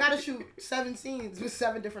 I gotta shoot 7 scenes with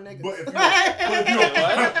 7 different niggas. But if you're,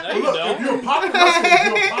 What? No, you look, don't. if you're a popping wrestler, if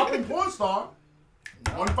you're a popping porn star,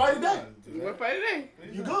 one fight a day, What fight today?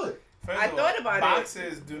 you good. First I of all, thought about it.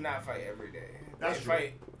 boxers do not fight every day. That's they true.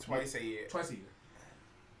 fight twice a year. Twice a year.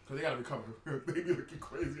 Cause they gotta recover. They be looking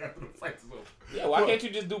crazy after the fight is over. Yeah, why can't you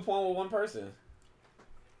just do porn with one person?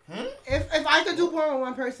 If I could do porn with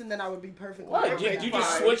one person, then I would be perfect. What? with You, it. you just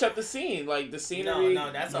fine. switch up the scene, like the scenery.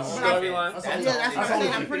 No, that's a the whole storyline. That's Yeah, all- that's what I'm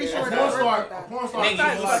saying. I'm pretty A sure porn that works star, like a that. porn star. Nigga,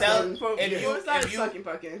 can't you like sell- that. if you- If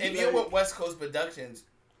you're with like, West Coast Productions,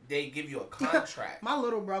 they give you a contract. My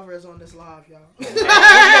little brother is on this live, y'all.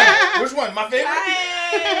 Which one? My favorite?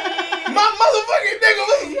 hey! My motherfucking nigga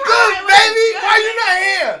was good, Hi, baby. what's Why you not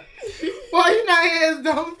here? Why you not here is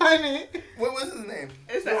dumb funny. What was his name?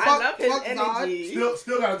 It's like, I Fuck- love his fuck Zod. energy.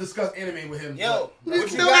 Still gotta discuss anime with him. Yo, We what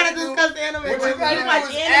still you gotta do- discuss anime. what you with gotta me. do Like, is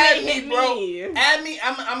anime add hit me, bro. me. Add me.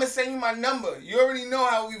 I'm gonna send you my number. You already know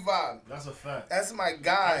how we vibe. That's a fact. That's my I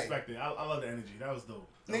guy. respect it. I love the energy. That was dope.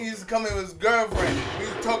 Nigga used to come in with his girlfriend. We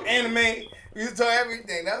used to talk anime. We used to talk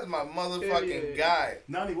everything. That was my motherfucking guy.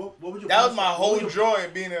 Nani, what would your That was point- my what whole would your- joy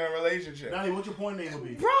of being in a relationship. Nani, what your point name would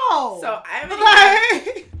be? Bro. So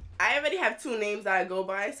Like, I already have 2 names that I go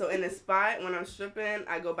by. So in the spot, when I'm stripping,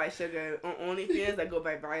 I go by Sugar. On OnlyFans, I go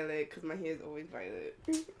by Violet because my hair is always violet.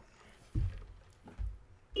 Thank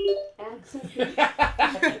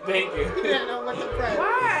you. you didn't know what to press.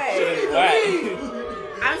 Why?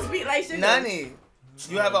 Why? I'm sweet like Sugar. Nani,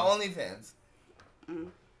 you have an OnlyFans.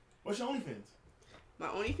 What's your OnlyFans? My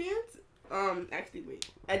OnlyFans? Actually, wait.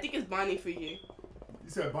 I think it's Bonnie Freaky. You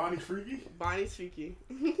said Bonnie Freaky? Bonnie's Freaky.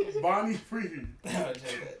 Bonnie Freaky.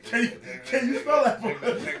 Can you spell that for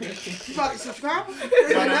us? Fuck, subscribe. No.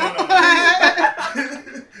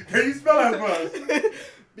 Can you spell that for us?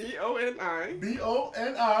 B-O-N-I.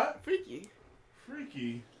 B-O-N-I. Freaky.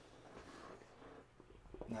 Freaky.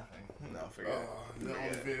 Nothing. No, forget it. Oh, no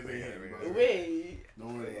OnlyFans ain't hidden, bro. Wait.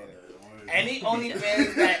 Don't worry about that. Don't worry about Any that.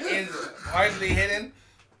 OnlyFans that is partially hidden,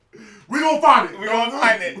 We gonna find it. We gonna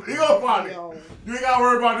find it. We gonna find it. Yo. You ain't gotta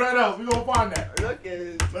worry about nothing else. We gonna find that. Look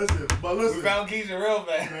at Listen, but we listen. found Keisha real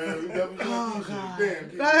fast. Man, we definitely Oh, Keisha. God. Damn,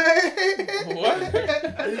 Keisha. Like,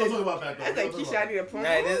 What? We gonna talk about that though. That's like Keisha, I need a promo.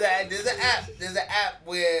 Right, there's an app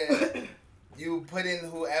where you put in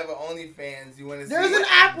whoever OnlyFans you want to see. There's an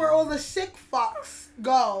app where all the sick fucks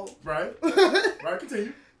go Right? to Right,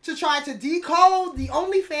 continue. try to decode the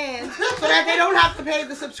OnlyFans so that they don't have to pay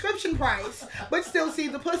the subscription price, but still see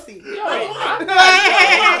the pussy. Yo, I'm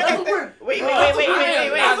That's a win. Wait.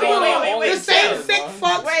 The same Wait, sick wait,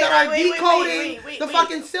 fucks wait, that are wait, decoding wait, the wait.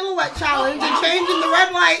 fucking silhouette challenge and changing the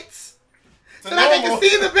red lights so that they can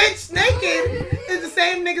see the bitch naked is the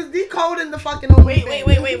same niggas decoding the fucking OnlyFans.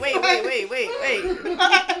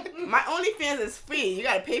 Wait. My OnlyFans is free. You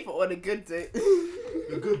gotta pay for all the good dick.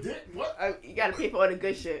 The good dick? What? You gotta pay for all the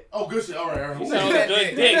good shit. Oh, good shit. All right. You All sound right.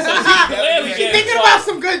 good dick, so she clearly She getting thinking about fucked.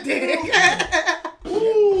 some good dick. She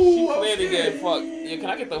Ooh, clearly okay. getting fucked. Yeah, can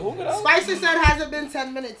I get the hookah though? Spicer said hasn't been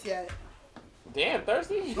 10 minutes yet. Damn,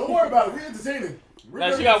 thirsty? Don't worry about it. We're entertaining. We're No,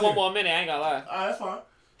 very she got one entertaining. more minute, I ain't gonna lie. Alright, that's fine.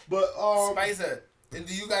 But Spicer, do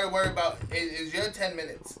you gotta worry about is your 10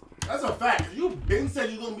 minutes? that's a fact. You been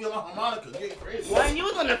said you're gonna be on a harmonica. Getting crazy. When you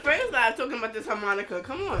was on the first live talking about this harmonica,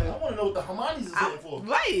 come I on. want to know what the harmonis is hitting for.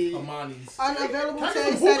 Right. Harmonis. Unavailable Can I Tay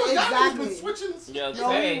get said some hookah? Y'all niggas been exactly. switching. Yo,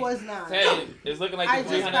 No, Tay, he was not. Tay, it's looking like I the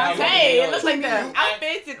just $300. got- Hey, it looks like You the asked-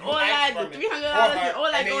 outfits and all You that, asked the from it $300 for her, and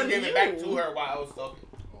all that and then going you to give you. it back to her while I was talking.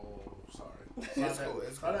 Oh, sorry. It's cool.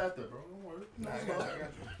 It's Try cool. that after, bro. Don't worry. Nah, I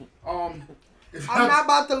got you. If I'm not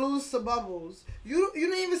about to lose to Bubbles. You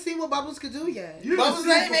didn't even see what Bubbles could do yet. You Bubbles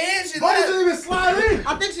didn't not even here. She Bubbles left. didn't even slide in.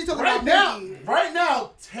 I think she's talking Right about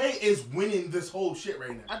now, Pinky. Tay is winning this whole shit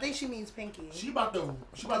right now. I think she means Pinky. She about to win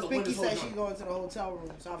Pinky this whole said she's joint. going to the hotel room,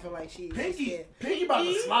 so I feel like she's Pinky scared. about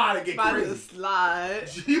to slide and get About to crazy. slide.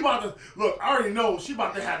 She about to look. I already know she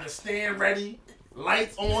about to have the stand ready,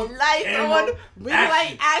 lights on, Lights camera, on, ring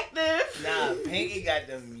light action. active. Nah, Pinky got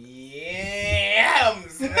them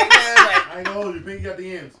yams. Nigga, like, I ain't gonna hold you. Pinky got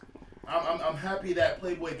the ends. I'm happy that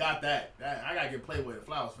Playboy got that. I gotta give Playboy the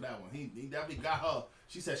flowers for that one. He definitely got her.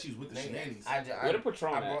 She said she was with the shenanigans. Where the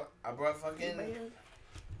Patron at? I brought fucking.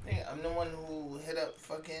 I'm the one who hit up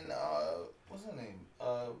fucking what's her name?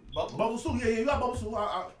 Bubble. Bubble Sue, yeah, you got Bubble Sue.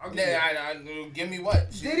 I'll give you that. Yeah, give me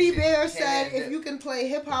what? Diddy Bear came said, in if and you can play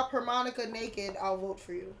hip hop harmonica naked, I'll vote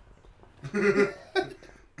for you.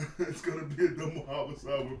 It's gonna be a double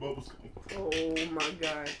homicide with Bubble Sue. Oh my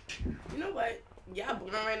god. You know what? Yeah,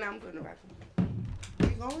 but right now I'm going to bathroom. You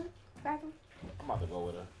going? Bathroom. I'm about to go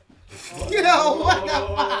with her. Yo, what the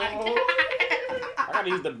fuck? I gotta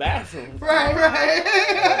use the bathroom.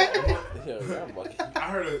 Right. Yo, I'm lucky. I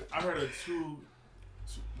heard a two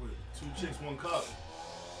chicks, one cup.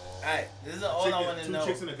 Alright, this is all I want to know. Two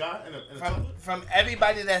chicks and a guy and a From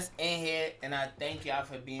everybody that's in here, and I thank y'all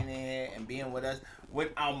for being in here and being with us with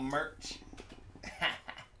our merch.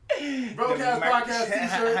 Broadcast The merch. podcast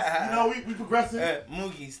t-shirts. You know we progressing.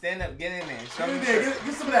 Mookie, stand up, get in there. Show Get me in the there. shirt.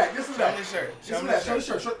 Get some of that. Get some of Show that. me the shirt. Get Show some me of the that. Show the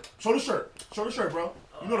shirt. shirt. Show the shirt. Show the shirt, bro.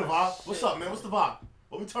 You know the vibe. What's up, man? What's the vibe?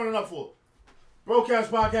 What we turning up for?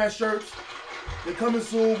 Broadcast podcast shirts. They're coming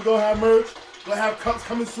soon. We're gonna have merch. We're gonna have cups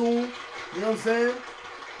coming soon. You know what I'm saying?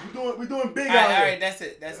 We're doing big out here. Alright, that's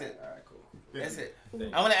it. That's it. Alright, cool. That's it.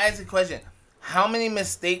 I want to ask you a question. How many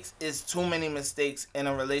mistakes is too many mistakes in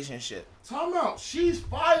a relationship? Time out. She's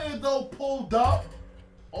fired though, pulled up.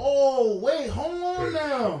 Oh, wait, hold on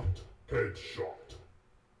now. Headshot.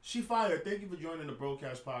 She fired. Thank you for joining the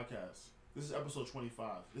Broadcast Podcast. This is episode 25.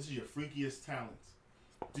 This is your freakiest talents.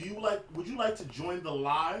 Would you like to join the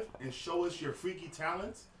live and show us your freaky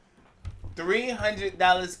talents?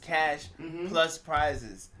 $300 cash Mhm. plus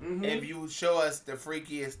prizes Mhm. if you show us the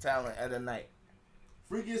freakiest talent of the night.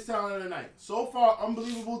 Freakiest talent of the night. So far,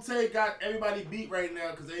 Unbelievable Tay got everybody beat right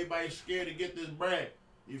now because everybody's scared to get this bread.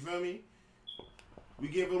 You feel me? We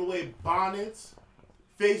giving away bonnets,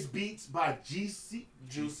 face beats by Juicy.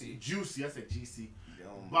 Juicy. I said GC.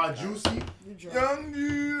 Oh my By God. Juicy. You drunk. Young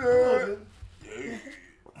Jesus.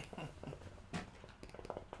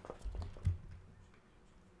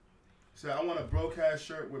 So I want a broadcast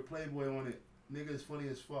shirt with Playboy on it. Nigga is funny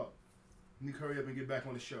as fuck. Nick, hurry up and get back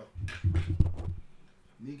on the show.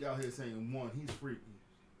 Nick out here saying one, he's freaky.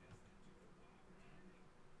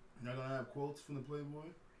 Not gonna have quotes from the Playboy?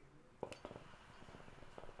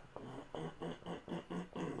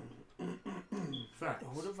 Facts.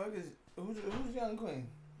 Who the fuck is who's Young Queen?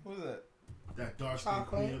 Who's that? That dark skin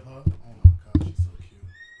Chocolate. queen of her. Oh my god, she's so cute.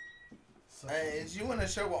 So Is you want a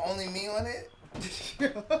shirt with only me on it?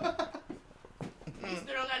 You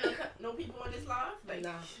still don't got no people on this live? Like,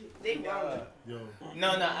 Nah. they wild. Yo.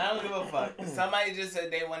 No, I don't give a fuck. Somebody just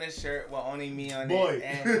said they want a shirt with only me on Boy. it.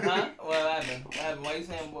 And, huh? What happened? What happened? Why you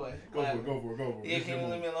saying boy? Go What for it, happened? go for it, go for it. Yeah, This can you your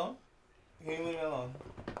leave me alone? Can you leave me alone?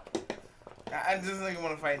 I just like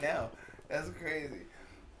want to fight now. That's crazy.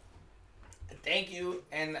 Thank you,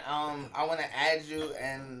 and I want to add you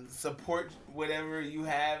and support whatever you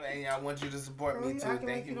have, and I want you to support Bro, me you too. acting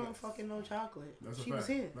Thank like you. you don't fucking know chocolate. That's a She fact. was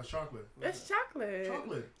here. That's chocolate. That's chocolate.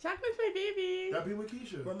 Chocolate. Chocolate's my baby. That be with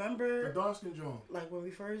Keisha. Remember, That dark skin John. like when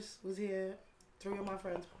we first was here, 3 of my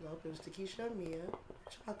friends pulled up. It was Takesha, Mia,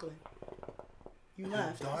 chocolate. You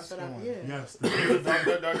left. dark So skin that, one. yeah. Yes, the beautiful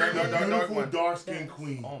dark one. dark skin Yes.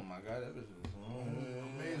 queen. Oh my god, that was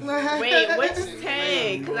Wait, what's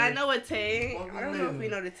Tang? Because I know a Tang. I don't know if we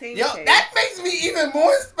know the Tang. Yo, Tang. that makes me even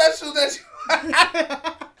more special than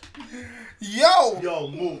you. Yo,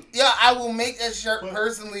 move. Yo, I will make a shirt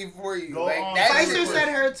personally for you. Go Like on. that Spicer shit- said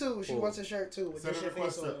her too. She Cool. wants a shirt too with Send this a shit face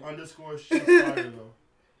request on to it. underscore shit fire though.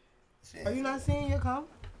 Are you not seeing your comment?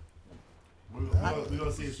 We're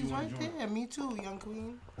gonna see if she She's want right to join. there. Me too, young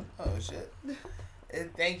queen. Oh shit.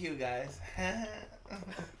 Thank you guys.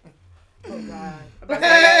 Oh God.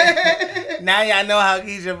 Now y'all know how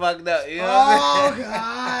Keisha fucked up. You know what Oh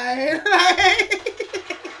I'm saying? God.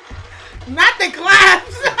 Not the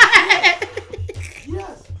claps.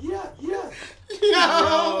 Yes. Yo,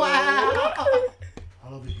 wow. I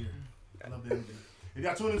love it here. I love the energy. If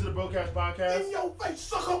y'all tune into the Broadcast Podcast. In your face,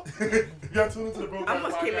 sucker. If y'all tune into the Broadcast I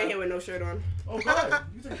almost Podcast. came in here with no shirt on. Oh, go ahead.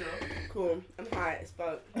 You take care of it. Cool. I'm hot as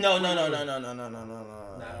fuck. No.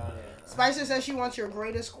 Spicer says she wants your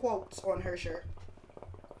greatest quotes on her shirt.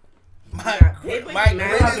 My They put my you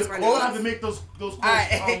mad. greatest We'll have quote. to make those quotes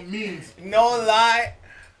I- memes. No lie.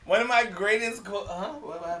 One of my greatest quote. Huh?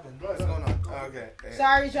 What happened? Go ahead, What's go going ahead. on? Okay.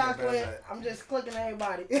 Sorry, Yeah, chocolate. bad. I'm just clicking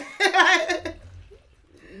everybody.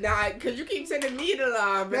 Nah, because you keep sending me the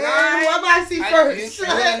live. Man, Man, what I see first? You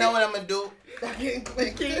wanna know what I'm gonna do? I'm getting you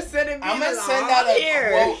clicked. keep sending me I'm the gonna live. send out a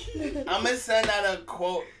here. quote. I'm gonna send out a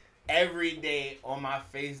quote every day on my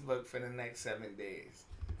Facebook for the next 7 days.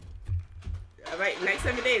 All right, next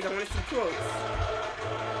 7 days, I want to see quotes.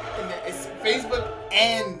 And it's Facebook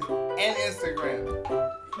and Instagram.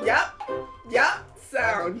 Yup.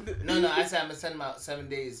 Sound. No. I said I'm gonna send them out 7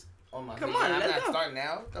 days on my. Come Facebook. on, I'm let's not go. starting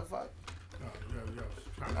now. What the fuck?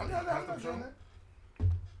 I'm not doing that.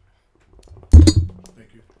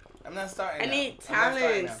 Thank you. I'm not starting. I now. need I'm not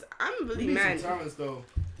starting talents. I'm We really need some mad. talents though.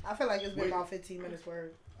 I feel like it's been Wait. about 15 minutes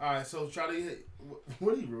word. All right, so try to hit.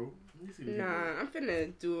 What do you rule? Let me see what you Nah, I'm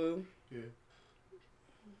finna do.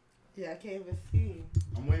 Yeah, I can't even see.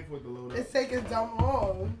 I'm waiting for it to load up. It's taking dumb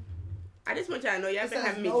long. I just want y'all to know y'all It been says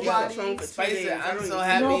having me nobody- drink Patron for 2 Spicy, days. I I'm don't so even-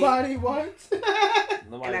 happy. Nobody wants. Nobody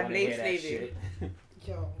And I wanna blame hear that Slavy. shit.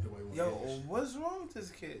 Yo. Yo, what's wrong with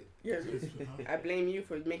this kid? Yeah, I blame you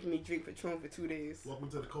for making me drink Patron for 2 days. Welcome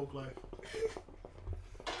to the Coke life.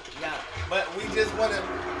 Yeah, but we just wanna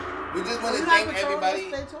You thank had Patron everybody.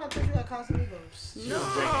 yesterday too? I think you had Casamigos. You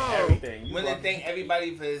was drinking everything. You Want to fucking- thank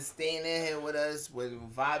everybody for staying in here with us, with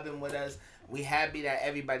vibing with us. We happy that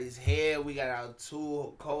everybody's here. We got our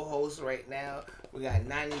 2 co-hosts right now. We got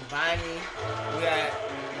Nani Bani. We got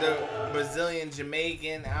the Brazilian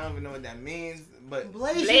Jamaican. I don't even know what that means, but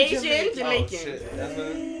Blasian Jamaican. Jamaican. Oh shit, that's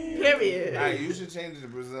what. Period. Alright, you should change it to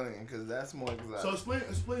Brazilian because that's more exotic. So explain.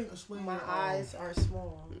 My your, eyes are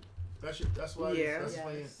small. That's why. Yeah. That's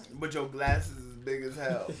Yes. But your glasses is big as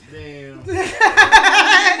hell. Damn.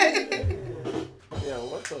 Yo,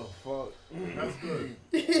 what the fuck? That's good.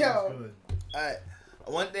 Yo. That's good. Alright.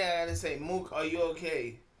 One thing I gotta say, Mook, are you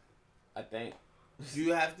okay? I think.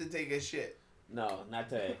 You have to take a shit. No, not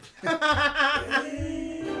that.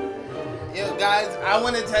 Yo, guys, I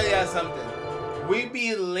want to tell y'all something. We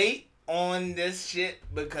be late on this shit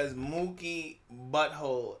because Mookie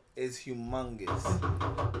butthole is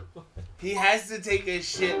humongous. He has to take a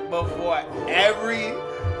shit before every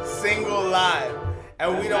single live.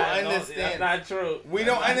 And we don't understand. That's not true. We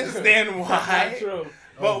don't understand That's not why. true.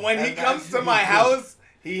 But when he That's comes to not my true. house,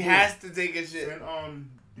 he has to take a shit. Send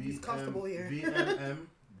He's comfortable here.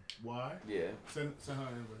 BMMY. Yeah. Send her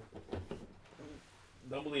invite.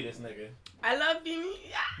 Don't believe this nigga. I love you.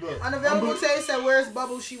 Look, Unavailable Tay said, "Where's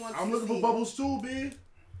Bubbles?" She wants. I'm to looking see. for Bubbles too, B.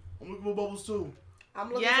 I'm looking for Bubbles too. I'm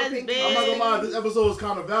looking Yes, for Pinky. bitch. I'm not gonna lie, this episode was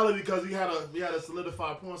kind of valid because we had a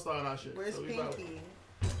solidified porn star in our shit. Where's So we valid. Pinky?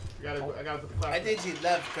 I gotta put the clap. I think she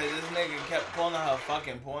left because this nigga kept calling her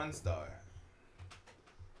fucking porn star.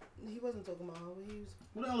 He wasn't talking about her. He was.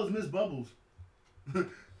 Who the hell is Miss Bubbles?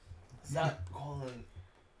 Stop calling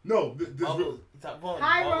No, this Bubbles. Stop calling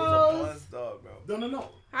Hi, Bubbles a Rose. porn star, bro. no.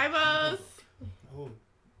 Hi, Rose. Who?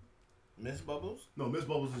 Miss Bubbles? No, Miss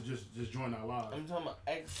Bubbles is just joined our live. I'm talking about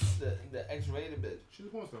the X-rated bitch. She's a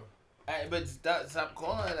porn star. Alright, but stop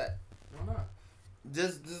calling her that. Why not?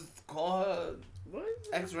 Just call her What?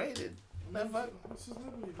 X-rated. The fuck? It's a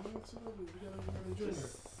celebrity, man. It's a celebrity. We gotta enjoy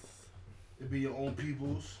that. It be your own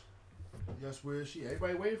peoples. Yes, where is she?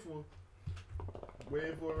 Everybody waiting for her.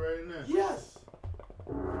 Waiting for her right now. Yes.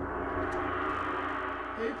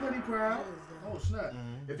 Hey, Petty Proud. Oh snap!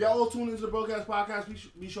 If y'all all tune into the Broadcast Podcast,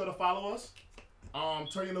 be sure to follow us.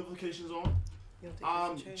 Turn your notifications on.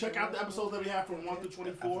 Check out the episodes that we have from 1 through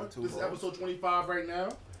 24. This is episode 25 right now.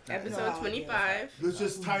 Episode 25. This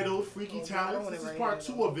is titled Freaky Talents. This is part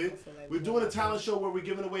 2 of it. We're doing a talent show where we're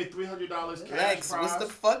giving away $300 cash Lex, prize. what's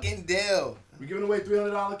the fucking deal? We're giving away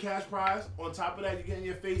 $300 cash prize. On top of that, you're getting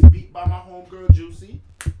your face beat by my homegirl Juicy.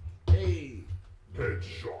 Hey.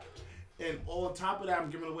 Headshot. And on top of that,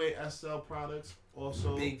 I'm giving away SL products.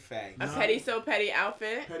 Also, Big fact. A petty so petty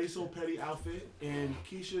outfit. Petty So Petty outfit. And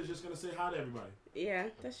Keisha is just going to say hi to everybody. Yeah,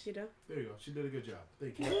 that's she though. There you go. She did a good job.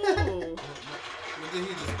 Thank you. Ooh. What did he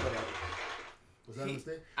just put up? Was that a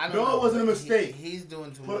mistake? I don't No, know. it wasn't a mistake. He's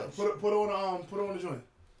doing too much. Put on the joint.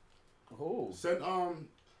 Who? Send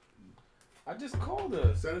I just called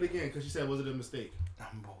her. send it again because she said was it a mistake?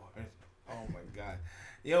 I'm bored. Oh my god.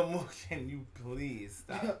 Yo, Mook, can you please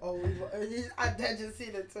stop? Oh, I just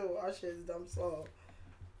seen it too. Our shit is dumb slow.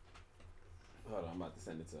 Hold on, I'm about to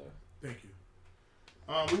send it to her. Thank you.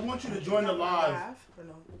 We want you to join the live. Half or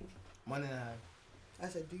no? 1.5. I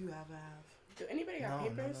said, do you have a half? Do anybody got No,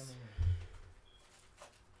 papers?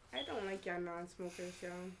 no. I don't like y'all non-smokers,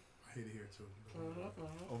 y'all. I hate it here too.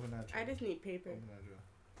 Open that I just need paper. Open that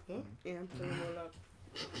drawer. Yeah, I'm putting them all up.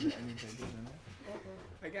 Any papers in there?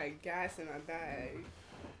 I got gas in my bag.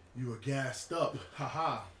 You were gassed up.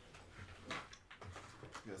 Haha.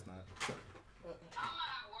 Guess not.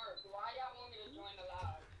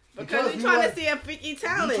 Because Because we you trying like- to see a freaky You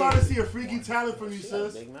talent. trying to see a freaky talent from you, She got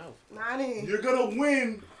a sis? big mouth. Nani. You're gonna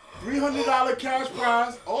win $300 cash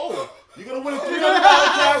prize. Oh, you're gonna win a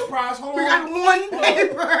 $300 cash prize. Hold We on. got one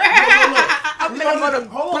paper. I'm gonna go to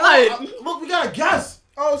Hold blood. on. Look, we got a guess.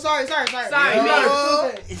 Oh, sorry. Sorry, We me.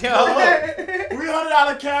 got a Yo.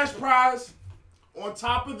 $300 cash prize. On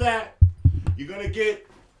top of that, you're gonna get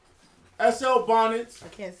SL bonnets. I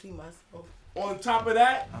can't see myself. On top of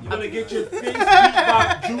that, you're gonna get your face beat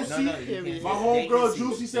by Juicy. No, you can't. My They can homegirl see.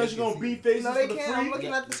 Juicy They says she's can gonna see. beat faces No, for they the can't. I'm free.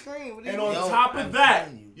 looking at the screen. What do you And mean? on Yo, top of I'm that,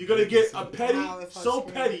 telling you, you're gonna they get can a see. petty, Wow, if our so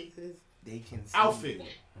screen petty is- They can see. outfit.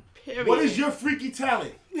 Period. What is your freaky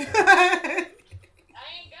talent? You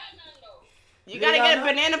You gotta got get a none?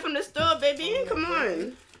 banana from the store, baby. Come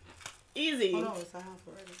on. Easy. Oh no, it's a half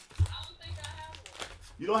already.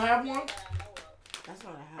 You don't have one? That's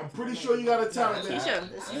not a half. I'm pretty sure you got a talent. That's man.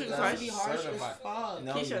 Keisha, This can you is crush? be harsh as Certified. fuck.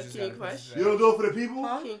 No, Keisha, you just can you gotta crush? push it You don't do it for the people?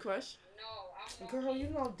 Huh? Can you crush? Girl, you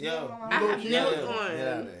know. Yo. I have Keisha. nails Get out on. of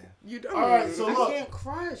there. You don't. All right, so I look, can't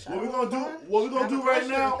crush. what we gonna do right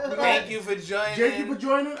now? We Thank you for joining. Thank you for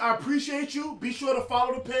joining. I appreciate you. Be sure to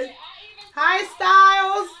follow the page. Hi,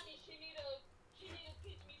 Styles.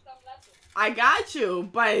 I got you,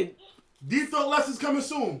 but Deep throat lessons coming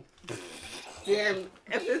soon. damn,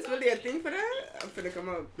 if it's really a thing for that, I'm finna come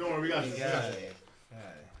up. Don't worry, we got you. You We got got you. it. Got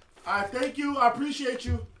it. All right, thank you. I appreciate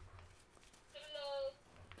you.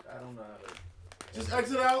 I don't know how to. Just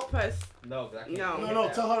exit out. Plus, No, 'cause I can't. No. No,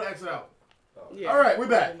 tell her to exit out. yeah. All right, we're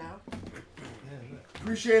back. Now.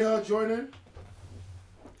 Appreciate her joining.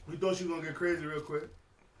 We thought she was gonna get crazy real quick.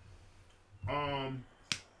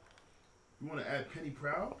 You want to add Penny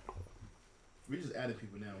Proud? We just added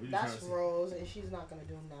people now. We just That's trying to see. Rose, and she's not gonna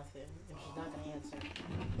do nothing. And she's not gonna answer.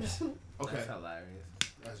 Okay, That's hilarious.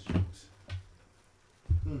 that's jokes.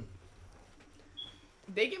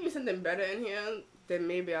 They give me something better in here, then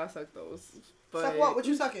maybe I'll suck those. But Suck what? What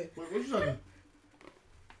you sucking? What you talking?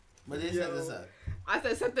 But they set this up. I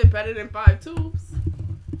said something better than 5 tubes.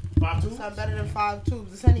 5 2? Something better than 5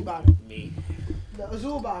 tubes. The Henny bottle. Me. The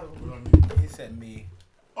Azul bottle. What on me? He said me.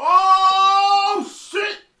 Oh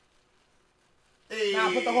shit! Hey.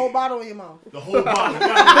 Now put the whole bottle in your mouth. The whole bottle.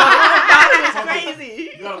 That was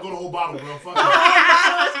crazy. You gotta go the whole bottle, bro. Fuck it.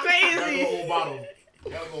 That was You gotta go crazy. whole bottle.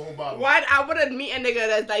 You gotta go whole bottle. Why? I wouldn't meet a nigga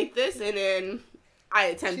that's like this, and then I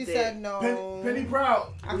attempted. She said no. Penny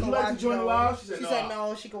Proud. I Would can you like to watch join the though. live? She said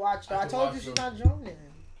no. She could watch though. I can told watch you she's though. not joining.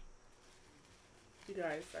 You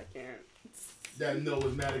guys, I can't. That no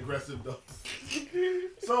was mad aggressive though.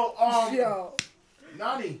 So Yo.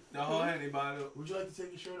 Nani, The whole Henny bottle. would you like to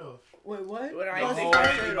take your shirt off? Wait, what? Would I The take whole my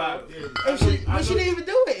Henny shirt off? bottle. Yeah, If she, but she didn't even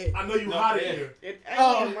do it. I know you No, hot in yeah. here.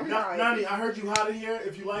 Oh. Nani, I heard you hot in here.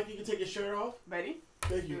 If you like, you can take your shirt off. Ready?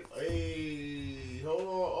 Thank you. Hey, hold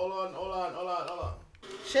on.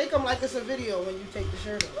 Shake them like it's a video when you take the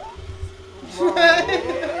shirt off.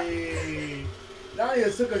 Hey, Nani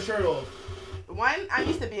has took her shirt off. One, I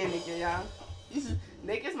used to be a nigga, y'all.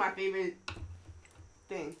 Nigga's my favorite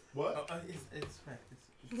thing. What? It's right.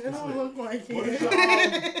 It don't look like What is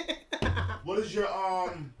it. What is your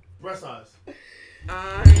breast size?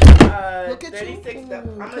 Look at you. 36.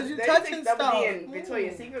 I'm a 'Cause you 36 touching double stuff. D in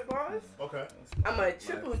Victoria's Secret bars. Okay. I'm a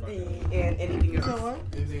triple D and anything You know else. what?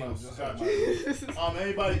 Anything else? Gotcha.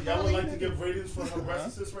 Anybody, y'all would like to give ratings for her breast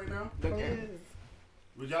assist right now? Okay.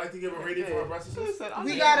 Would y'all like to give a rating for her breast assist?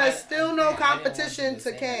 We Yeah, got I- a still no I didn't want competition you to to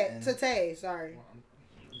say Kat, nothing. to Tay. Sorry.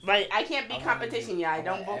 But I can't be I want competition, you- y'all. I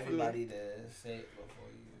Don't want vote for me. everybody to say it before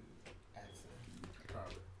you answer.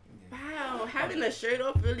 Wow, having a shirt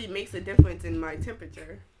off really makes a difference in my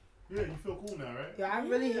temperature. Yeah, you feel cool now, right? Yeah, I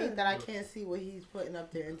really hate that I can't see what he's putting up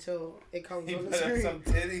there until it comes He on the put up screen. some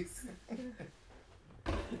titties.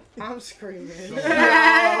 I'm screaming.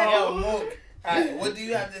 Yo, Mook, what do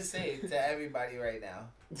you have to say to everybody right now?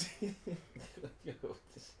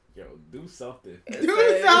 Yo, do something.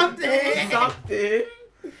 Do something. Something.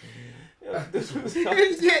 Yo, do something.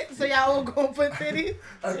 So y'all will go put titties?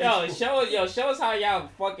 Show us how y'all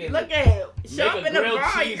fucking Look at show Make up a in the grilled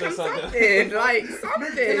bar, cheese you or come something. something. Like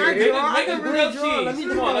something. Can I Make draw? a, I make can a really grilled draw. Let cheese. me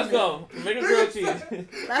Come draw on, let's it. go. Make a grilled cheese.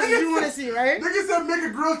 That's what you want to see, right? Nigga said make a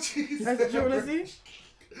grilled cheese. That's what you want to see?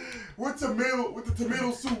 with the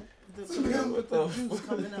tomato soup. What the Juice fuck?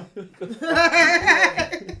 coming out.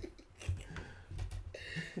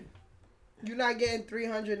 You're not getting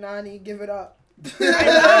 390. Give it up. I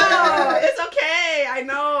know. It's okay. I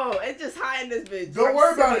know. It's just hot in this bitch. Don't I'm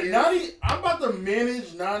worry about it. serious. Nani, I'm about to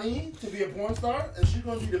manage Nani to be a porn star, and she's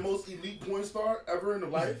gonna be the most elite porn star ever in her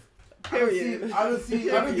life. Period. I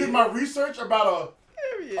done did my research about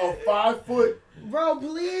Period. a 5 foot. Bro,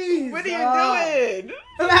 please. What are you doing?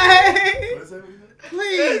 Like, What is that? It's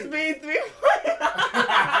please. me 3.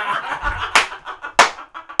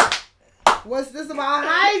 What's this about?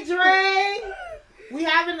 Hydrate. We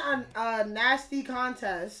having a nasty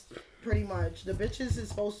contest, pretty much. The bitches is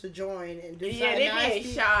supposed to join and do Yeah, something they nasty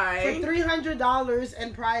being for shy. $300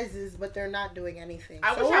 and prizes, but they're not doing anything.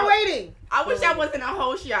 I So wish we're waiting. I wish I wasn't a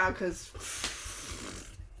host, y'all, cause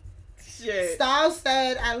shit. Styles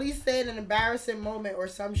said, at least say an embarrassing moment or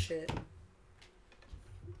some shit.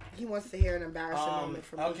 He wants to hear an embarrassing moment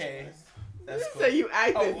from each Okay. of us. That's cool. So you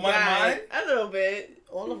acted Oh, bad. mine? A little bit.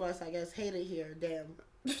 All of us, I guess, hate it here. Damn.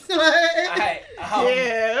 Alright.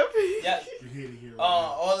 Yeah. Yeah. You're here to hear.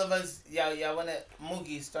 All of us, y'all wanna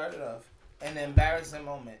Mookie start it off. An embarrassing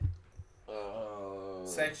moment.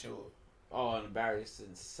 Sexual. Oh, an embarrassing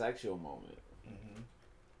sexual moment. Mm-hmm.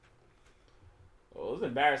 Well, it was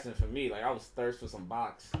embarrassing for me. Like, I was thirsty for some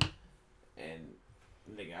box. And,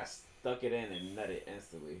 nigga, I stuck it in and nutted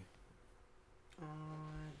instantly.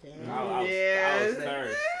 Damn. I was Yes.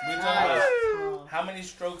 thirsty. We I talking about was how many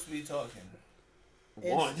strokes we talking?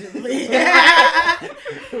 one. Instantly. Hey,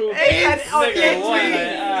 Nigga, okay, one.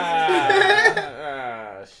 please.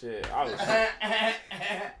 Shit. I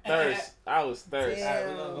was thirsty. Damn. Alright,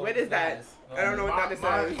 we gonna go What is that? guys. I don't know what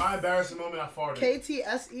that is. My embarrassing moment, I farted.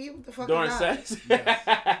 KTSE? What the fuck During is that? sex?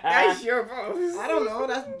 That's your boss. I don't know.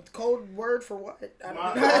 That's code word for what? I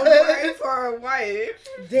My- don't know. Word for a wife.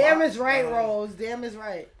 Damn is right, Rose. Damn is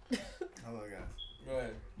right. Oh my god. Go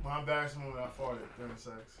ahead. My embarrassing moment, I farted during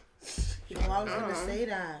sex. Oh, I was gonna say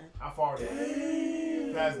that. I farted.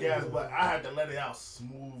 Fast gas, but I had to let it out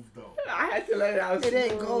smooth though. I had to let it out. It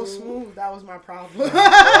didn't go smooth. That was my problem.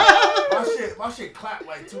 My shit clapped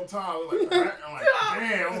like 2 times. I'm like,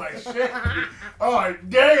 damn. I'm like, shit. Oh, like,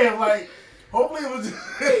 damn. Like, hopefully it was.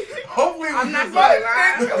 I'm not just gonna like,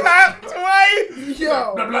 lie. Clap twice.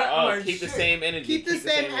 Yo. blah, blah. I'm Oh, like, keep the shit. same energy. Keep the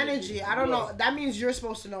same energy. I don't Yeah. know. That means you're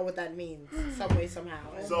supposed to know what that means some way, somehow.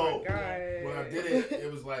 So God. when I did it,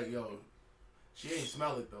 it was like, yo, she ain't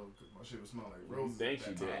smell it though, cause my shit was smell like roses. Think at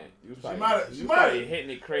she that did. time. You She probably, might you probably have. hitting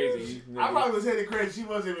it crazy. You I nigga. probably was hitting crazy. She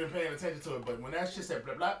wasn't even paying attention to it. But when that shit said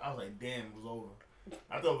blah blah, I was like, damn, it was over.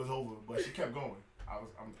 I thought it was over, but she kept going. I was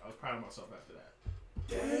proud of myself after that.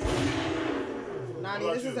 Nani,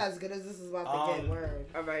 What this about is you? as good as this is about to get. Word.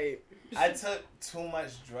 All right. I took too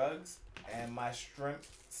much drugs and my shrimp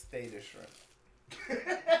stayed a shrimp.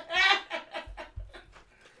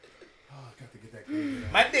 Oh, I got to get that clean.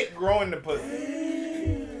 My dick growing the pussy.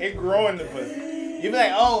 It growing the pussy. You be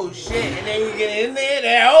like, oh shit, and then you get in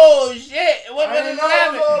there, oh shit, what I was didn't know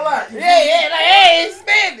it was all that. Yeah, like, hey,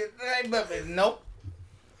 expanded. Like, but nope.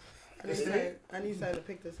 I need to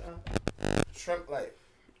pick this up. Shrimp like,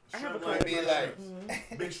 I have a Shrimp like be question.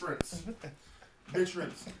 like, big shrimps. Big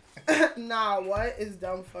shrimps. Nah, what is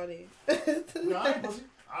dumb funny? No, I ain't pussy.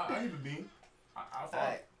 I eat a bean. I fuck.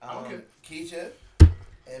 alright, I don't care. Keisha,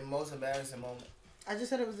 and most embarrassing moment. I just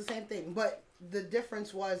said it was the same thing, but the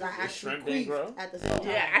difference was I actually shrimp didn't grow? queefed at the same time.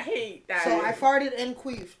 Yeah, I hate that. So I farted and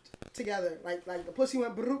queefed together, like the pussy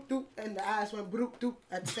went broop doop and the ass went broop doop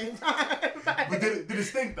at the same time. But did it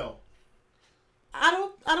stink though? I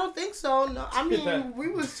don't think so. No, I mean we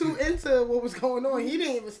was too into what was going on. He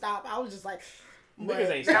didn't even stop. I was just like,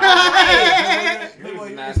 Niggas ain't but- stopping. You know what? Niggas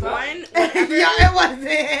You not can stop. One. Yeah, it wasn't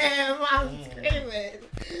him. I was screaming.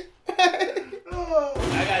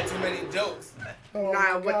 I got too many jokes. Oh Nah, my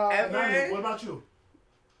God. whatever. Nani, what about you?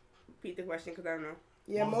 Repeat the question because I don't know.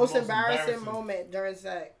 Yeah, Most most embarrassing embarrassing. moment during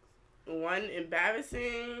sex. One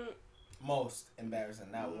embarrassing. Most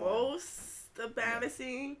embarrassing, not one. Most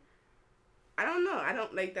embarrassing. I don't know. I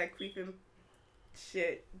don't like that creeping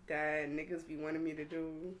shit that niggas be wanting me to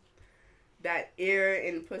do. That ear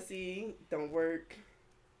and pussy don't work.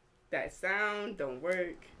 That sound don't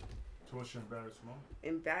work. So what's your embarrassing moment?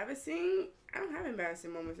 Embarrassing? I don't have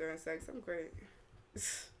embarrassing moments during sex. I'm great.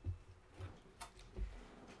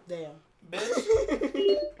 Damn.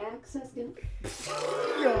 Bitch. Accessing.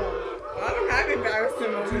 Yo. I don't have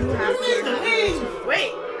embarrassing moments.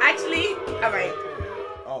 Wait, actually, all right.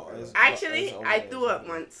 Oh, it's, Actually, it's over I there. threw up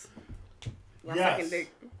once. My Yes. second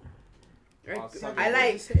dick. Oh, sucking I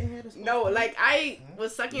like Sitting here this no, like I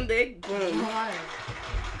was sucking dick. Boom. Why?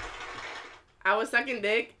 I was sucking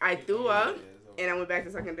dick. I threw up, and I went back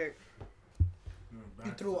to sucking dick.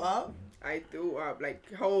 You threw up? I threw up.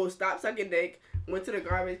 Like, whole stop sucking dick. Went to the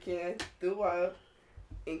garbage can, threw up,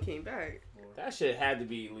 and came back. That shit had to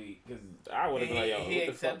be elite because I would have been like, yo, he what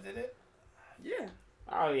the fuck? accepted it? Yeah.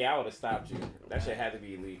 Oh yeah, I would have stopped you. That shit had to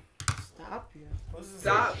be elite. Stop you. What's his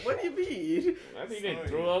Stop. What do you mean? I think you Sorry. didn't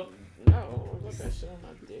throw up. No, what that shit on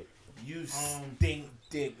my dick? You stink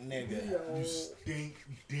dick nigga. You stink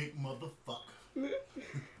dick motherfucker.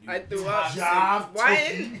 I threw up. Job. One,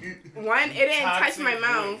 it didn't touch my Toxic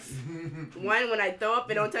mouth. One, when I throw up,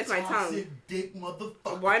 it don't touch my tongue. Toxic dick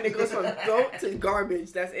motherfucker. One, it goes from throat to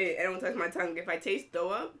garbage. That's it. It don't touch my tongue. If I taste throw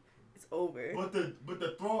up, it's over. But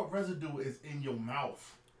the throw up residue is in your mouth.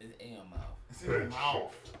 It's in your mouth. It's in your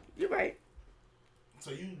mouth. You're right.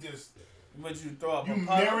 So you just But you throw up you a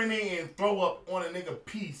puddle? marinate and throw up on a nigga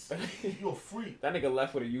piece. You're a freak. That nigga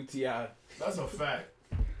left with a UTI. That's a fact.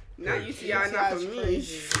 Not UTI, not for UTI is me.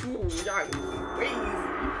 crazy. Ooh, y'all crazy.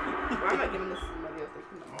 Why am I giving this to somebody else?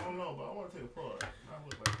 I don't know, but I want to take a pull. That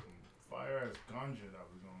look like some fire ass ganja that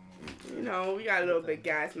was going on. You know, we got a little bit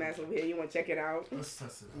gas mask over here. You want to check it out? Let's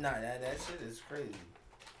test it. Nah, that shit is crazy.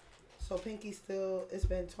 So Pinky still, it's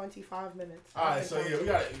been 25 minutes. Alright, so yeah, we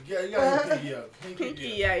got you got Pinky up. Pinky,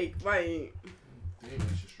 yeah, right.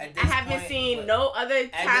 At I this haven't point- seen but- no other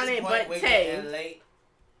at this talent point, but we're Tay. getting late.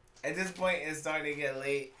 At this point, it's starting to get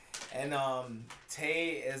late, and Tay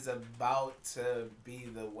is about to be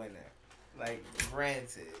the winner. Like,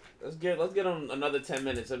 granted, Let's get on another 10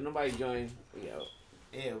 minutes. If nobody join, we out.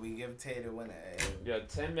 yeah, we give Tay the winner. Yo,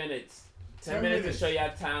 10 minutes. 10 10 minutes minutes. to show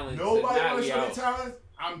y'all talent. Nobody If not, want to we show their out. talents?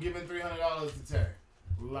 I'm giving $300 to Tay.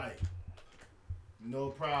 Like,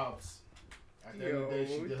 no probs. At the end of the day,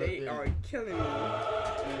 she Yo, did her they thing. are killing me.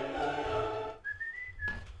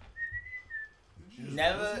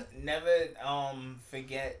 Never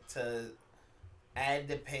forget to add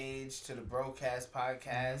the page to the Broadcast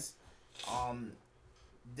Podcast.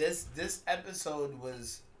 This episode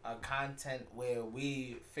was a content where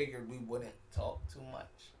we figured we wouldn't talk too much,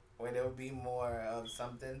 where there would be more of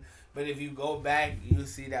something. But if you go back, you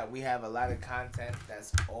see that we have a lot of content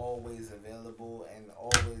that's always available and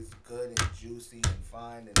always good and juicy and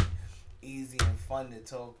fun and easy and fun to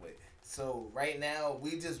talk with. So right now,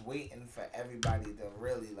 we just waiting for everybody to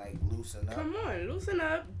really like loosen up. Come on, loosen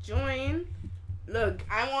up, join. Look,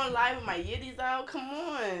 I want live with my yiddies out. Come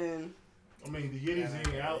on. I mean, the Yiddies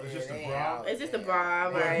ain't out. It's just a bra. It's just a bra,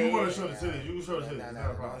 But if right? you want to show the titties, you can show the titties. No, It's no, not a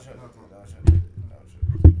don't problem. show Not a the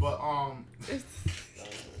problem. titties,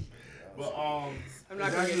 But I'm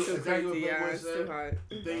not gonna get too exactly what crazy. Yeah, Playboy it's said. too hot.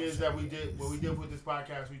 The thing is that what we did with this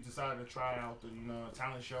podcast, we decided to try out the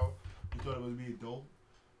talent show. We thought it would be dope.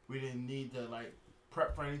 We didn't need to like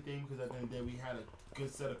prep for anything because at the end of the day we had a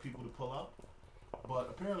good set of people to pull up. But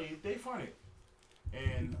apparently they find it,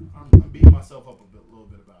 and I'm beating myself up a little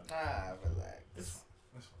bit about it. relax. It's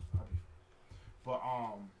fine. I'll be fine. But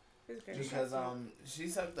It's okay. Because she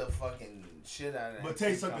sucked the fucking shit out of that. But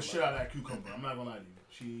Tay sucked the cucumber. shit out of that cucumber. I'm not gonna lie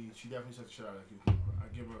to you. She definitely sucked the shit out of that cucumber.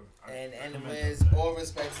 I give her. I And commend with her. all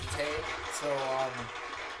respect to Tay, so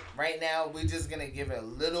right now we're just gonna give it a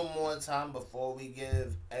little more time before we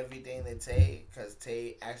give everything to Tay, cause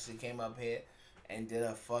Tay actually came up here and did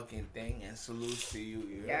a fucking thing, and salutes to you.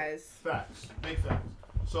 You heard? Yes. Facts. Big facts.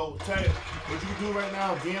 So Tay, what you can do right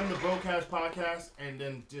now, DM the Broadcast Podcast, and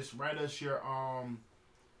then just write us your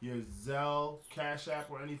Zelle, Cash App,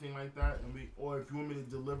 or anything like that, and or if you want me to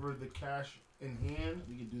deliver the cash in hand,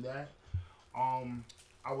 we can do that.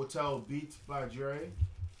 I will tell Beats by Dre.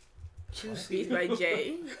 Beats by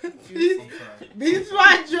Jay. I'm sorry. Beats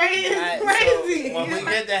by Dre is Alright, crazy. so when we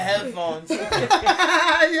get the headphones, Yo,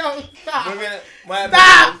 stop. we're gonna.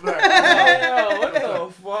 Stop. Yo, what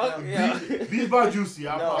the fuck? Yeah. Beats by Juicy.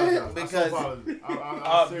 I No, apologize. because,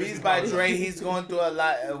 I seriously Beats by apologize. Dre, he's going through a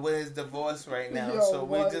lot with his divorce right now, Yo, so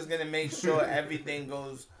we're what? just gonna make sure everything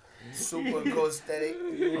goes super copacetic.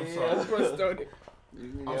 I'm sorry. Copacetic.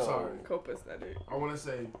 I'm sorry. Copacetic. I want to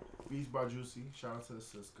say Beats by Juicy. Shout out to the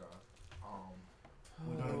sis god.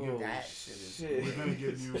 We're gonna give That shit is. We're gonna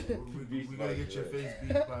give you. We're gonna get your face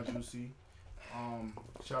beat by Juicy.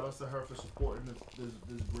 Shout outs to her for supporting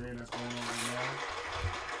this brand that's going on right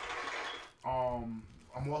now.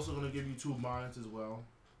 I'm also gonna give you 2 mines as well.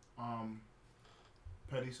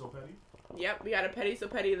 Petty So Petty. Yep, we got a Petty So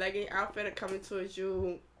Petty legging outfit coming towards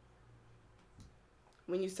you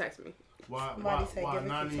when you text me. Somebody said While give it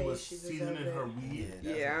to Nani Tay, was she seasoning deserved her it. weed.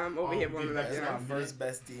 Yeah, I'm over here warming up that's That's now. my first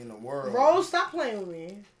bestie in the world. Rose, stop playing with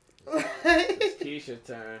me. It's Keisha's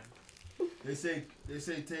turn. They say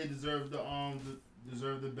Tay deserved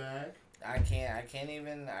the bag. I can't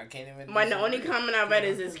even. But the only disagree. comment I read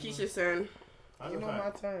is it's Keisha's turn. That's You a know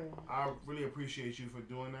fact. my turn. I really appreciate you for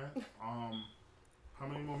doing that. How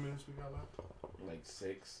many more minutes we got left? Like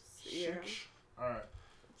 6. Yeah. All right.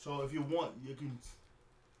 So if you want, you can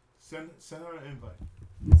send her an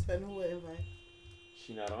invite. Send who an invite.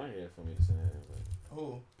 She not on here for me to send her invite.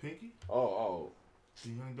 Who? Pinky, Oh, the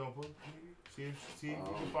young dope boy. See if you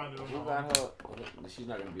oh. can find it on Who the got her? She's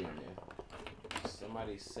not gonna be on there.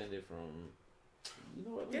 Somebody send it from. You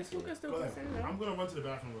know what? let me Guess who see. can still Go ahead. send it? I'm gonna run to the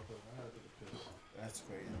bathroom real quick. I gotta take a piss. That's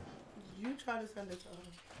crazy. You try to send it to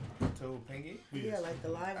her. To Pinky? Yeah, like the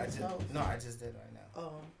live I just itself. no, I just did right now.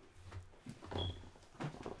 Oh.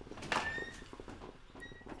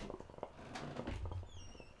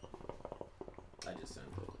 I just sent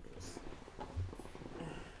it.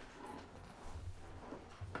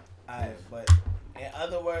 Alright, but in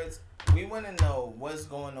other words, we want to know what's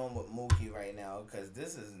going on with Mookie right now, because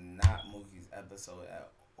this is not Mookie's episode at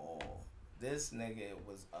all. This nigga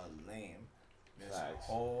was a lame this Facts.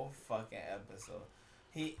 whole fucking episode.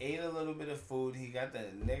 He ate a little bit of food. He got the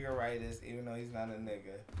niggeritis, even though he's not a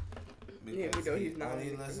nigga. Yeah, Because we know he he's not a only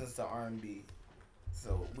nigga. listens to R&B.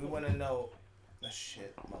 So we want to know the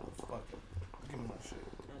shit, motherfucker. Give me my shit.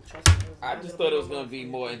 Trust me, I just thought it was gonna be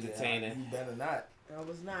more entertaining. You better not. I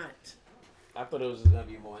was not. I thought it was just gonna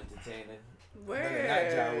be more entertaining. Better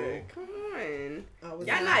not, Ja Rule. Word. Come on. I was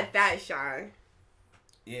Y'all not that shy.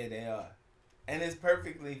 Yeah, they are. And it's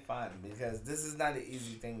perfectly fine because this is not an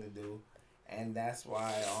easy thing to do. And that's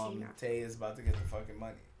why Yeah. Tay is about to get the fucking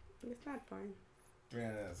money. It's not fun.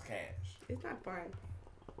 $300 cash. It's not fun.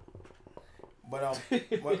 But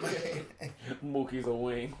Mookie's a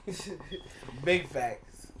wing. big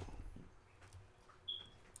facts.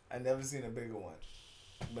 I never seen a bigger one.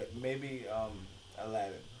 But maybe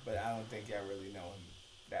Aladdin. But I don't think y'all really know him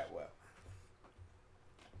that well.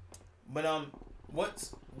 But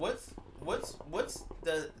what's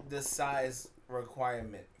the size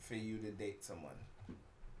requirement for you to date someone?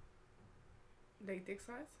 Like dick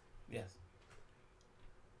size? Yes.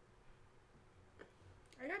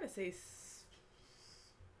 I gotta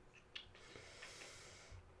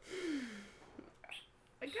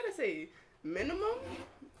say, minimum.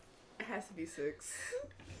 It has to be 6.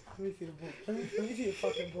 Let me see the boy. Let me see the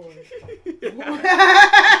fucking boy.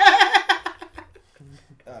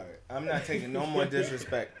 Alright, I'm not taking no more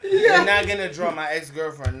disrespect. You're not gonna draw my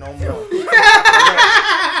ex-girlfriend no more. Come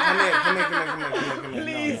here.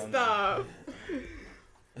 Please stop.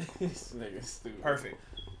 This nigga's stupid. Perfect.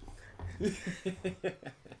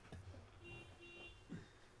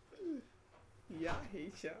 Yeah, I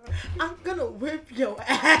hate y'all. I'm gonna whip your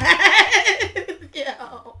ass.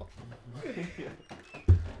 Yo.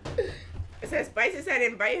 It says Spicy said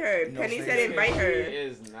invite her. No, Penny say said it. invite He her.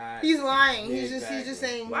 is not. He's lying. He's Exactly. just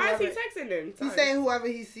saying. Why is he whoever- texting them? He's saying whoever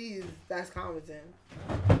he sees that's commenting.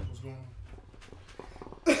 What's going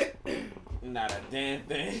on? Not a damn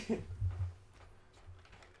thing.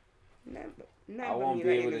 Not I won't me be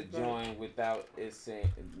letting able to this go. join without it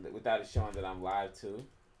showing that I'm live too.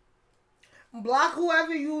 Block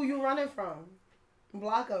whoever you running from.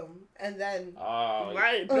 Block them, and then Oh,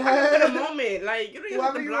 Right, block him for the moment. Like, you don't even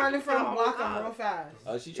have whoever to you block running him for the from, whole block them live. real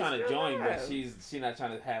fast. she's trying to It's join, but live. she's not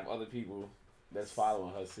trying to have other people that's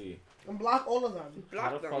following her see. And block all of them. How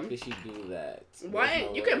Block the them. fuck did she do that? Why? There's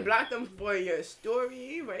no You way. can block them for your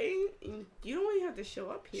story, right? You don't even have to show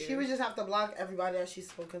up here. She would just have to block everybody that she's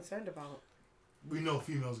so concerned about. We know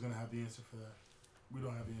females gonna have the answer for that. We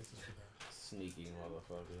don't have the answers for that. Sneaky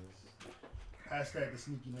motherfuckers. Hashtag the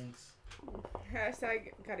sneaky links.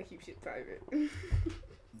 Hashtag gotta keep shit private.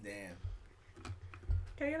 Damn.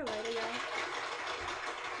 Can I get a lighter, y'all?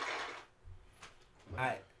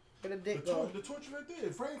 Alright. Where the The dick go? torch right there,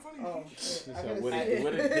 right in front of you. Oh, Peach. shit. So I couldn't where see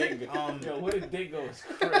did it. dick go? Yo, where did dick go? It's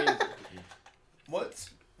crazy.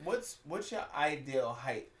 What's your ideal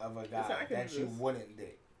height of a guy So I can that do you this. wouldn't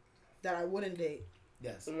date? That I wouldn't date.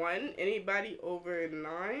 Yes. One, anybody over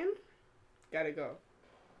 9, gotta go.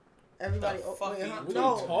 Everybody. The Oh, fuck wait, are huh? you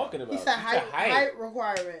No. talking about? He said It's a height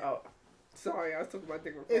requirement. Oh, sorry, I was talking about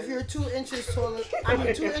dick If you're 2 inches taller,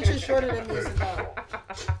 2 inches shorter than me, it's a no.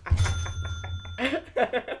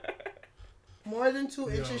 More than 2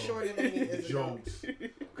 inches Yo. shorter than me is a no. Jokes.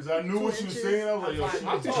 Cause I knew 2 what she was inches, saying. I was like, yo, I'm she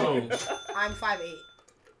How was tall are you? jokes. I'm 5'8".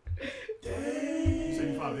 You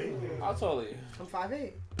said you 5'8"? How tall are you? I'm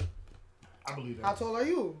 5'8". I believe that. How tall are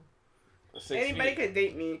you? 6 Anybody feet. could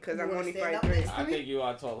date me because You I'm wanna only stand up 5'3". next I think you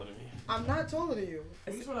are taller than me. I'm not taller than you.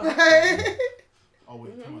 What you said I- Oh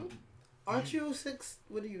wait, come on. Aren't you 6?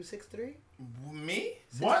 What are you, 6'3"? Me?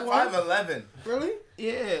 What? 5'11". Really?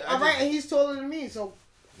 Yeah. All right, and he's taller than me, so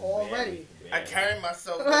already. I carry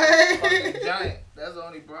myself like a fucking giant. That's the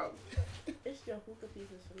only problem. It's your hookah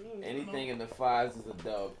pieces for me. Anything in the 5s is a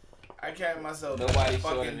dub. I carry myself like Nobody a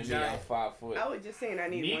shorter fucking than me. I'm giant. 5 foot. I was just saying I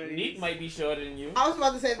need one of Neat these. might be shorter than you. I was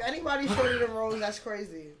about to say, if anybody's shorter than Rose, that's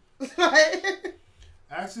crazy. Like,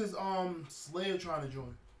 Ask his Slayer trying to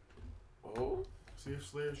join. Oh, See if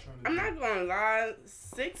Slayer's trying to I'm join. not gonna lie,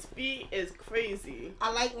 6 feet is crazy.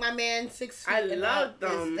 I like my man 6 feet. I and love up is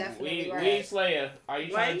them. definitely we right. Slayer. Are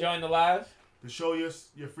you trying What? to join the live? To show your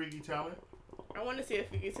freaky talent. I want to see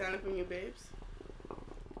if you get talent from you, babes.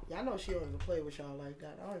 Y'all know she don't even play with y'all like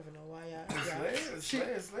that. I don't even know why y'all. Slayer's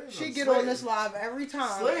She a get Slayer. on this live every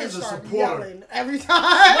time Slayer's and a start supporter. yelling every time.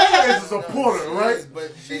 As a supporter, No, right? she is,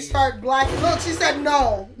 but She start blacking. Look, she said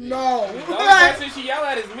no. The only Like, person she yell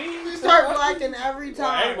at is me. she start blacking every Well,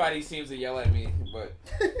 time. everybody seems to yell at me, but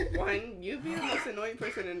One, you be the most annoying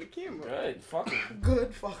person in the camera. good. Fuck 'em.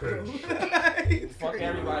 Good fucker. Fuck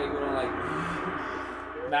everybody who don't like me.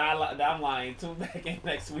 Nah, I'm lying. 2 back in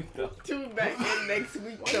next week though. 2 back in next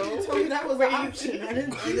week, Why though. didn't you tell me that was an option? I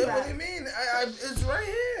didn't see What do you that. mean? It's right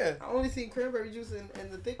here. I only seen cranberry juice and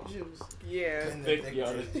the thick juice. Yeah. In the Thick, thick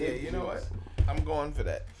yo, juice. the Yeah, thick you know what? juice. I'm going for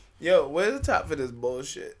that. Yo, where's the top for this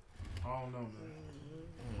bullshit? I don't know,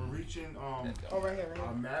 man. We're reaching Oh, right here, right our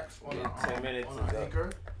here. max on Yeah, our 10 minutes on is our up. anchor.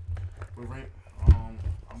 We're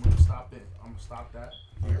I'm gonna stop it. I'm gonna stop that.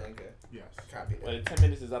 Okay. Yes. Copy that. But the 10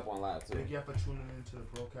 minutes is up on live too. Thank you for tuning in to the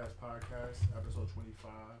Broadcast Podcast, episode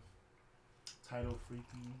 25, titled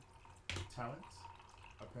Freaky Talents.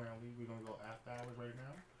 Apparently, we're going to go after hours right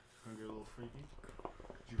now. Going to get a little freaky.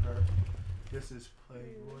 You heard? This is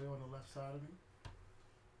Playboy on the left side of me.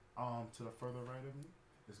 To the further right of me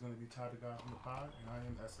is going to be Todd the Guy from the Pod, and I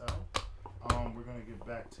am SL. We're going to get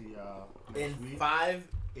back to y'all In next week, 5.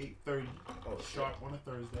 8:30 sharp on a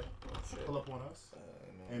Thursday. Pull up on us.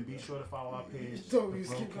 And be sure to follow our page, So the you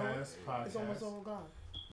keep going. Broadcast Podcast. It's almost all gone.